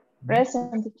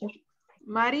 Present, teacher.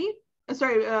 Mari?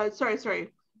 Sorry.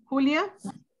 Julia?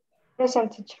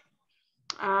 Present, teacher.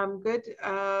 Good.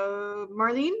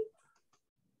 Marlene?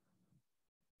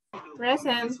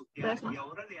 Present.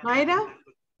 Mayra?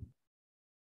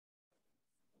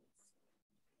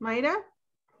 Mayra?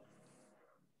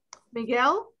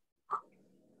 Miguel?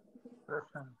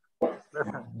 Present.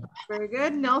 Very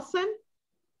good. Nelson?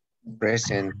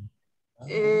 Present.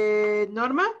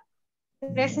 Norma?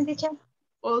 Present, teacher.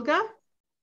 Olga?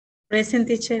 Present,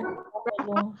 teacher.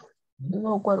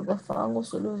 No guarda fango,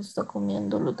 solo está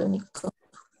comiendo lo de mi casa.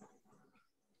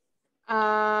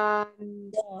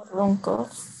 Ronca.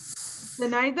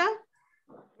 Zenaida?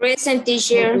 Present,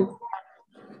 teacher.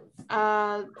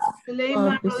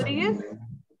 Suleiman Rodriguez?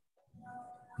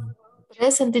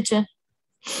 Present, teacher.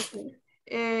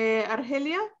 Okay.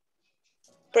 Argelia?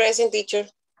 Present, teacher.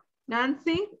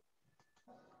 Nancy?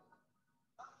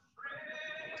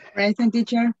 Present,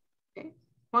 teacher. Okay.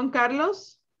 Juan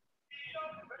Carlos?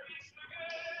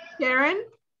 Karen?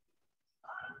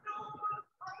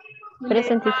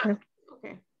 Present, teacher.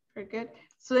 Okay, very good.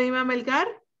 Suleima Melgar?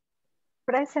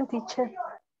 Present, teacher.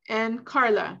 And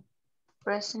Carla?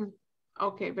 Present.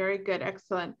 Okay, very good.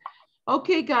 Excellent.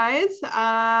 Okay, guys,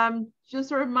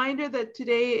 just a reminder that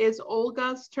today is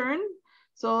Olga's turn.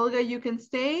 So Olga, you can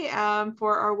stay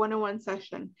for our one-on-one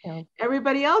session. Yeah.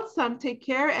 Everybody else, take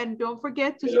care and don't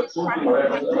forget to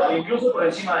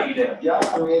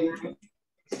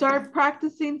start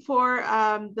practicing for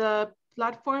the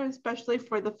platform, especially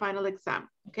for the final exam,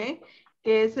 okay?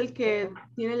 Que es el que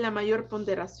tiene la mayor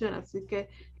ponderación, así que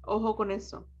ojo con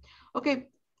eso. Okay,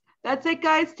 that's it,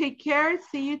 guys. Take care.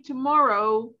 See you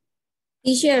tomorrow.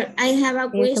 Teacher, I have a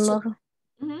question.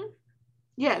 Mm-hmm.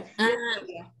 Yes.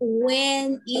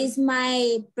 When is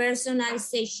my personal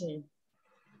session?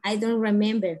 I don't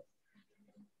remember.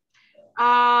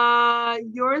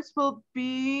 Yours will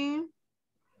be,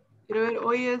 quiero ver,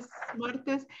 hoy es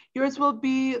martes. Yours will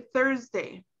be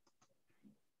Thursday.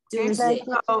 Okay, Tuesday.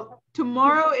 so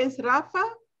tomorrow is Rafa,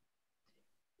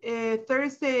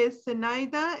 Thursday is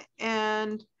Zenaida,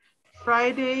 and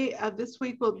Friday of this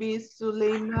week will be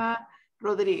Zuleima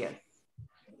Rodriguez.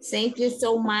 Thank you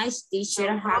so much,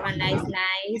 teacher. Have a nice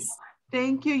night.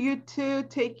 Thank you, you too.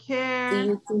 Take care. See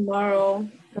you tomorrow.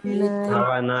 Have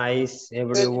a nice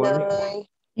everyone. See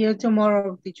you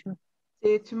tomorrow, teacher.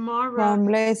 See you tomorrow. God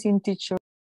bless you, teacher.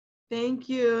 Thank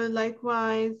you.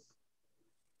 Likewise.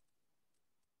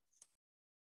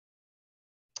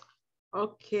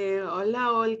 Okay.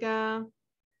 Hola, Olga.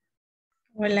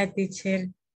 Hola, teacher.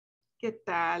 ¿Qué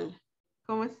tal?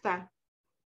 ¿Cómo está?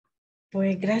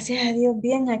 Pues gracias a Dios,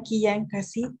 bien, aquí ya en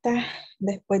casita,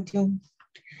 después de un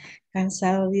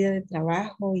cansado día de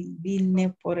trabajo y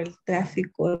vine por el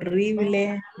tráfico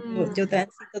horrible. Yo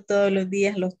transito todos los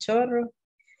días Los Chorros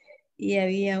y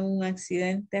había un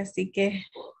accidente, así que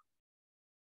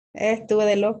estuve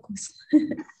de locos.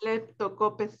 Le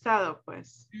tocó pesado,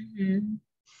 pues. Ujú.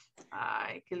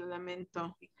 Ay, que lo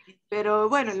lamento. Pero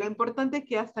bueno, lo importante es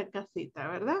que ya está en casita,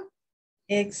 ¿verdad?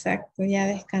 Exacto, ya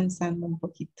descansando un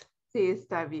poquito. Sí,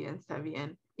 está bien, está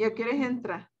bien. ¿Y a qué hora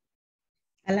entra?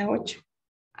 A las 8.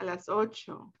 A las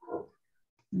 8.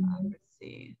 Ujú.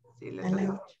 Sí, A las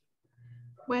 8.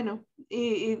 Bueno,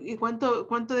 ¿y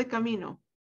cuánto de camino?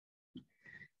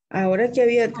 Ahora que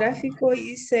había tráfico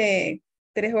hice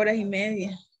 3 horas y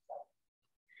media.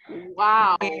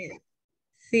 Wow.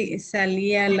 Sí,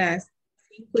 salí a las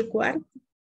 5:15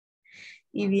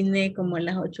 y vine como a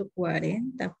las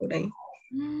 8:40 por ahí.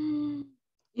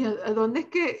 ¿Y a dónde es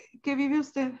que vive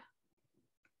usted?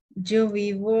 Yo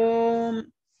vivo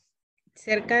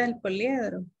cerca del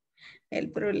Poliedro.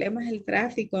 El problema es el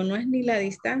tráfico, no es ni la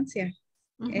distancia,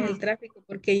 es el tráfico,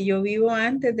 porque yo vivo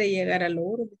antes de llegar a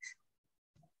Lourdes.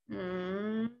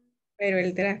 Pero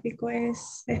el tráfico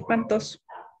es espantoso.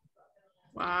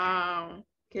 Wow,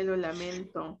 que lo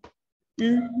lamento.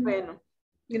 Bueno.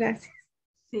 Gracias.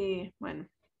 Sí, bueno.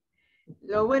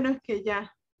 Lo bueno es que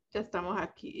ya estamos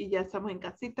aquí y ya estamos en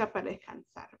casita para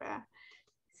descansar, ¿verdad?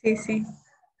 Sí, sí.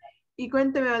 Y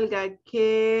cuénteme, Olga, ¿en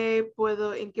qué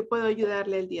puedo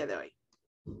ayudarle el día de hoy?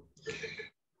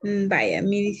 Vaya,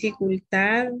 mi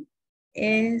dificultad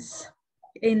es,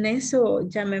 en eso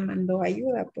ya me mandó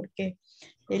ayuda, porque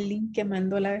el link que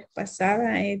mandó la vez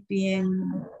pasada es bien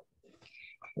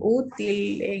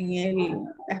útil en el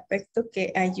aspecto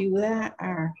que ayuda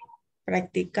a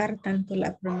practicar tanto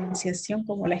la pronunciación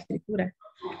como la escritura.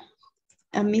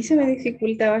 A mí se me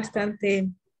dificulta bastante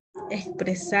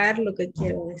expresar lo que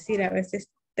quiero decir. A veces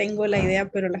tengo la idea,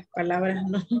 pero las palabras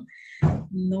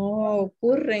no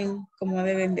ocurren como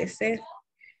deben de ser.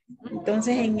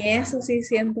 Entonces en eso sí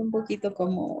siento un poquito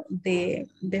como de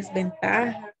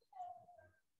desventaja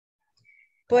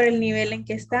por el nivel en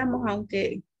que estamos,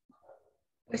 aunque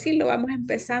pues sí lo vamos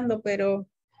empezando, pero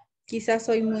quizás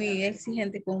soy muy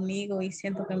exigente conmigo y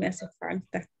siento que me hace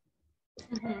falta.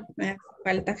 Me hace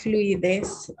falta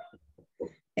fluidez.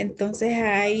 Entonces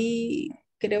ahí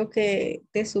creo que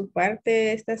de su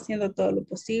parte está haciendo todo lo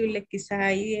posible. Quizás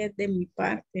ahí es de mi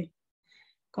parte.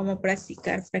 Como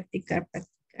practicar. Sí,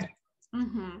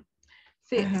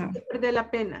 perder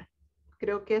la pena.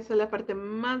 Creo que esa es la parte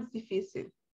más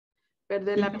difícil.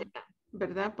 Perder la pena,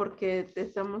 ¿verdad? Porque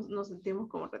nos sentimos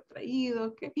como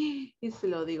retraídos, y se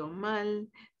lo digo mal,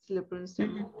 se lo pronuncio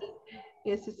mal,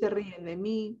 y así se ríen de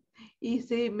mí, y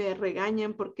si me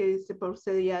regañan porque dice, por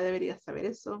usted ya debería saber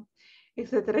eso,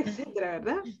 etcétera, etcétera,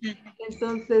 ¿verdad?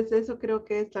 Entonces, eso creo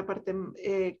que es la parte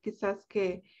quizás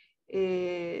que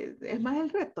es más el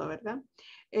reto, ¿verdad?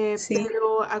 Sí.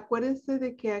 Pero acuérdense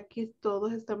de que aquí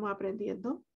todos estamos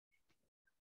aprendiendo.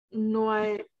 No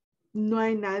hay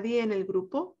nadie en el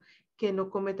grupo que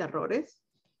no cometa errores,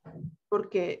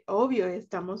 porque obvio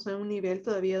estamos en un nivel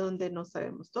todavía donde no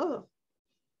sabemos todo.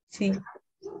 Sí.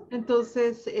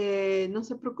 Entonces, no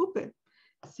se preocupe.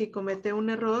 Si comete un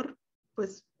error,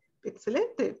 pues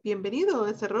excelente, bienvenido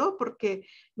a ese error, porque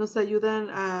nos ayudan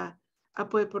a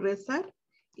poder progresar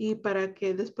y para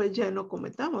que después ya no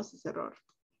cometamos ese error,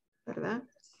 ¿verdad?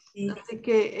 Sí. Así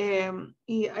que,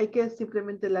 y hay que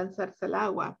simplemente lanzarse al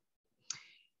agua.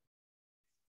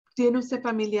 ¿Tiene usted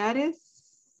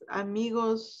familiares,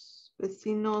 amigos,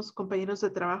 vecinos, compañeros de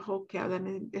trabajo que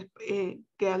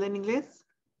hablan inglés?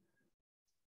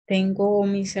 Tengo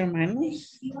mis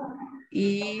hermanos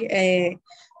y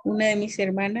una de mis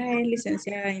hermanas es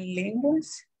licenciada en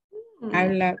lenguas.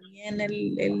 Habla bien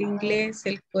el inglés,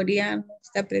 el coreano,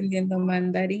 está aprendiendo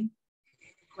mandarín.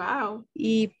 Wow.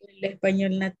 Y el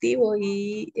español nativo,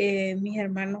 y mis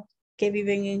hermanos que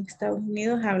viven en Estados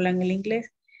Unidos hablan el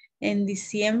inglés. En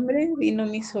diciembre vino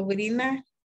mi sobrina,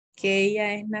 que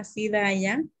ella es nacida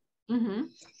allá,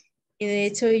 Y de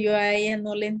hecho yo a ella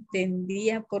no le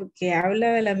entendía porque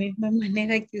habla de la misma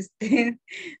manera que usted,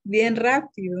 bien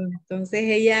rápido. Entonces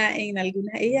ella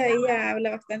habla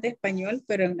bastante español,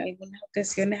 pero en algunas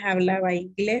ocasiones hablaba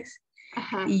inglés.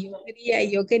 Ajá. Y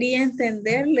yo quería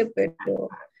entenderle, pero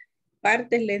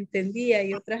partes le entendía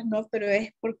y otras no, pero es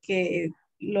porque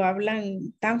lo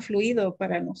hablan tan fluido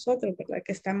para nosotros, ¿verdad?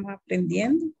 Que estamos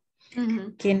aprendiendo,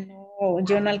 que no,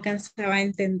 yo no alcanzaba a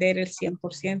entender el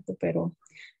 100%, pero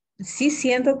sí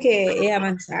siento que he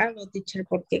avanzado, teacher,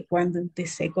 porque cuando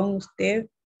empecé con usted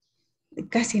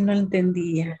casi no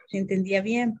entendía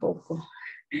bien poco,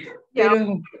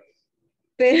 pero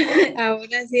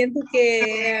ahora siento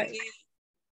que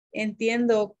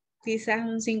entiendo quizás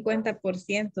un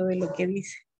 50% de lo que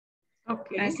dice.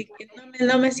 Okay. Así que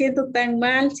no me siento tan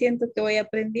mal, siento que voy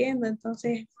aprendiendo,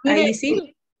 entonces Mire, ahí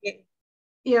sí.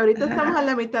 Y ahorita Ajá. estamos a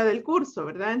la mitad del curso,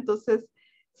 ¿verdad? Entonces,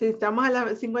 si estamos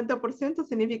al 50%,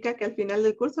 significa que al final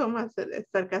del curso vamos a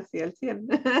estar casi al 100.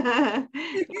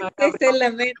 Esa es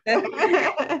la meta.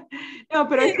 No,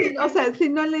 pero o sea, si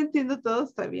no le entiendo todo,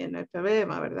 está bien, no hay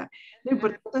problema, ¿verdad? Lo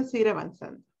importante es seguir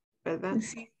avanzando, ¿verdad?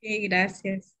 Sí,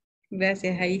 gracias.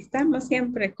 Gracias. Ahí estamos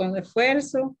siempre con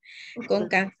esfuerzo, con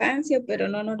cansancio, pero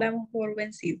no nos damos por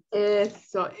vencidos.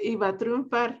 Eso, y va a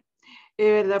triunfar,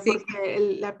 ¿verdad? Sí.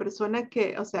 Porque la persona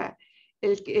que, o sea,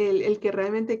 el que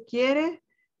realmente quiere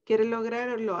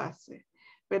lograr, lo hace,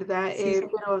 ¿verdad? Sí.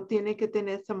 Pero tiene que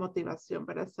tener esa motivación,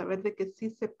 ¿verdad? Saber de que sí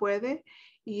se puede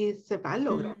y se va a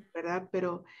lograr, ¿verdad?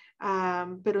 Pero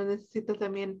necesita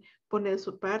también poner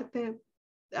su parte,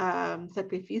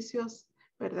 sacrificios,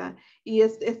 ¿verdad? Y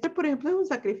por ejemplo, es un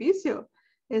sacrificio.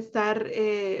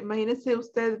 Imagínese,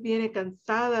 usted viene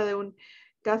cansada de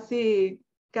casi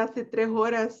 3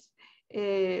 horas,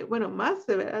 bueno, más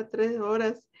de verdad, 3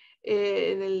 horas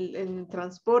en el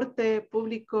transporte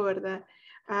público, ¿verdad?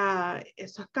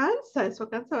 Eso cansa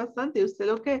bastante. Y usted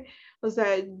o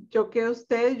sea,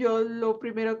 yo lo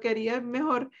primero que haría,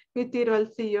 mejor me tiro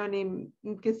al sillón y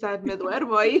quizás me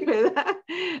duermo ahí, ¿verdad?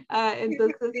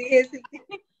 Entonces. Sí,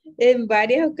 en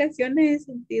varias ocasiones he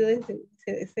sentido ese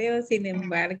deseo, sin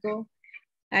embargo,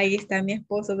 ahí está mi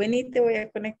esposo, vení, te voy a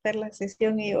conectar la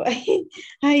sesión y yo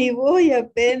ahí voy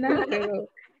apenas, pero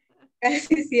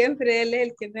casi siempre él es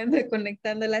el que me anda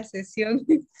conectando la sesión.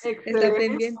 Está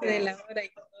pendiente de la hora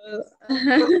y todo.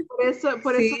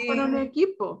 Por eso son un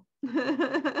equipo.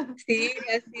 Sí,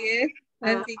 así es.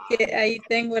 Así que ahí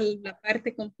tengo la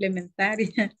parte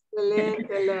complementaria.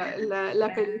 Excelente,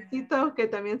 la felicito que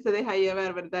también se deja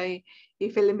llevar, ¿verdad? Y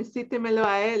felicítemelo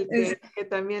a él, que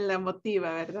también la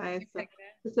motiva, ¿verdad?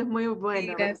 Eso es muy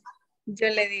bueno. Sí, yo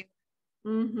le digo.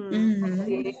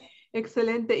 Sí,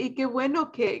 excelente. Y qué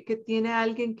bueno que tiene a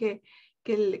alguien que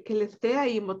le esté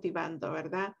ahí motivando,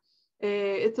 ¿verdad?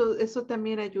 Eso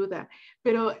también ayuda.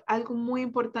 Pero algo muy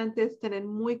importante es tener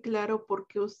muy claro por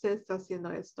qué usted está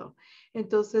haciendo esto.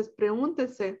 Entonces,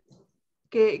 pregúntese,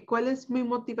 ¿cuál es mi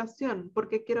motivación? ¿Por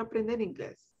qué quiero aprender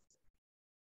inglés?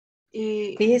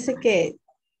 Y fíjese que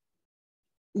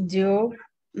yo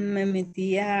me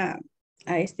metí a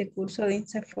este curso de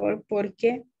INSAFORP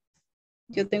porque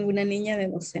yo tengo una niña de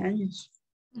 12 años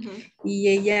y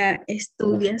ella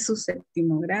estudia su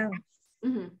 7º grado.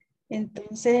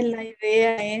 Entonces la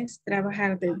idea es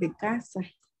trabajar desde casa,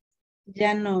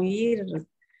 ya no ir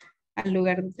al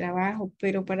lugar de trabajo,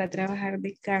 pero para trabajar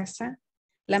de casa,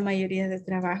 la mayoría de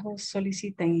trabajos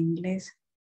solicitan inglés.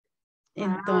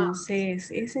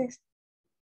 Entonces, ese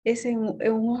es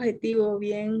un objetivo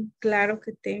bien claro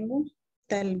que tengo.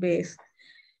 Tal vez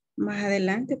más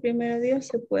adelante, primero Dios,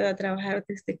 se pueda trabajar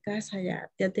desde casa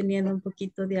ya teniendo un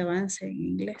poquito de avance en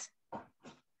inglés.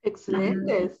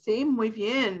 Excelente, sí, muy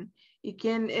bien. Y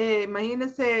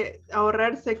imagínese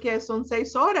ahorrarse que son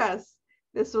 6 horas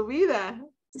de su vida,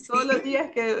 todos los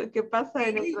días que pasa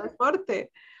en el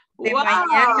transporte. De ¡Wow!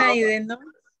 mañana y de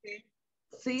noche.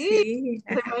 Sí,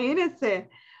 imagínese.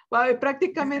 Wow, y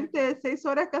prácticamente 6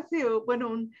 horas casi,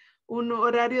 bueno, un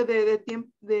horario de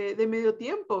medio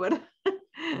tiempo, ¿verdad?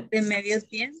 De medio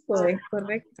tiempo, es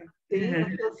correcto. Sí,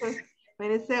 entonces,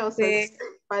 imagínese, o sea,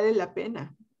 vale la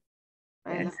pena.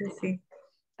 Sí.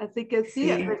 Así que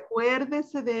sí,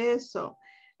 recuérdese de eso.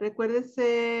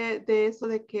 Recuérdese de eso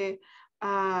de que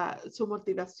su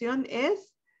motivación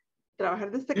es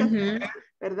trabajar desde casa,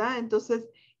 ¿verdad? Entonces,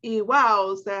 y wow,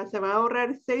 o sea, se va a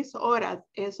ahorrar 6 horas.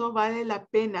 Eso vale la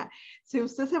pena. Si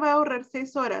usted se va a ahorrar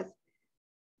 6 horas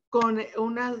con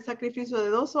un sacrificio de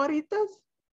 2 horitas,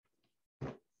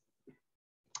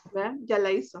 ¿verdad? Ya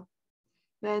la hizo.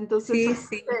 ¿Verdad? Entonces,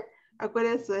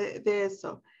 acuérdese de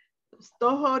eso.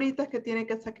 2 horitas que tiene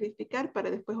que sacrificar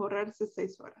para después ahorrarse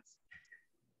 6 horas.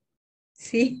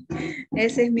 Sí,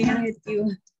 ese es mi objetivo.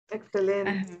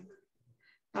 Excelente.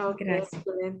 Ok, Gracias.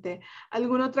 excelente.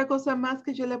 ¿Alguna otra cosa más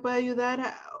que yo le pueda ayudar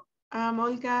a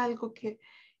Olga? Algo que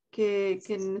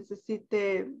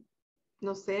necesite,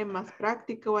 no sé, más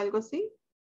práctica o algo así.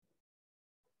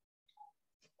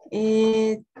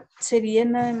 Sería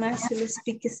nada más el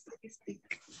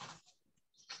speak.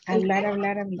 Hablar.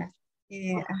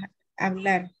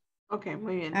 Hablar. Ok,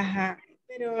 muy bien. Ajá.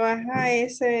 Pero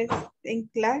eso es en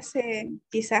clase,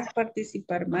 quizás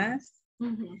participar más.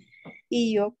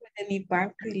 Y yo pues, de mi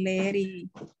parte leer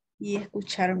y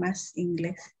escuchar más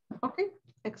inglés. Ok,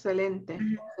 excelente,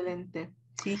 excelente.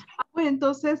 Sí. Pues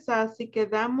entonces así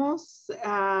quedamos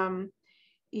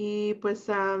y pues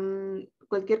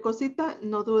cualquier cosita,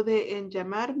 no dude en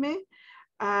llamarme,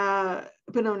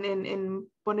 perdón,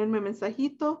 en ponerme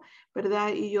mensajito,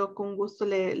 ¿verdad? Y yo con gusto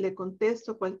le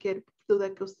contesto cualquier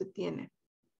duda que usted tiene.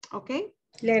 ¿Ok?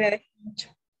 Le agradezco mucho.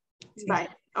 Sí. Bye.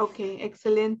 Ok,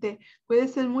 excelente.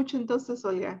 Cuídese mucho entonces,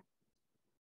 Olga.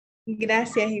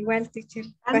 Gracias, igual, teacher.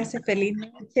 Pase feliz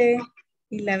noche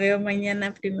y la veo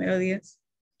mañana, primero Dios.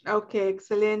 Ok,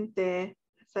 excelente.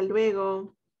 Hasta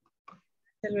luego.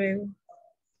 Hasta luego.